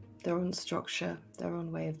structure, their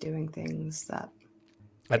own way of doing things that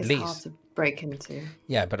At it's least. hard to break into.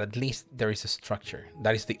 Yeah, but at least there is a structure.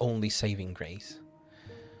 That is the only saving grace.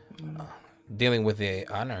 Dealing with the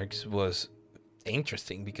Anarchs was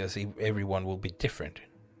interesting because everyone will be different.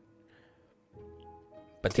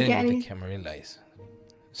 But Did you dealing get with the any- Camarilla is...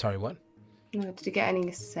 Sorry, what? No, did you get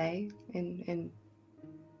any say in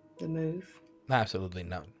the move? Absolutely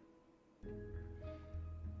not.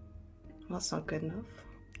 Well, that's not good enough.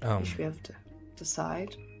 You should be able to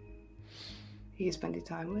decide who you spend your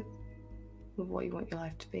time with what you want your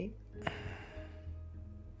life to be.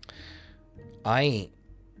 I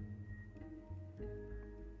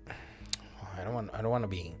don't want to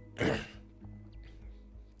be.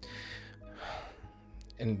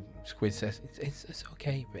 And Squid says, "It's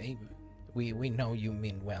okay, babe. We know you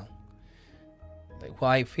mean well." Like,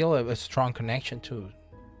 well, I feel a strong connection to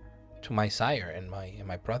my sire and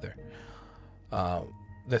my brother.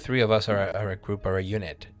 The three of us are a group, are a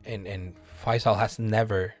unit, and Faisal has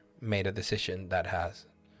never made a decision that has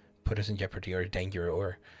put us in jeopardy or danger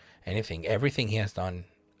or anything. Everything he has done,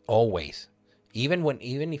 always, even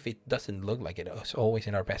if it doesn't look like it, it's always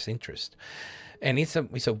in our best interest. And it's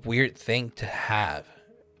a weird thing to have.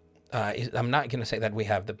 I'm not gonna say that we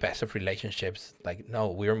have the best of relationships. Like, no,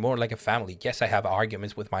 we're more like a family. Yes, I have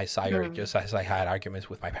arguments with my sire, just as I had arguments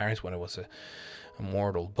with my parents when I was a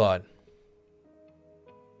mortal. But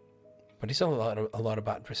it's a lot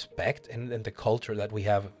about respect and the culture that we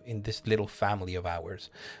have in this little family of ours.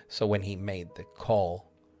 So when he made the call,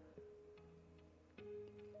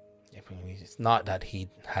 it's not that he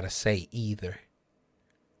had a say either.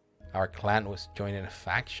 Our clan was joining a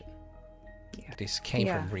faction. Yeah. This came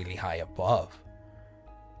from really high above.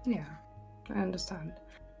 Yeah, I understand.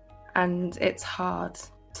 And it's hard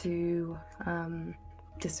to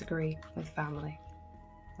disagree with family.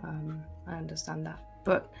 I understand that.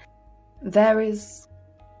 But there is...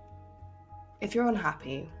 If you're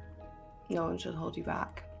unhappy, no one should hold you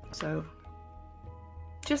back. So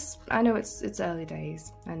just... I know it's early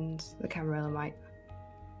days, and the Camarilla might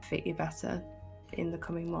fit you better in the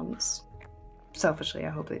coming months. Selfishly, I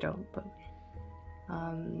hope they don't, but...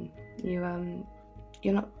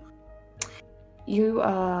 you're not... You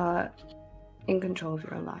are in control of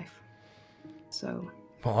your own life. So...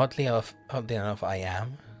 Well, oddly enough, I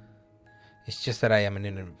am. It's just that I am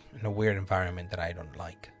in a weird environment that I don't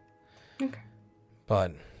like. Okay.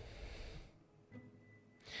 But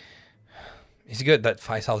it's good that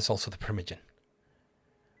Faisal is also the Primogen.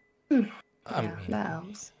 Yeah, that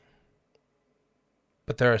helps.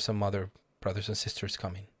 But there are some other brothers and sisters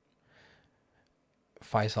coming.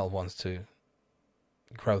 Faisal wants to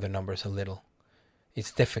grow the numbers a little.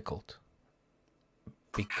 It's difficult.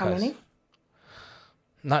 Because How many?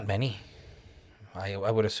 Not many. I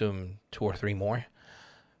would assume 2 or 3 more.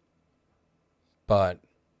 But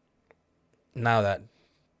now that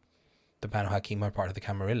the Banu Hakim are part of the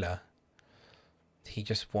Camarilla, he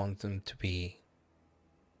just wants them to be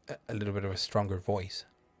a little bit of a stronger voice.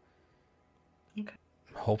 Okay.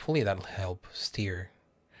 Hopefully that'll help steer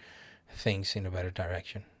things in a better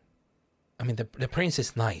direction. I mean, the prince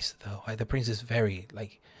is nice, though. The prince is very,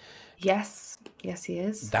 like... Yes, he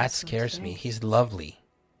is. That scares me. He's lovely.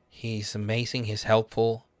 He's amazing. He's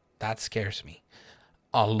helpful. That scares me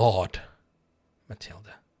a lot,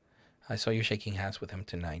 Matilda. I saw you shaking hands with him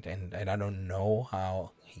tonight, and I don't know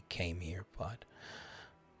how he came here, but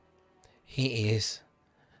he is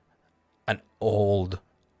an old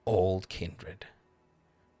kindred.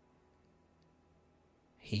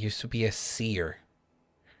 He used to be a seer,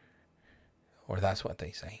 or that's what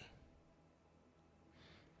they say.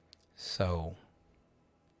 So,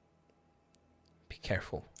 be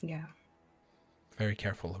careful. Yeah, Very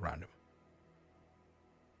careful around him.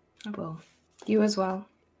 I will. You as well.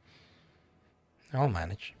 I'll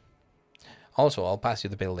manage. Also, I'll pass you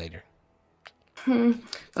the bill later.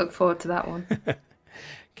 Look forward to that one.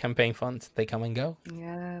 Campaign funds, they come and go.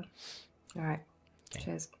 Yeah. All right. Okay.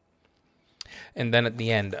 Cheers. And then at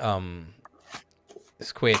the end,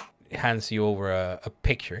 Squid hands you over a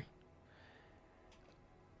picture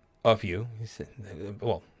of you.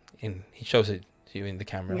 He shows it to you in the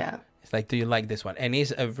camera. Yeah. It's like, do you like this one? And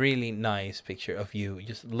it's a really nice picture of you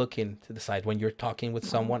just looking to the side when you're talking with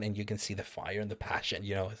someone and you can see the fire and the passion,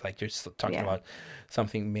 It's like you're talking about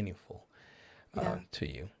something meaningful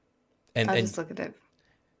to you. I'll just look at it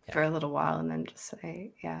for a little while and then just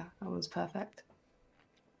say, yeah, that was perfect.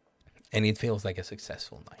 And it feels like a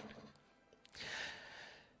successful night.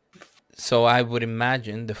 So I would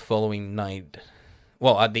imagine the following night,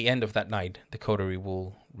 at the end of that night, the coterie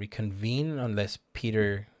will reconvene unless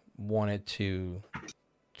Peter wanted to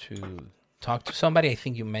talk to somebody. I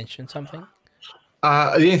think you mentioned something.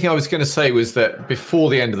 The only thing I was going to say was that before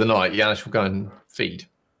the end of the night, Yanis will go and feed.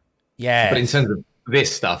 Yeah. But in terms of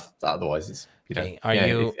this stuff, otherwise it's Okay. Are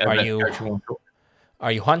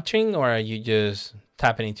you hunting or are you just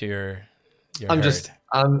tapping into your herd?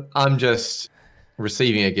 I'm just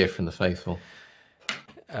receiving a gift from the faithful.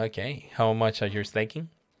 Okay. How much are you slaking?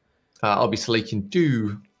 I'll be slaking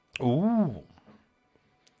 2. Ooh.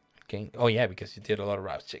 Okay. Oh yeah, because you did a lot of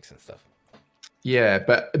rouse checks and stuff. Yeah,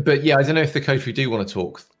 but yeah, I don't know if the Coterie do want to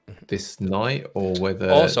talk this night or whether.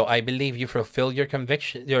 Also, I believe you fulfilled your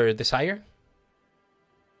conviction, your desire,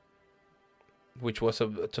 which was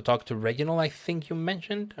to talk to Reginald. I think you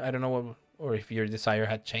mentioned. I don't know, or if your desire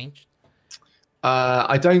had changed.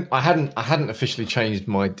 I hadn't officially changed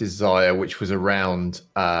my desire, which was around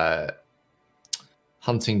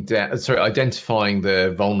identifying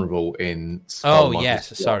the vulnerable in. Oh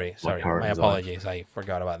yes, sorry. My apologies. I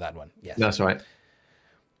forgot about that one. Yes, that's right.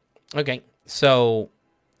 Okay, so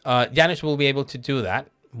Janis will be able to do that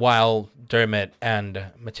while Dermot and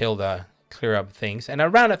Matilda clear up things, and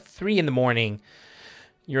around at 3 a.m,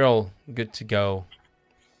 you're all good to go.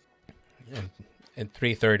 And at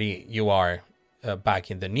 3:30, you are back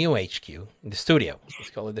in the new HQ, in the studio. Let's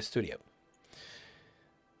call it the studio.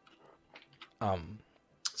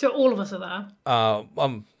 So all of us are there.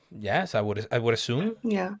 Yes, I would assume.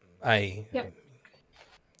 Yeah. Okay.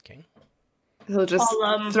 He'll just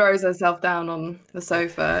throws herself down on the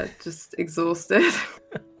sofa, just exhausted.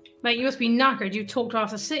 Mate, you must be knackered. You talked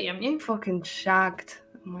half the city, haven't you? Fucking shagged.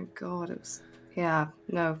 Oh my god, it was. Yeah,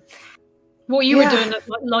 no. What you were doing looked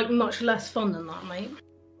like much less fun than that, mate.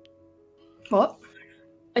 What?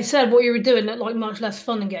 I said what you were doing looked like much less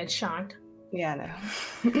fun than getting shagged. Yeah,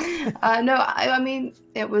 no. No, I mean,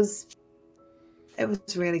 it was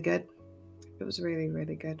really good. It was really,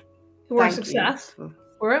 really good. It was a success.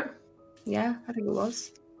 Were it? Yeah, I think it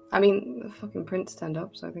was. I mean, the fucking prince turned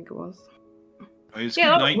up, so I think it was.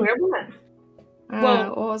 That was weird, wasn't it? Well,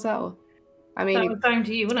 what was that all? I mean, that was down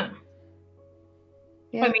to you, wasn't it?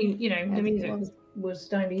 Yeah. I mean, the music was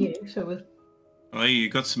down to you, so it was. Well, you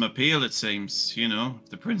got some appeal, it seems. If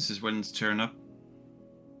the prince is willing to turn up.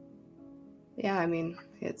 Yeah, I mean,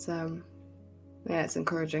 it's it's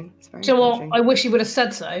encouraging. It's very So encouraging. I wish you would have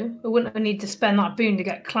said so. I wouldn't have needed to spend that boon to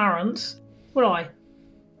get Clarence, would I?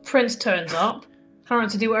 Prince turns up,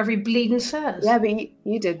 Clarence to do whatever he bleeding says. Yeah, but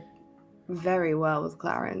you did very well with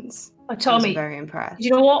Clarence. I was very impressed. You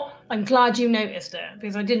know what? I'm glad you noticed it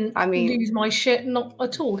because I didn't lose my shit not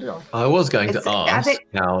at all, did I? I was going to ask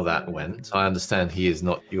how that went. I understand he is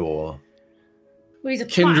not your he's a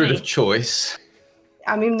kindred of choice.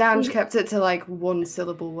 I mean, Nanj kept it to like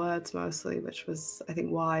 1-syllable words mostly, which was, I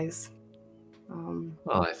think, wise.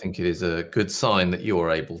 I think it is a good sign that you're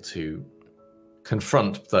able to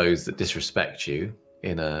confront those that disrespect you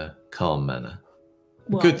in a calm manner.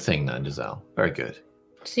 Well, good thing, Nanjazal. Very good.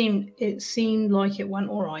 It seemed like it went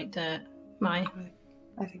all right there, May.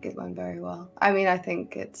 I think it went very well. I mean, I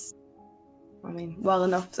think it's, well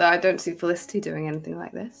enough. So I don't see Felicity doing anything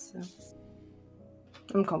like this. So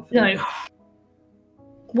I'm confident. No.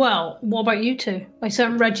 Well, what about you two? I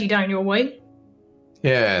sent Reggie down your way.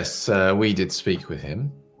 Yes, we did speak with him.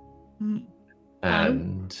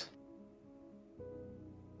 And...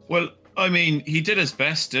 Well, I mean, he did his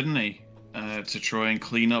best, didn't he? To try and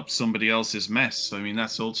clean up somebody else's mess. I mean,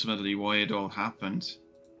 that's ultimately why it all happened.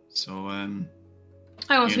 So, hang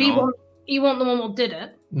on, so you want the one that did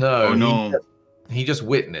it? No, oh, no. He just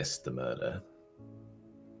witnessed the murder.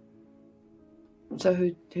 So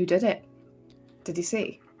who did it? Did he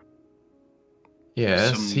see?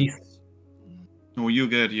 Yes, Oh, you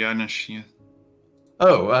good, Janis, yeah.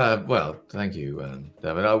 Oh, well, thank you,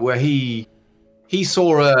 David. Where he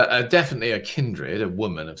saw definitely a kindred, a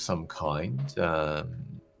woman of some kind,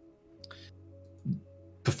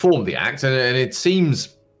 perform the act, and it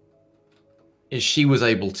seems she was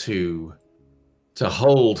able to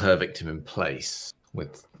hold her victim in place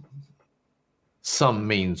with some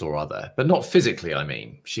means or other, but not physically. I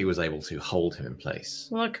mean, she was able to hold him in place.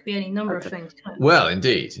 Well, it could be any number of things. Well,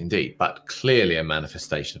 indeed, but clearly a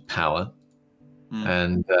manifestation of power.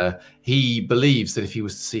 And he believes that if he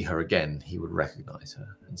was to see her again, he would recognize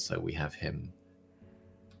her. And so we have him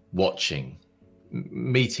watching,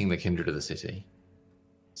 meeting the kindred of the city,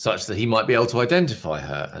 such that he might be able to identify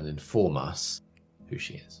her and inform us who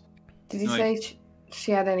she is. Did you say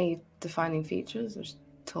she had any defining features? Was she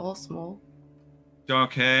tall, small?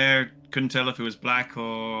 Dark hair, couldn't tell if it was black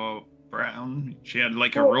or brown. She had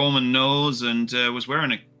like a Roman nose and was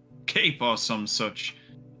wearing a cape or some such.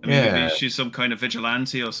 I mean, maybe she's some kind of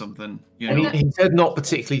vigilante or something. He said not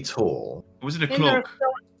particularly tall. Was it a cloak?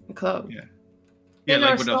 A cloak. Yeah,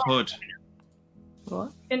 like with a hood.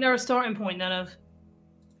 What? Isn't there a starting point then of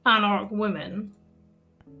anarch women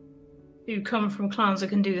who come from clans that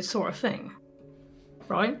can do this sort of thing?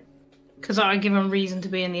 Right? Because I give him reason to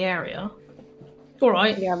be in the area. All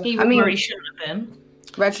right, Yeah, he I was mean- where he shouldn't have been.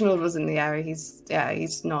 Reginald was in the area. He's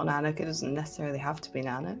not an Anik. It doesn't necessarily have to be an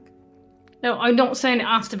Anik. No, I'm not saying it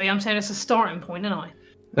has to be. I'm saying it's a starting point, isn't I?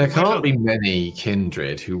 There can't be many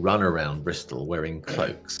kindred who run around Bristol wearing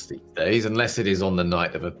cloaks these days, unless it is on the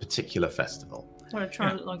night of a particular festival. Or try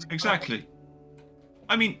to look like Exactly.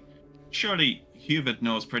 I mean, surely Hubert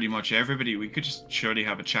knows pretty much everybody. We could just surely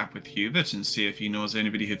have a chat with Hubert and see if he knows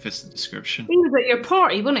anybody who fits the description. He was at your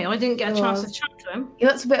party, wasn't he? I didn't get a chance Well- to chat to him. He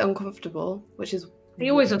looks a bit uncomfortable, which is. He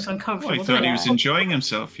always looks Well, uncomfortable. I thought he doesn't was enjoying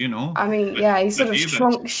himself, you know. I mean, yeah, he sort of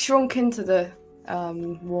Hubert. shrunk into the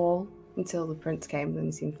wall until the prince came. Then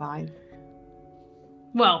he seemed fine.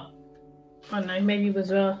 Well, I don't know. Maybe he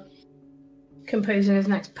was composing his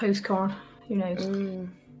next postcard. Who knows?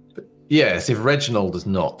 Yes, if Reginald does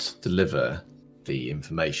not deliver the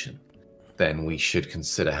information, then we should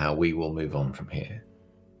consider how we will move on from here.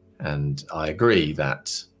 And I agree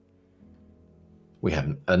that we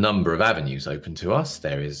have a number of avenues open to us.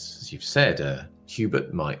 There is, as you've said,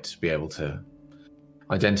 Hubert might be able to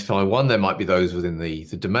identify one. There might be those within the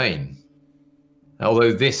domain.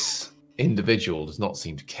 Although this individual does not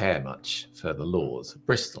seem to care much for the laws of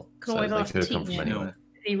Bristol. Can So always they ask could have come Teach. from anywhere.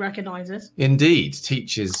 He recognises. Indeed,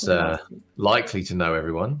 Teach is likely to know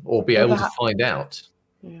everyone or be Well, able to perhaps- find out.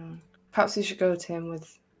 Yeah. Perhaps we should go to him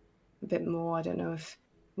with a bit more. I don't know if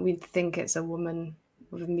we'd think it's a woman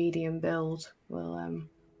with a medium build. Well,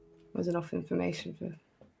 there's enough information to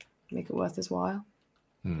make it worth his while.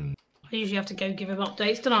 I usually have to go give him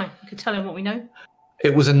updates, don't I? I could tell him what we know.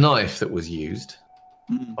 It was a knife that was used,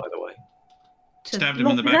 by the way. To Stabbed him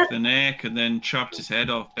in the knock back his of the neck and then chopped his head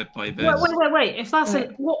off bit by bit. head- Wait. If that's Wait.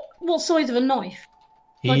 what size of a knife?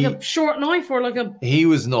 He, Like a short knife or like a? he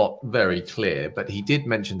was not very clear, but he did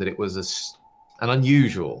mention that it was an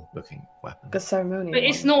unusual looking weapon. Like a ceremonial. But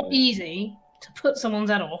it's one. not easy to put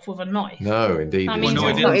someone's head off with a knife. No, indeed. I it mean, was no,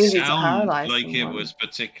 it it's not. not didn't easy to sound paralyze like it someone. was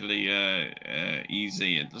particularly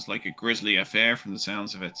easy. It was like a grisly affair from the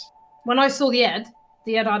sounds of it. When I saw the head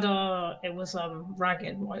had it was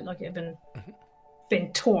ragged, right? Like it had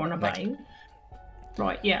been torn about.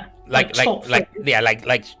 Right, yeah. like chopped through.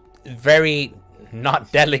 very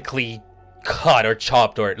not delicately cut or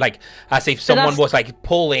chopped, or like as if someone that's- was like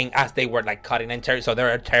pulling as they were like cutting and tearing. So there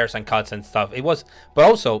are tears and cuts and stuff. It was, but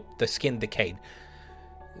also the skin decayed.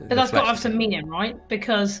 But that's got to have some meaning, right?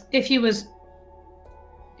 Because if you was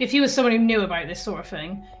someone who knew about this sort of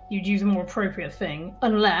thing, you'd use a more appropriate thing,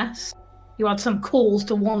 unless you had some cause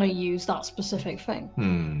to want to use that specific thing,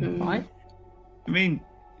 right? I mean,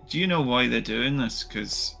 do you know why they're doing this?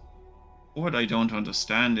 Because what I don't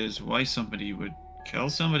understand is why somebody would kill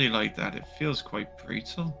somebody like that. It feels quite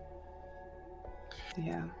brutal.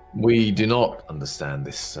 Yeah. We do not understand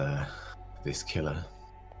this killer,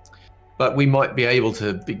 but we might be able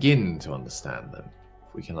to begin to understand them.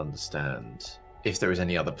 If we can understand if there is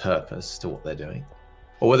any other purpose to what they're doing,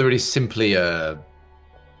 or whether it is simply a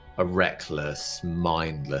reckless,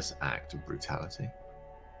 mindless act of brutality.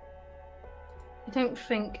 I don't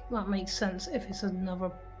think that makes sense if it's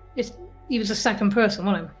another. He was a second person,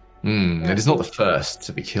 wasn't he? It is not the first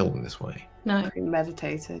to be killed in this way. No.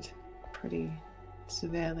 Premeditated pretty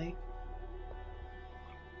severely.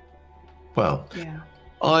 Well, Yeah.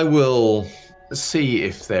 I will see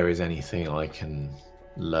if there is anything I can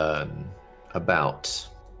learn about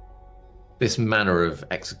this manner of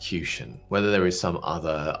execution, whether there is some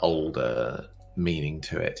other older meaning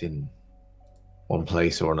to it in one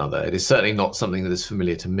place or another. It is certainly not something that is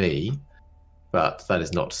familiar to me, but that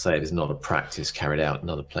is not to say it is not a practice carried out in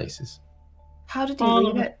other places. How did he All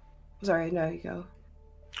leave of it? Sorry, no, you go.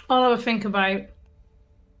 I'll have a think about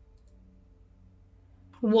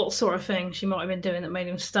what sort of thing she might have been doing that made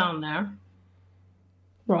him stand there.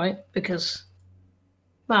 Right, because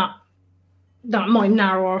that might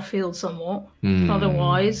narrow our field somewhat.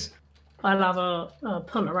 Otherwise, I'll have a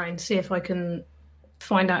punt around, see if I can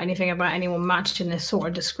find out anything about anyone matching this sort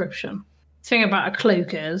of description. The thing about a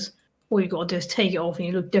cloak is, all you've got to do is take it off and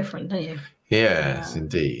you look different, don't you? Yes,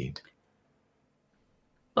 indeed.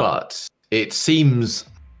 But it seems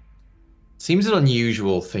an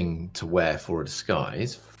unusual thing to wear for a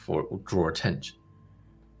disguise, for it will draw attention.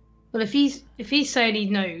 Well, if he's saying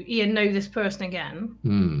he'd know this person again,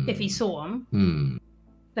 if he saw him,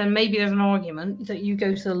 then maybe there's an argument that you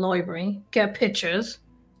go to the library, get pictures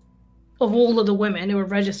of all of the women who are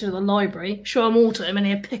registered at the library, show them all to him, and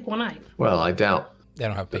he'll pick one out. Well, I doubt They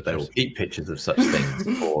don't have that they will pictures. keep pictures of such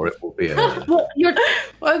things, or it will be a... What you're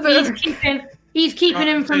Well, he's keeping He's keeping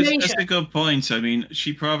information. That's a good point. I mean,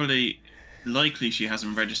 she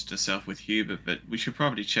hasn't registered herself with Hubert, but we should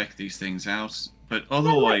probably check these things out. But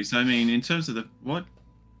otherwise, I mean, in terms of what?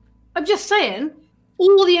 I'm just saying,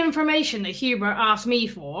 all the information that Hubert asked me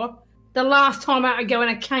for, the last time I had to go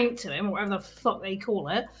and account to him, or whatever the fuck they call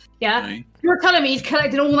it, yeah? Right. You're telling me he's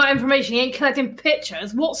collecting all that information, he ain't collecting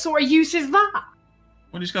pictures? What sort of use is that?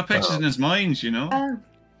 Well, he's got pictures in his mind, you know.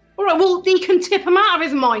 Alright, well, he can tip him out of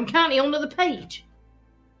his mind, can't he, onto the page?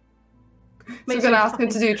 So we're going to ask him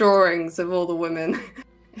to do drawings of all the women.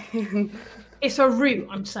 It's a route,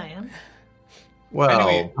 I'm saying. Well,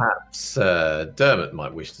 Anyway. perhaps Dermot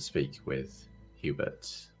might wish to speak with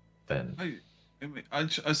Hubert then.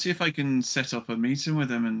 I'll see if I can set up a meeting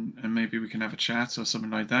with him and maybe we can have a chat or something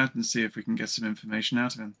like that and see if we can get some information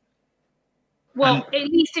out of him. Well, at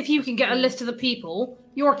least if you can get a list of the people,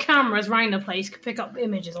 your cameras around the place could pick up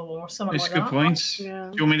images of them or something It's like a good that. point. Yeah.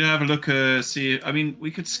 Do you want me to have a look? See, I mean, I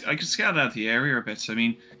could scout out the area a bit. I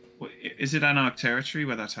mean, is it Anarch territory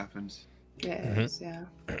where that happened? Yeah, it is, yeah.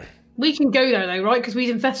 We can go there though, right? Because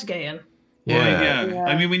we're investigating. Well, Yeah. yeah.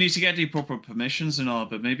 I mean, we need to get the proper permissions and all,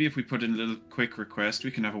 but maybe if we put in a little quick request, we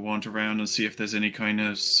can have a wander around and see if there's any kind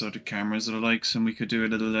of sort of cameras or likes, and we could do a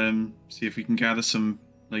little see if we can gather some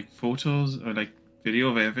like photos or like video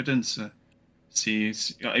of evidence.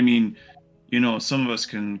 I mean, you know, some of us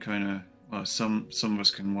can kind of, well, some of us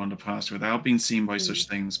can wander past without being seen by such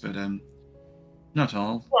things, but not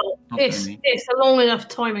all. Well, Not it's many. a long enough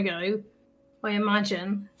time ago. I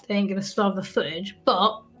imagine they ain't gonna still have the footage,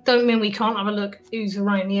 but don't mean we can't have a look who's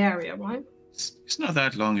around the area, right? It's not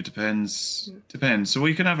that long. It depends. So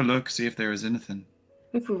we can have a look, see if there is anything.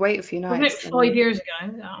 If we wait a few Wasn't it nights. then- 5 years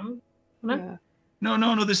ago? Wasn't it? Yeah.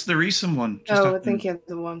 No. This is the recent one. Just Oh, I happened. think you had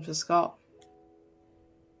the one for Scott.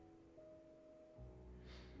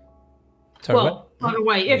 Sorry, Well, by the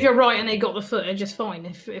way, if you're right and they got the footage, it's fine.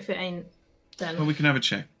 If it ain't, then Well, we can have a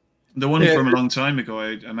check. The one Yeah. from a long time ago,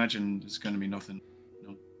 I imagine there's going to be nothing.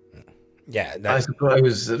 Yeah, I that,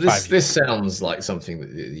 suppose Five this sounds like something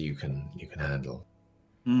that you can handle.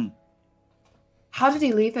 Hmm. How did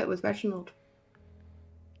he leave it with Reginald?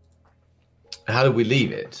 How did we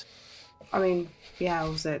leave it? I mean, yeah,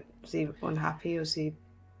 was he unhappy? Was he...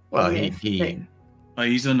 Well, miffed he that- Oh,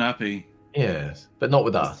 he's unhappy. yes, but not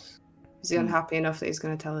with us. Was he unhappy enough that he's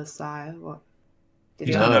going to tell his sire? What? Did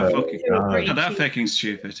He's he? not No, that fucking. They were pretty Not that cheap. fucking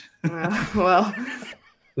stupid. Well,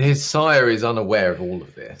 His sire is unaware of all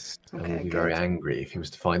of this and Okay, will be good. very angry if he was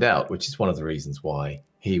to find out, which is one of the reasons why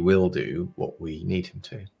he will do what we need him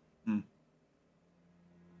to.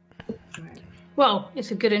 well,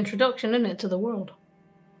 it's a good introduction, isn't it, to the world?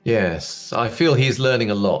 Yes, I feel he's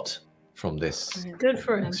learning a lot from this Good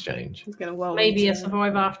for him. exchange. he's going to well. Maybe a into-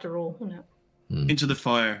 survivor after all, isn't it? Into the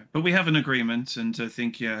fire. But we have an agreement, and I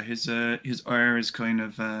think, yeah, his ire is kind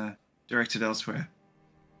of directed elsewhere.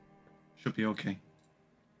 Should be okay.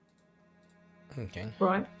 okay.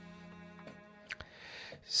 Right.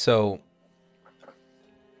 So,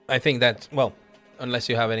 I think that, well, unless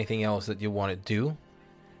you have anything else that you want to do.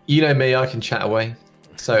 You know me, I can chat away.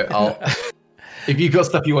 So I'll. If you've got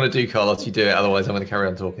stuff you want to do, Carlos, you do it. Otherwise, I'm going to carry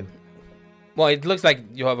on talking. Well, it looks like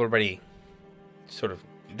you have already sort of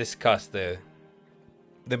discussed the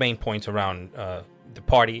main points around the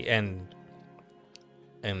party and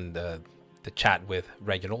the chat with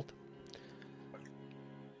Reginald.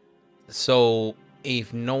 So,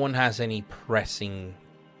 if no one has any pressing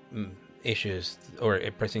issues or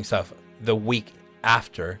pressing stuff, the week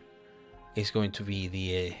after is going to be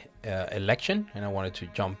the election, and I wanted to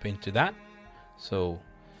jump into that. So,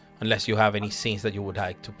 unless you have any scenes that you would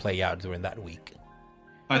like to play out during that week.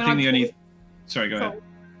 I And think the I'm only. Sorry, go ahead.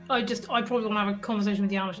 I probably want to have a conversation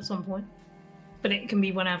with Janusz at some point, but it can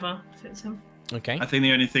be whenever fits him. Okay. I think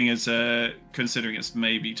the only thing is, considering it's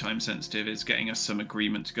maybe time sensitive, is getting us some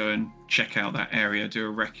agreement to go and check out that area, do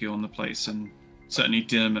a recce on the place, and certainly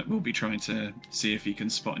Dermot will be trying to see if he can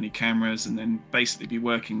spot any cameras, and then basically be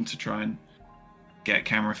working to try and get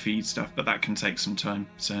camera feed stuff. But that can take some time.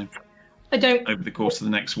 So I don't. over the course of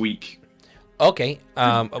the next week. Okay.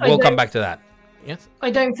 We'll come back to that. Yes. I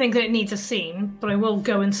don't think that it needs a scene, but I will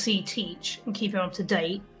go and see Teach and keep him up to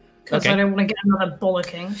date because Okay. I don't want to get another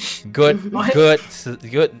bollocking. Good.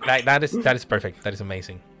 Good. That is perfect. That is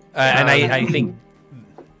amazing. And I think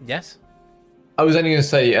yes. I was only going to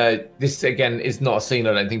say, this again is not a scene,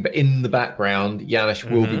 I don't think, but in the background, Janusz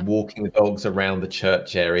will be walking the dogs around the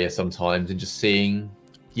church area sometimes and just seeing,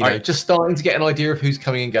 just starting to get an idea of who's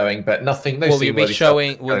coming and going, but nothing. No Will you be scene-worthy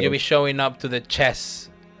showing? stuff Will you going. be showing up to the chess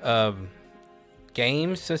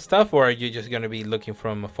games and stuff, or are you just going to be looking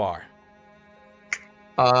from afar?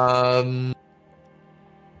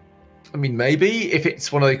 I mean, maybe if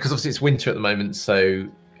it's one of because obviously it's winter at the moment, so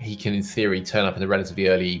he can, in theory, turn up in the relatively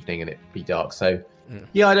early evening and it be dark. So,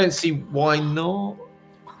 yeah, I don't see why not.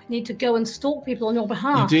 I need to go and stalk people on your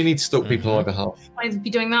behalf. You do need to stalk people on my behalf. I'd be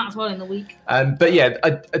doing that as well in the week. But yeah, I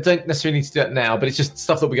don't necessarily need to do that now, but it's just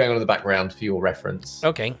stuff that will be going on in the background for your reference.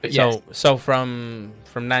 Okay. But so yes. so from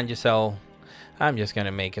Nangisel, I'm just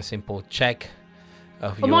gonna make a simple check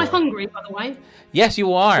of Am I hungry, by the way? Yes,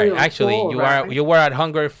 you are. You're Actually, full, you right? are. You were at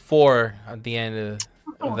hunger 4 at the end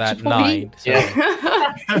of that should probably- night.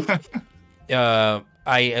 So, Yeah.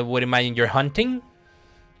 I would imagine you're hunting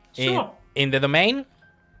Sure. in the domain.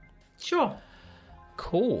 Sure.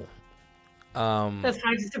 Cool. There's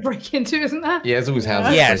houses to break into, isn't there? Yeah, there's always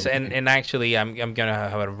houses. Yes, and actually, I'm gonna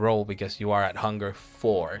have a roll because you are at hunger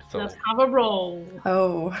 4. So, Let's have a roll.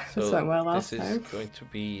 Oh, so this went well last this time. is going to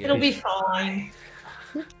be. It'll be fine.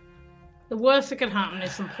 The worst that could happen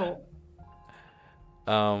is some plot.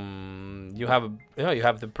 You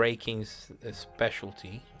have the breaking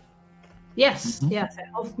specialty. Yes, yes, it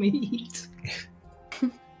helps me eat.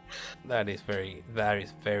 That is very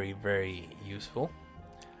very useful.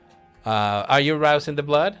 Are you rousing the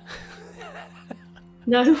blood?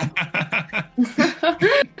 No.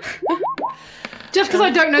 Just because I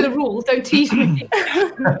don't know the rules, don't tease me.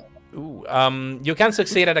 Ooh, you can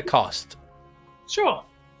succeed at a cost. Sure.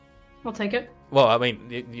 I'll take it. Well, I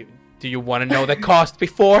mean, do you want to know the cost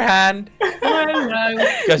beforehand? No.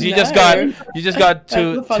 Because you just No. got That's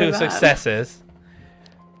two the fun of that. successes,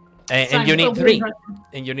 and Sounds you need so 3. weird.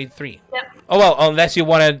 And you need 3. Yep. Oh well, unless you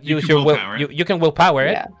want to You use can your will, willpower it. you can willpower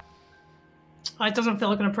it. Yeah. It doesn't feel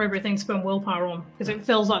like an appropriate thing to spend willpower on because it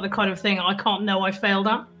feels like the kind of thing I can't know I failed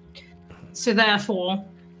at. So therefore,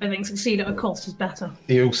 I think succeed at a cost is better.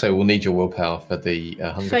 You also will need your willpower for the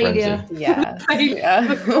hunger Failure. frenzy. Yeah.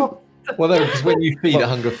 Yeah. Well, no, because when you feed a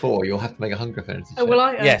hunger 4, you'll have to make a hunger frenzy. Oh, will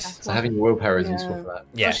I? Yes. Okay. So having your willpower is Yeah. useful for that. I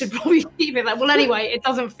Yes, should probably keep it that. Well, anyway, it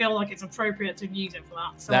doesn't feel like it's appropriate to use it for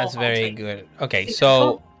that. So that's I'll very take it. good. Okay, It's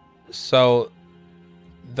so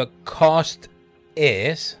the cost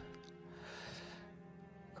is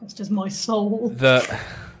It's just my soul.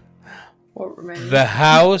 What remains? the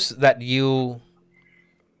house that you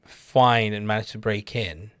find and manage to break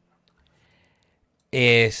in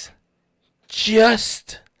is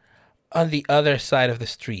just on the other side of the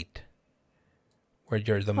street where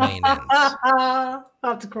your domain ends.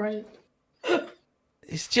 That's great.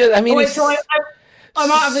 It's just, I mean, Oh, wait, it's so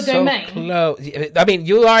I'm out of the so domain. close. I mean,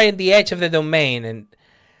 you are in the edge of the domain,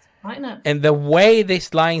 I know. and the way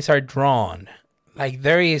these lines are drawn, like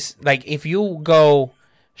there is, like if you go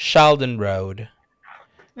Sheldon Road,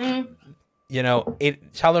 you know,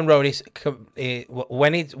 Sheldon Road is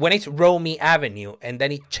when it's Romey Avenue, and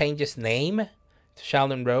then it changes name to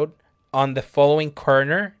Sheldon Road on the following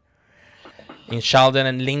corner in Sheldon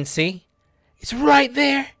and Lindsay. It's right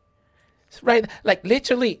there. It's right, like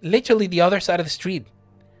literally the other side of the street.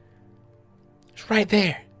 It's right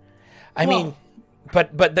there. I mean,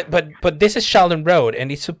 but this is Sheldon Road,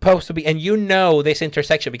 and it's supposed to be, and you know this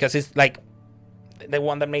intersection because it's like the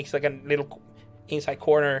one that makes like a little inside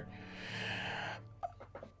corner.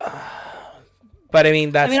 But I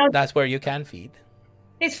mean, that's where you can feed.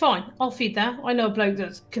 It's fine. I'll feed there. I know a bloke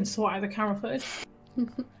that can sort out the camera footage.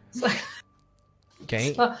 So,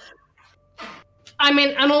 Okay. I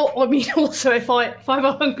mean, also if I have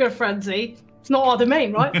a hunger frenzy, it's not our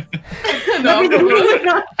domain, right?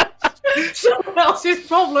 Someone else's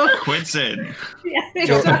problem. Quits in. Yeah,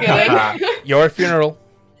 Good. Your funeral.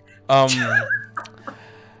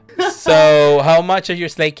 So how much are you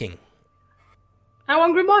slaking? How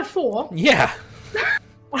hungry am I? 4. Yeah.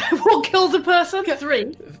 What kills a person?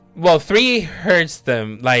 3. Well, 3 hurts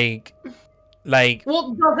them. Like.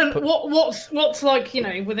 What doesn't? What's like, you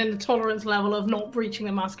know, within the tolerance level of not breaching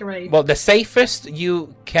the masquerade? Well, the safest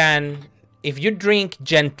you can, if you drink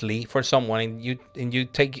gently for someone and you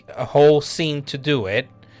take a whole scene to do it,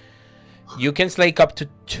 you can slake up to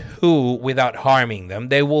 2 without harming them.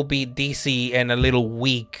 They will be DC and a little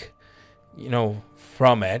weak, you know,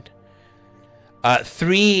 from it.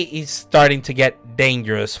 3 is starting to get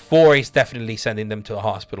dangerous. 4 is definitely sending them to a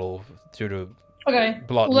hospital due to Okay,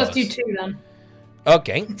 blood well, let's do loss. 2 then.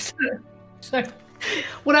 Okay. So,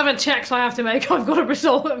 whatever checks I have to make, I've got a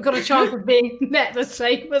result. I've got a chance of being net the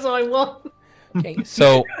same as I want. Okay.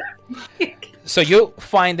 So you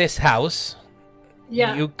find this house.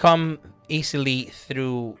 Yeah. You come easily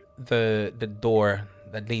through the door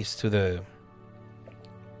that leads to the,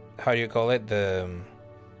 how do you call it, the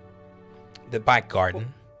back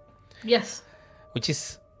garden, Yes. which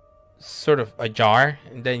is sort of ajar,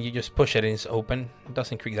 and then you just push it and it's open. It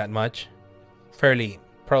doesn't creak that much.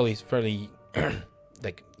 Probably fairly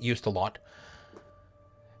like used a lot.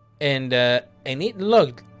 And it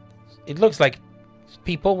looks like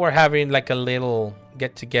people were having like a little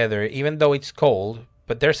get together, even though it's cold.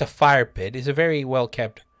 But there's a fire pit. It's a very well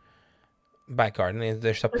kept back garden. Is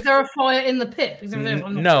there a fire in the pit?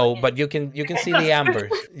 No, but you can see the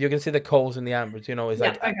ambers. You can see the coals in the ambers. You know, it's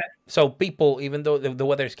like okay. So people, even though the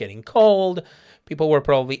weather's getting cold, people were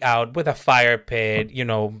probably out with a fire pit. You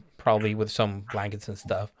know, probably with some blankets and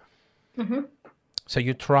stuff. Mm-hmm. So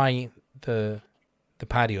you try the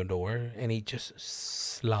patio door, and it just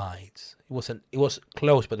slides. It was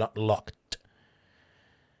closed but not locked.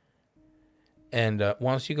 And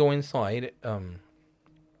once you go inside,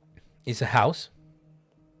 it's a house.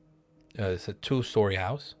 It's a 2-story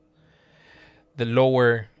house. The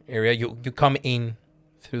lower area, you come in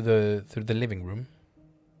through the living room.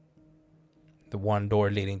 The one door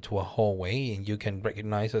leading to a hallway, and you can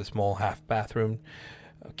recognize a small half bathroom,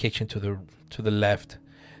 a kitchen to the left,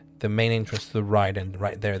 the main entrance to the right, and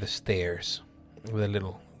right there the stairs with a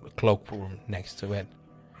little cloakroom next to it.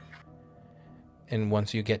 And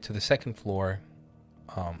once you get to the second floor,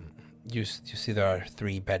 you see there are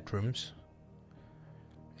 3 bedrooms.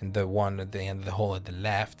 And the one at the end of the hall at the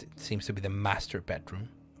left, it seems to be the master bedroom,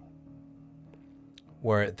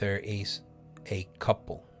 where there is a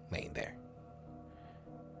couple laying there.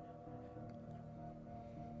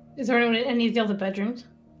 Is there anyone in any of the other bedrooms?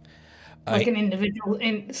 Like an individual,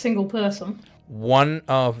 single person? One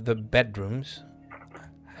of the bedrooms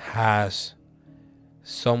has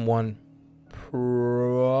someone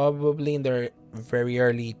probably in their very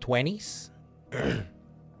early 20s.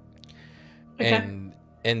 Okay.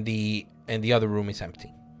 and the other room is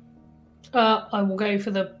empty. I will go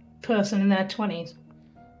for the person in their 20s.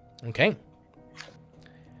 Okay.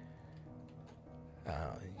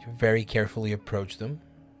 You very carefully approach them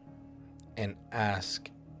and ask,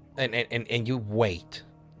 and you wait.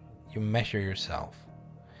 You measure yourself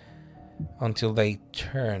until they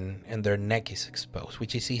turn and their neck is exposed,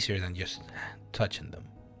 which is easier than just touching them,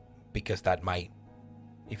 because that might,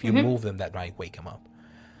 if you move them, that might wake them up.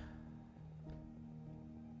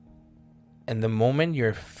 And the moment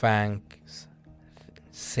your fangs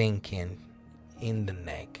sink in the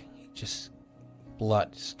neck, just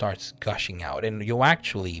blood starts gushing out, and you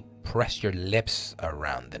actually press your lips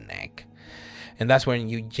around the neck, and that's when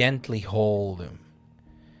you gently hold them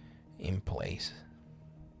in place.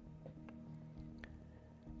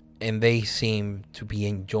 And they seem to be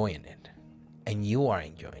enjoying it, and you are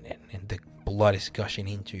enjoying it, and the blood is gushing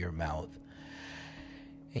into your mouth,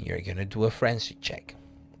 and you're gonna do a frenzy check.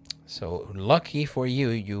 So lucky for you,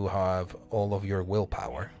 you have all of your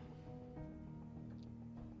willpower.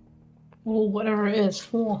 Well, whatever it is,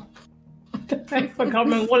 4. I can't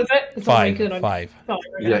remember. What is it? It's 5. Good. 5. Oh,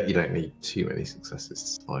 okay. Yeah, you don't need too many successes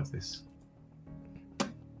to survive this.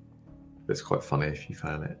 It's quite funny if you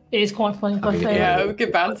fail it. It is quite funny if I fail. Yeah,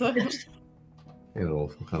 good banter. In an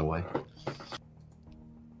awful kind of way.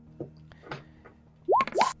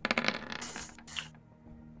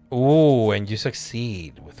 Ooh, and you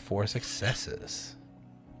succeed with 4 successes.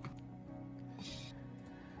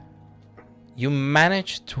 You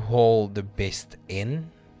manage to hold the beast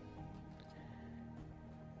in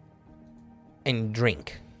and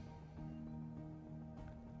drink.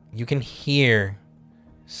 You can hear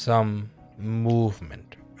some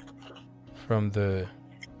movement from the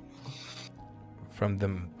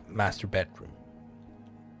master bedroom,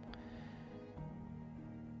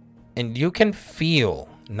 and you can feel,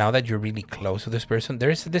 now that you're really close to this person,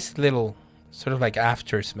 there's this little sort of like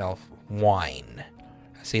after smell of wine,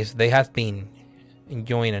 as if they have been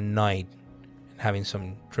enjoying a night and having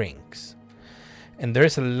some drinks, and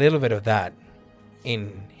there's a little bit of that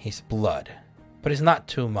in his blood, but it's not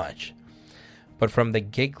too much. But from the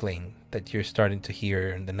giggling that you're starting to hear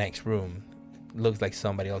in the next room, it looks like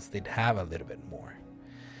somebody else did have a little bit more.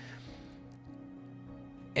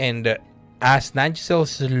 And as Nigel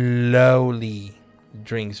slowly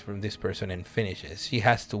drinks from this person and finishes, she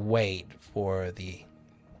has to wait for the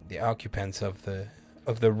occupants of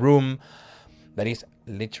the room that is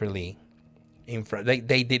literally in front.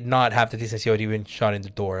 They did not have the decency of even shutting the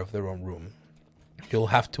door of their own room. You'll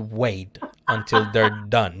have to wait until they're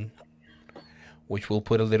done, which will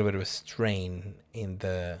put a little bit of a strain in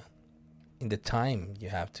the time you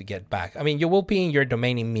have to get back. I mean, you will be in your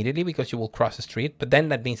domain immediately because you will cross the street, but then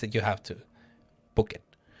that means that you have to book it.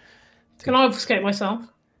 Can I obfuscate myself?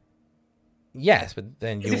 Yes, but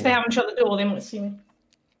then if they haven't shut the door, they might see me.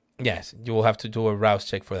 Yes, you will have to do a rouse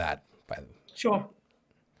check for that. Sure.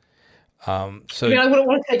 So I mean, I wouldn't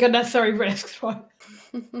want to take unnecessary risks, right?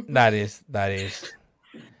 that is.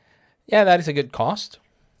 Yeah, that is a good cost.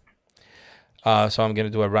 So I'm gonna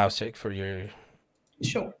do a rouse check for your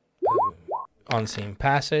Sure. unseen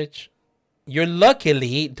passage. You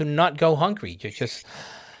luckily do not go hungry.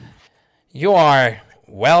 You are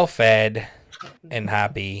well fed and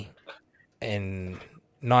happy and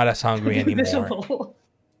not as hungry anymore. Visible.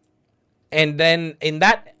 And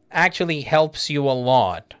that actually helps you a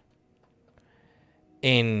lot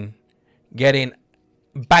in getting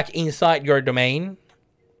back inside your domain.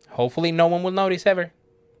 Hopefully no one will notice ever.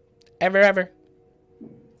 Ever.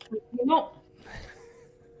 Not.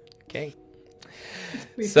 Okay.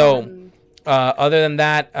 So, other than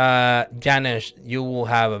that, Janice, you will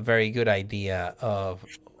have a very good idea of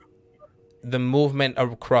the movement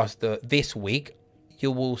across this week.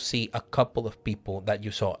 You will see a couple of people that you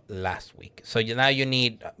saw last week. So now you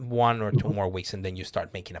need 1 or 2 more weeks, and then you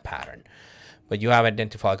start making a pattern. But you have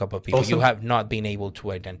identified a couple of people. Awesome. You have not been able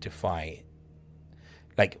to identify.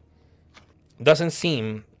 Like, doesn't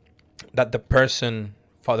seem that the person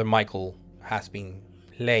Father Michael has been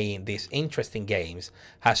playing these interesting games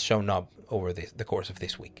has shown up over the course of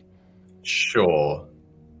this week. Sure.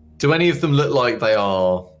 Do any of them look like they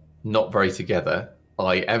are not very together,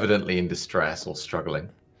 evidently in distress or struggling?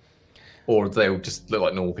 Or do they just look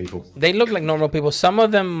like normal people? They look like normal people. Some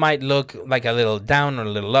of them might look like a little down or a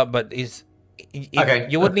little up, but Okay,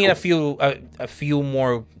 you would need cool. a few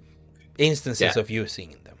more instances Yeah. of you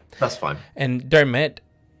seeing them. That's fine. And Dermot,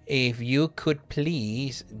 if you could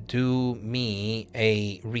please do me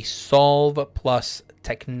a resolve plus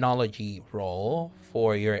technology roll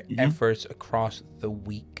for your efforts across the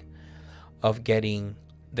week of getting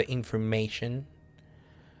the information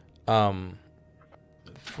from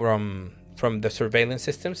the surveillance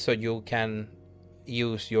system, so you can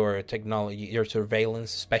use your technology, your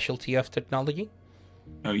surveillance specialty of technology.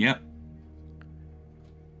 Oh, yeah.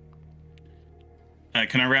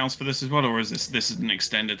 Can I rouse for this as well, or is this is an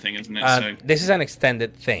extended thing, isn't it? This is an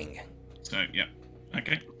extended thing. So yeah.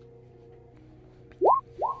 Okay.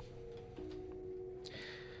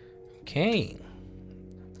 Okay.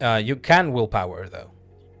 You can willpower though,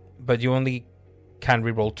 but you only can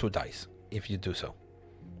reroll 2 dice if you do so.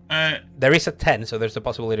 There is a 10, so there's a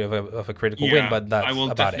possibility of a critical win, but that's I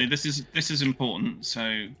will about definitely. it. This is important.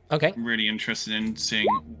 So Okay. I'm really interested in seeing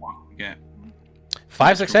what we get.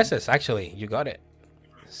 5 successes, actually. You got it.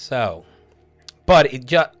 So, but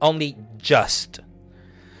it only just,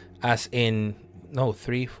 as in, no,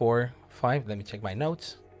 3, 4, 5. Let me check my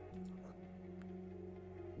notes.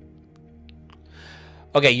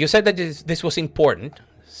 Okay, you said that this was important,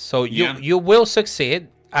 so you will succeed.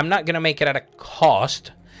 I'm not gonna make it at a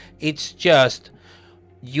cost. It's just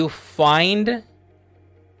you find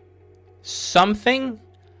something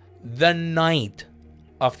the night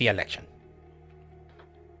of the election.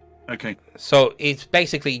 Okay. So it's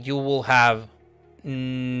basically you will have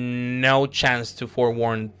no chance to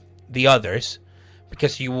forewarn the others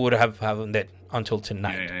because you would have it until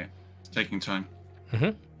tonight. Yeah. It's taking time.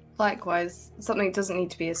 Likewise, something doesn't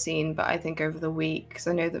need to be a scene, but I think over the week, because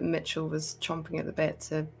I know that Mitchell was chomping at the bit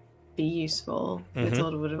to be useful,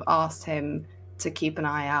 Matilda would have asked him to keep an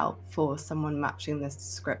eye out for someone matching this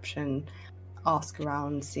description, ask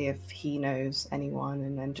around, see if he knows anyone,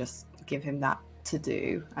 and then just give him that to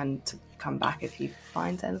do and to come back if he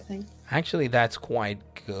finds anything. Actually, that's quite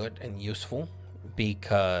good and useful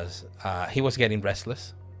because he was getting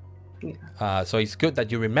restless. Yeah. So it's good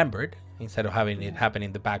that you remembered instead of having it happen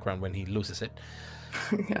in the background when he loses it.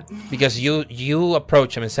 Yeah. Because you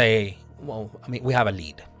approach him and say, well, I mean, we have a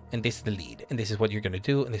lead, and this is the lead, and this is what you're going to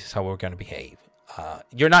do, and this is how we're going to behave.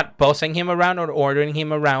 You're not bossing him around or ordering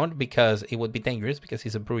him around because it would be dangerous because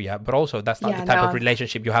he's a Bruya, but also that's not the type of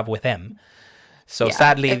relationship you have with him. So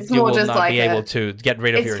sadly, you will not be able to get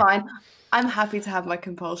rid of your... It's fine. I'm happy to have my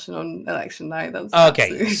compulsion on election night. That's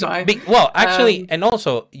okay. So, actually, and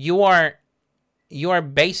also you are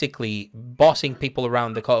basically bossing people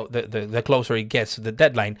around the closer it gets to the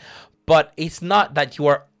deadline, but it's not that you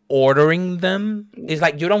are ordering them. It's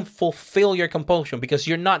like you don't fulfill your compulsion because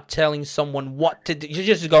you're not telling someone what to do. You're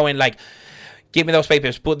just going like, give me those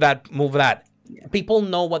papers, put that, move that. People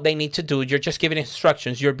know what they need to do. You're just giving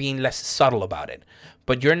instructions. You're being less subtle about it,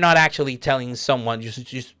 but you're not actually telling someone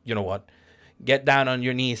just you know what, get down on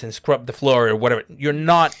your knees and scrub the floor or whatever. You're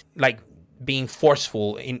not like being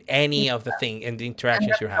forceful in any of the thing and the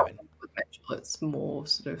interactions you're having. It's more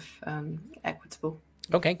sort of equitable.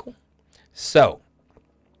 Okay, cool. So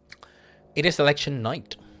it is election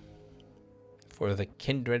night for the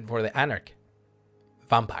kindred, for the anarch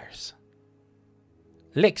vampires.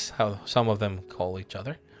 Licks, how some of them call each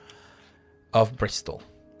other, of Bristol.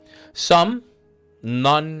 Some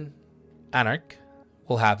non-anarch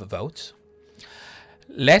will have votes.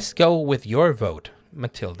 Let's go with your vote,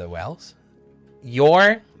 Matilda Wells.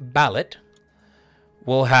 Your ballot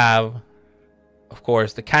will have, of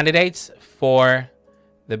course, the candidates for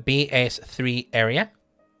the BS3 area,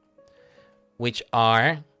 which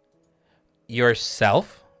are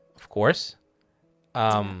yourself, of course,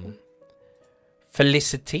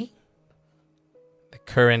 Felicity, the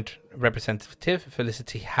current representative,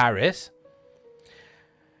 Felicity Harris,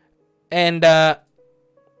 and a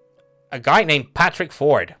guy named Patrick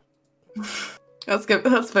Ford. That's good.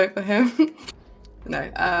 Let's vote for him.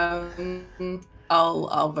 No,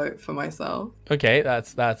 I'll vote for myself. Okay,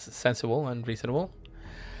 that's sensible and reasonable.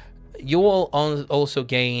 You will also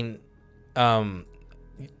gain to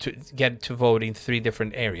get to vote in 3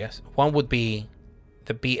 different areas. One would be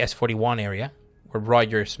the BS41 area, where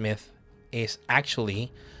Roger Smith is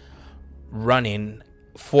actually running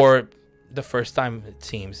for the first time, it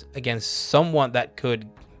seems, against someone that could...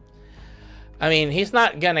 I mean, he's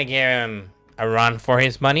not gonna give him a run for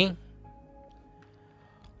his money,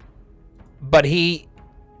 but he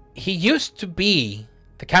used to be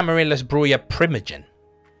the Camarillus Bruja primogen.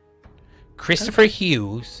 Christopher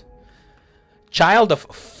Hughes, child of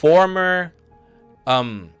former,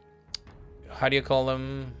 how do you call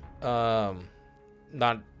him?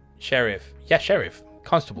 Not sheriff. Yeah, sheriff.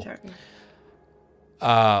 Constable.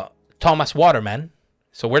 Thomas Waterman.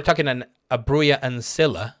 So we're talking a Bruja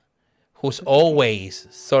Ancilla, who's always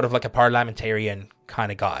sort of like a parliamentarian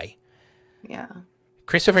kind of guy. Yeah.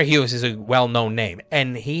 Christopher Hughes is a well-known name,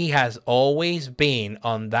 and he has always been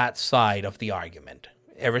on that side of the argument,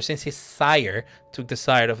 ever since his sire took the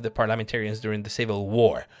side of the parliamentarians during the Civil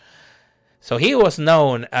War. So he was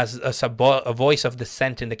known as a voice of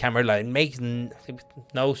dissent in the Camarilla. It makes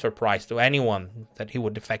no surprise to anyone that he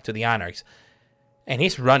would defect to the Anarchs. And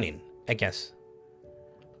he's running against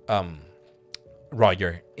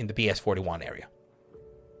Roger in the BS41 area.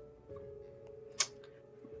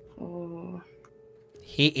 Oh.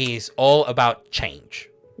 He is all about change.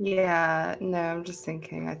 Yeah, no, I'm just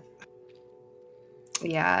thinking.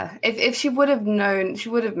 Yeah, if she would have known, she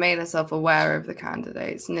would have made herself aware of the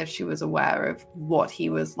candidates, and if she was aware of what he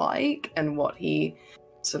was like and what he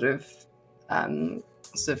sort of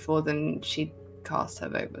stood for, then she'd cast her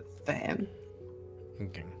vote for him.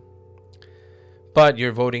 Okay. But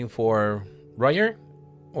you're voting for Roger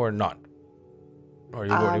or not? Or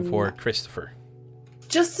you're voting for Christopher?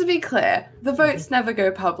 Just to be clear, the votes never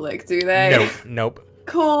go public, do they? Nope.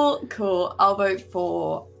 Cool. I'll vote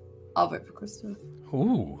for Christopher.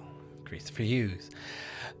 Ooh, Christopher Hughes.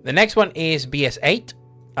 The next one is BS8.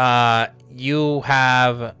 You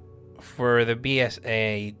have, for the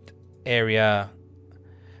BS8 area,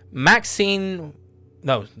 Maxine...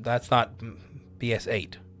 No, that's not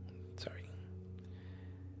BS8. Sorry.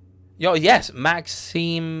 Yes,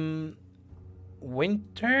 Maxine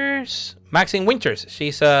Winters.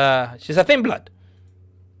 She's a thin blood.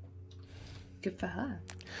 Good for her.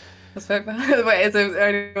 Let's vote for her. Wait, is there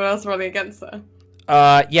anyone else running against her?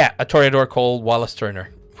 Yeah, a Toreador called Wallace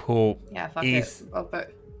Turner, who fuck is... it. I'll vote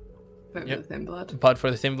for the thin blood. But for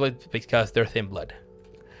the thin blood, because they're thin blood.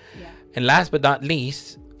 Yeah. And last but not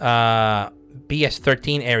least,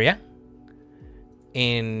 BS13 area,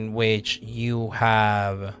 in which you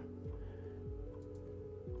have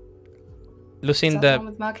Lucinda...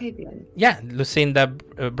 with Malkavian? Yeah, Lucinda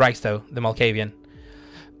Bristow, the Malkavian.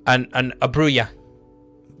 And a Bruja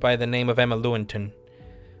by the name of Emma Lewington,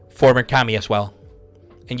 former Kami as well.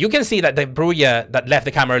 And you can see that the Bruja that left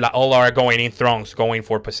the Camarilla all are going in throngs, going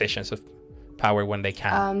for positions of power when they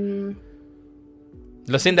can.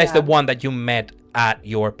 Lucinda is the one that you met at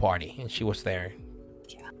your party, and she was there.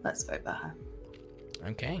 Yeah, let's vote for her.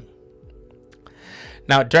 Okay.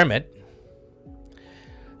 Now, Dermot,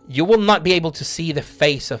 you will not be able to see the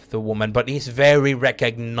face of the woman, but it's very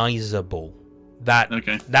recognizable.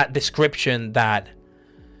 That description that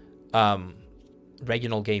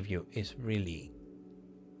Reginald gave you is really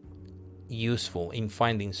useful in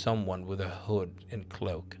finding someone with a hood and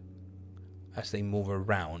cloak as they move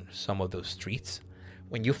around some of those streets.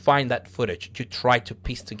 When you find that footage, you try to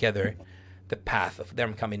piece together the path of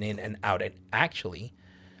them coming in and out, and actually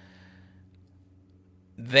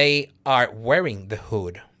they are wearing the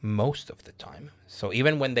hood most of the time. So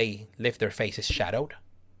even when they lift their face, is shadowed,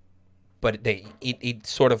 but it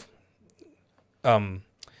sort of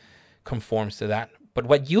conforms to that. But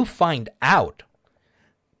what you find out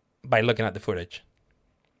by looking at the footage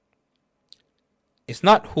is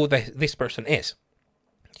not who this person is.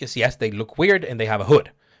 Because yes, they look weird and they have a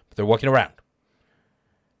hood, but they're walking around.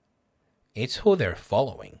 It's who they're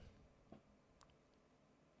following.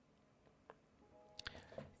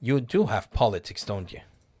 You do have politics, don't you?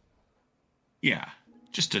 Yeah.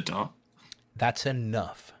 Just a dot. That's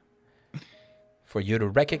enough for you to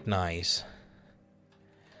recognize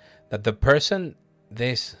that the person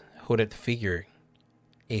this hooded figure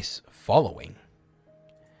is following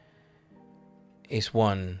is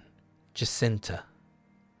one Jacinta,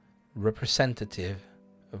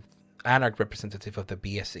 Anarch representative of the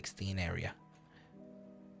BS-16 area.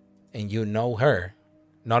 And you know her,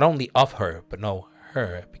 not only of her, but know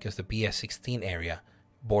her because the BS-16 area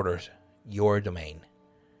borders your domain.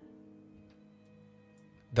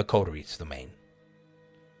 The Coteries domain.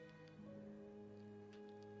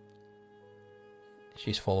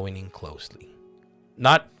 She's following in closely.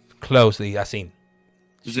 Not closely, as in...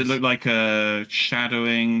 Does it look like a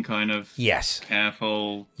shadowing kind of... Yes.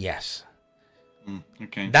 Careful? Yes.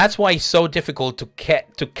 Okay. That's why it's so difficult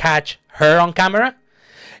to catch her on camera.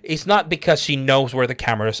 It's not because she knows where the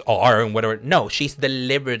cameras are and whatever. No, she's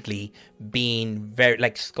deliberately being very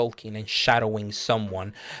like skulking and shadowing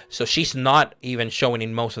someone. So she's not even showing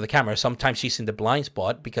in most of the cameras. Sometimes she's in the blind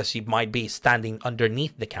spot because she might be standing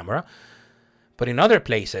underneath the camera. But in other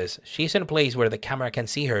places, she's in a place where the camera can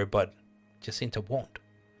see her, but Jacinta won't.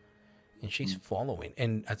 And she's following.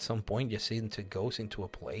 And at some point, Jacinta goes into a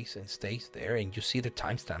place and stays there. And you see the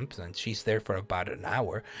timestamps. And she's there for about an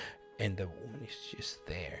hour. And the woman is just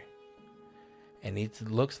there. And it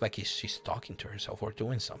looks like she's talking to herself or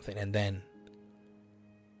doing something. And then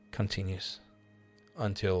continues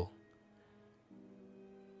until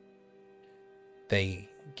they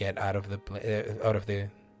get out of the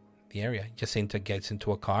area. Jacinta gets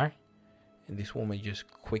into a car. And this woman just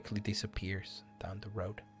quickly disappears down the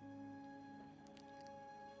road.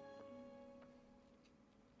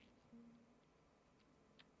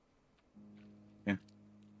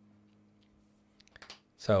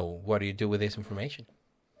 So, what do you do with this information?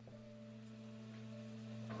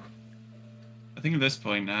 I think at this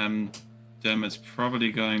point, Dermot's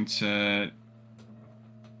probably going to,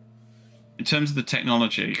 in terms of the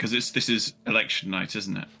technology, because this is election night,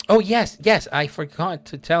 isn't it? Oh, yes, I forgot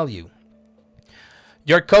to tell you.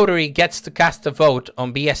 Your coterie gets to cast a vote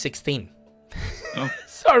on BS-16. Oh.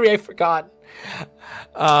 Sorry, I forgot.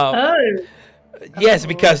 Yes,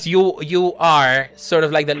 because you are sort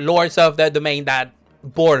of like the lords of the domain that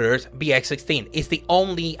borders BS-16. It's the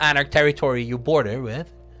only Anarch territory you border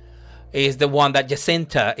with. Is the one that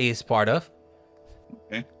Jacinta is part of.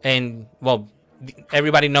 Okay. And well,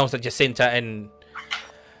 everybody knows that Jacinta and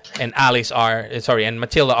Alice and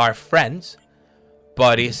Matilda are friends.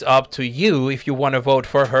 But it's up to you if you want to vote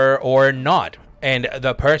for her or not. And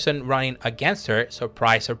the person running against her,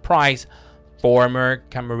 surprise, surprise, former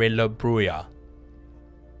Camarilla Bruja.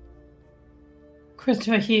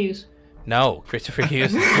 Christopher Hughes. No, Christopher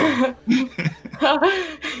Hughes. He's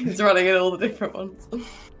running in all the different ones.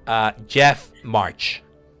 Jeff March.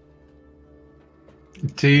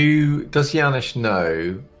 Does Janish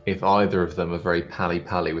know if either of them are very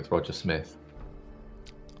pally-pally with Roger Smith?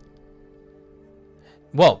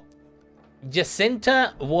 Well,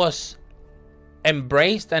 Jacinta was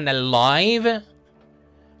embraced and alive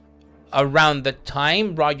around the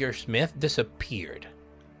time Roger Smith disappeared.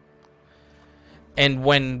 And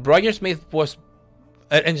when Roger Smith was,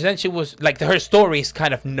 and then she was like, her story is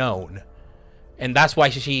kind of known, and that's why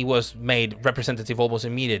she was made representative almost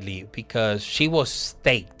immediately, because she was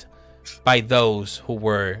staked by those who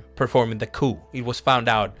were performing the coup. It was found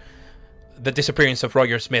out the disappearance of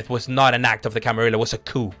Roger Smith was not an act of the Camarilla, was a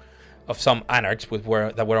coup of some anarchs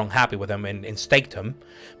that were unhappy with him and staked him.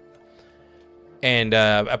 And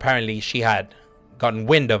apparently she had gotten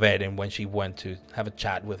wind of it, and when she went to have a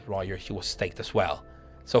chat with Roger, she was staked as well.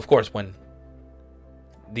 So of course, when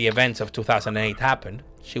the events of 2008 happened,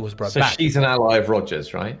 she was brought back. So she's an ally of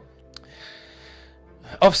Roger's, right?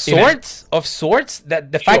 Of sorts.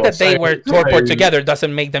 That the fact that they were tortured together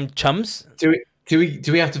doesn't make them chums. Do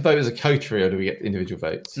we have to vote as a coterie, or do we get individual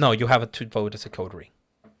votes? No, you have to vote as a coterie.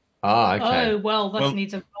 Ah, okay. Oh, well, that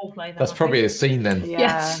needs a role play then. That's probably a scene then.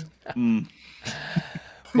 Yeah. Yes.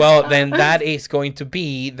 Well, then that is going to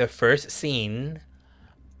be the first scene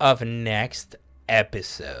of next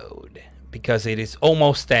episode, because it is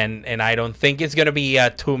almost 10, and I don't think it's going to be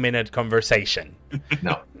a 2-minute conversation.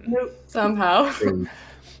 No. Nope, somehow.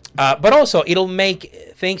 But also, it'll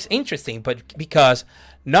make things interesting, but because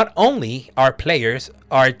not only our players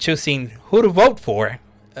are choosing who to vote for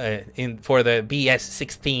for the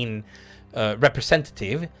BS-16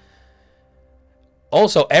 representative,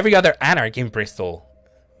 also every other Anarch in Bristol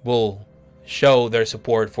will show their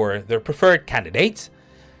support for their preferred candidates,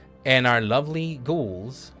 and our lovely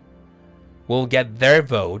ghouls will get their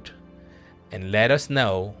vote and let us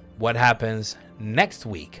know what happens next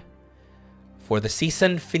week for the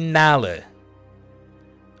season finale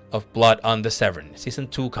of Blood on the Severn. Season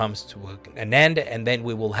 2 comes to an end, and then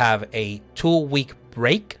we will have a 2-week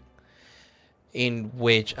break in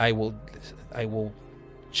which I will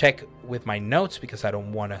check with my notes because I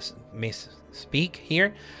don't want to misspeak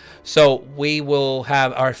here. So we will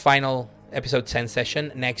have our final episode 10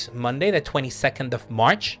 session next Monday, the 22nd of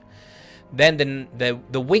March. Then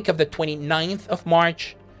the week of the 29th of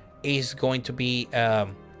March is going to be a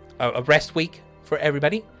rest week for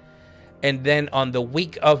everybody. And then on the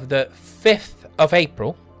week of the 5th of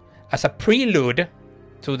April, as a prelude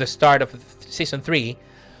to the start of season 3,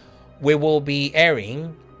 we will be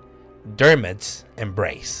airing Dermot's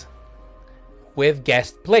Embrace with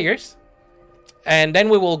guest players. And then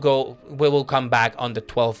we will come back on the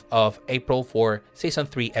 12th of April for season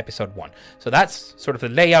 3, episode 1. So that's sort of the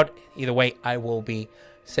layout. Either way, I will be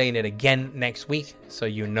saying it again next week so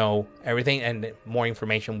you know everything, and more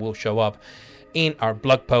information will show up in our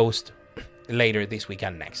blog post later this week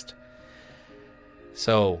and next.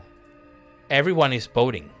 So everyone is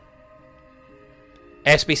voting.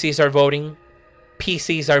 SPCs are voting,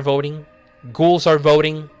 PCs are voting, ghouls are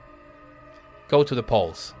voting. Go to the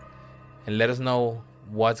polls and let us know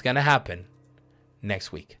what's gonna happen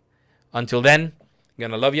next week. Until then, I'm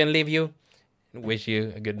gonna love you and leave you and wish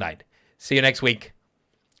you a good night. See you next week.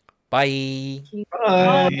 Bye.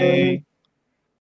 Bye.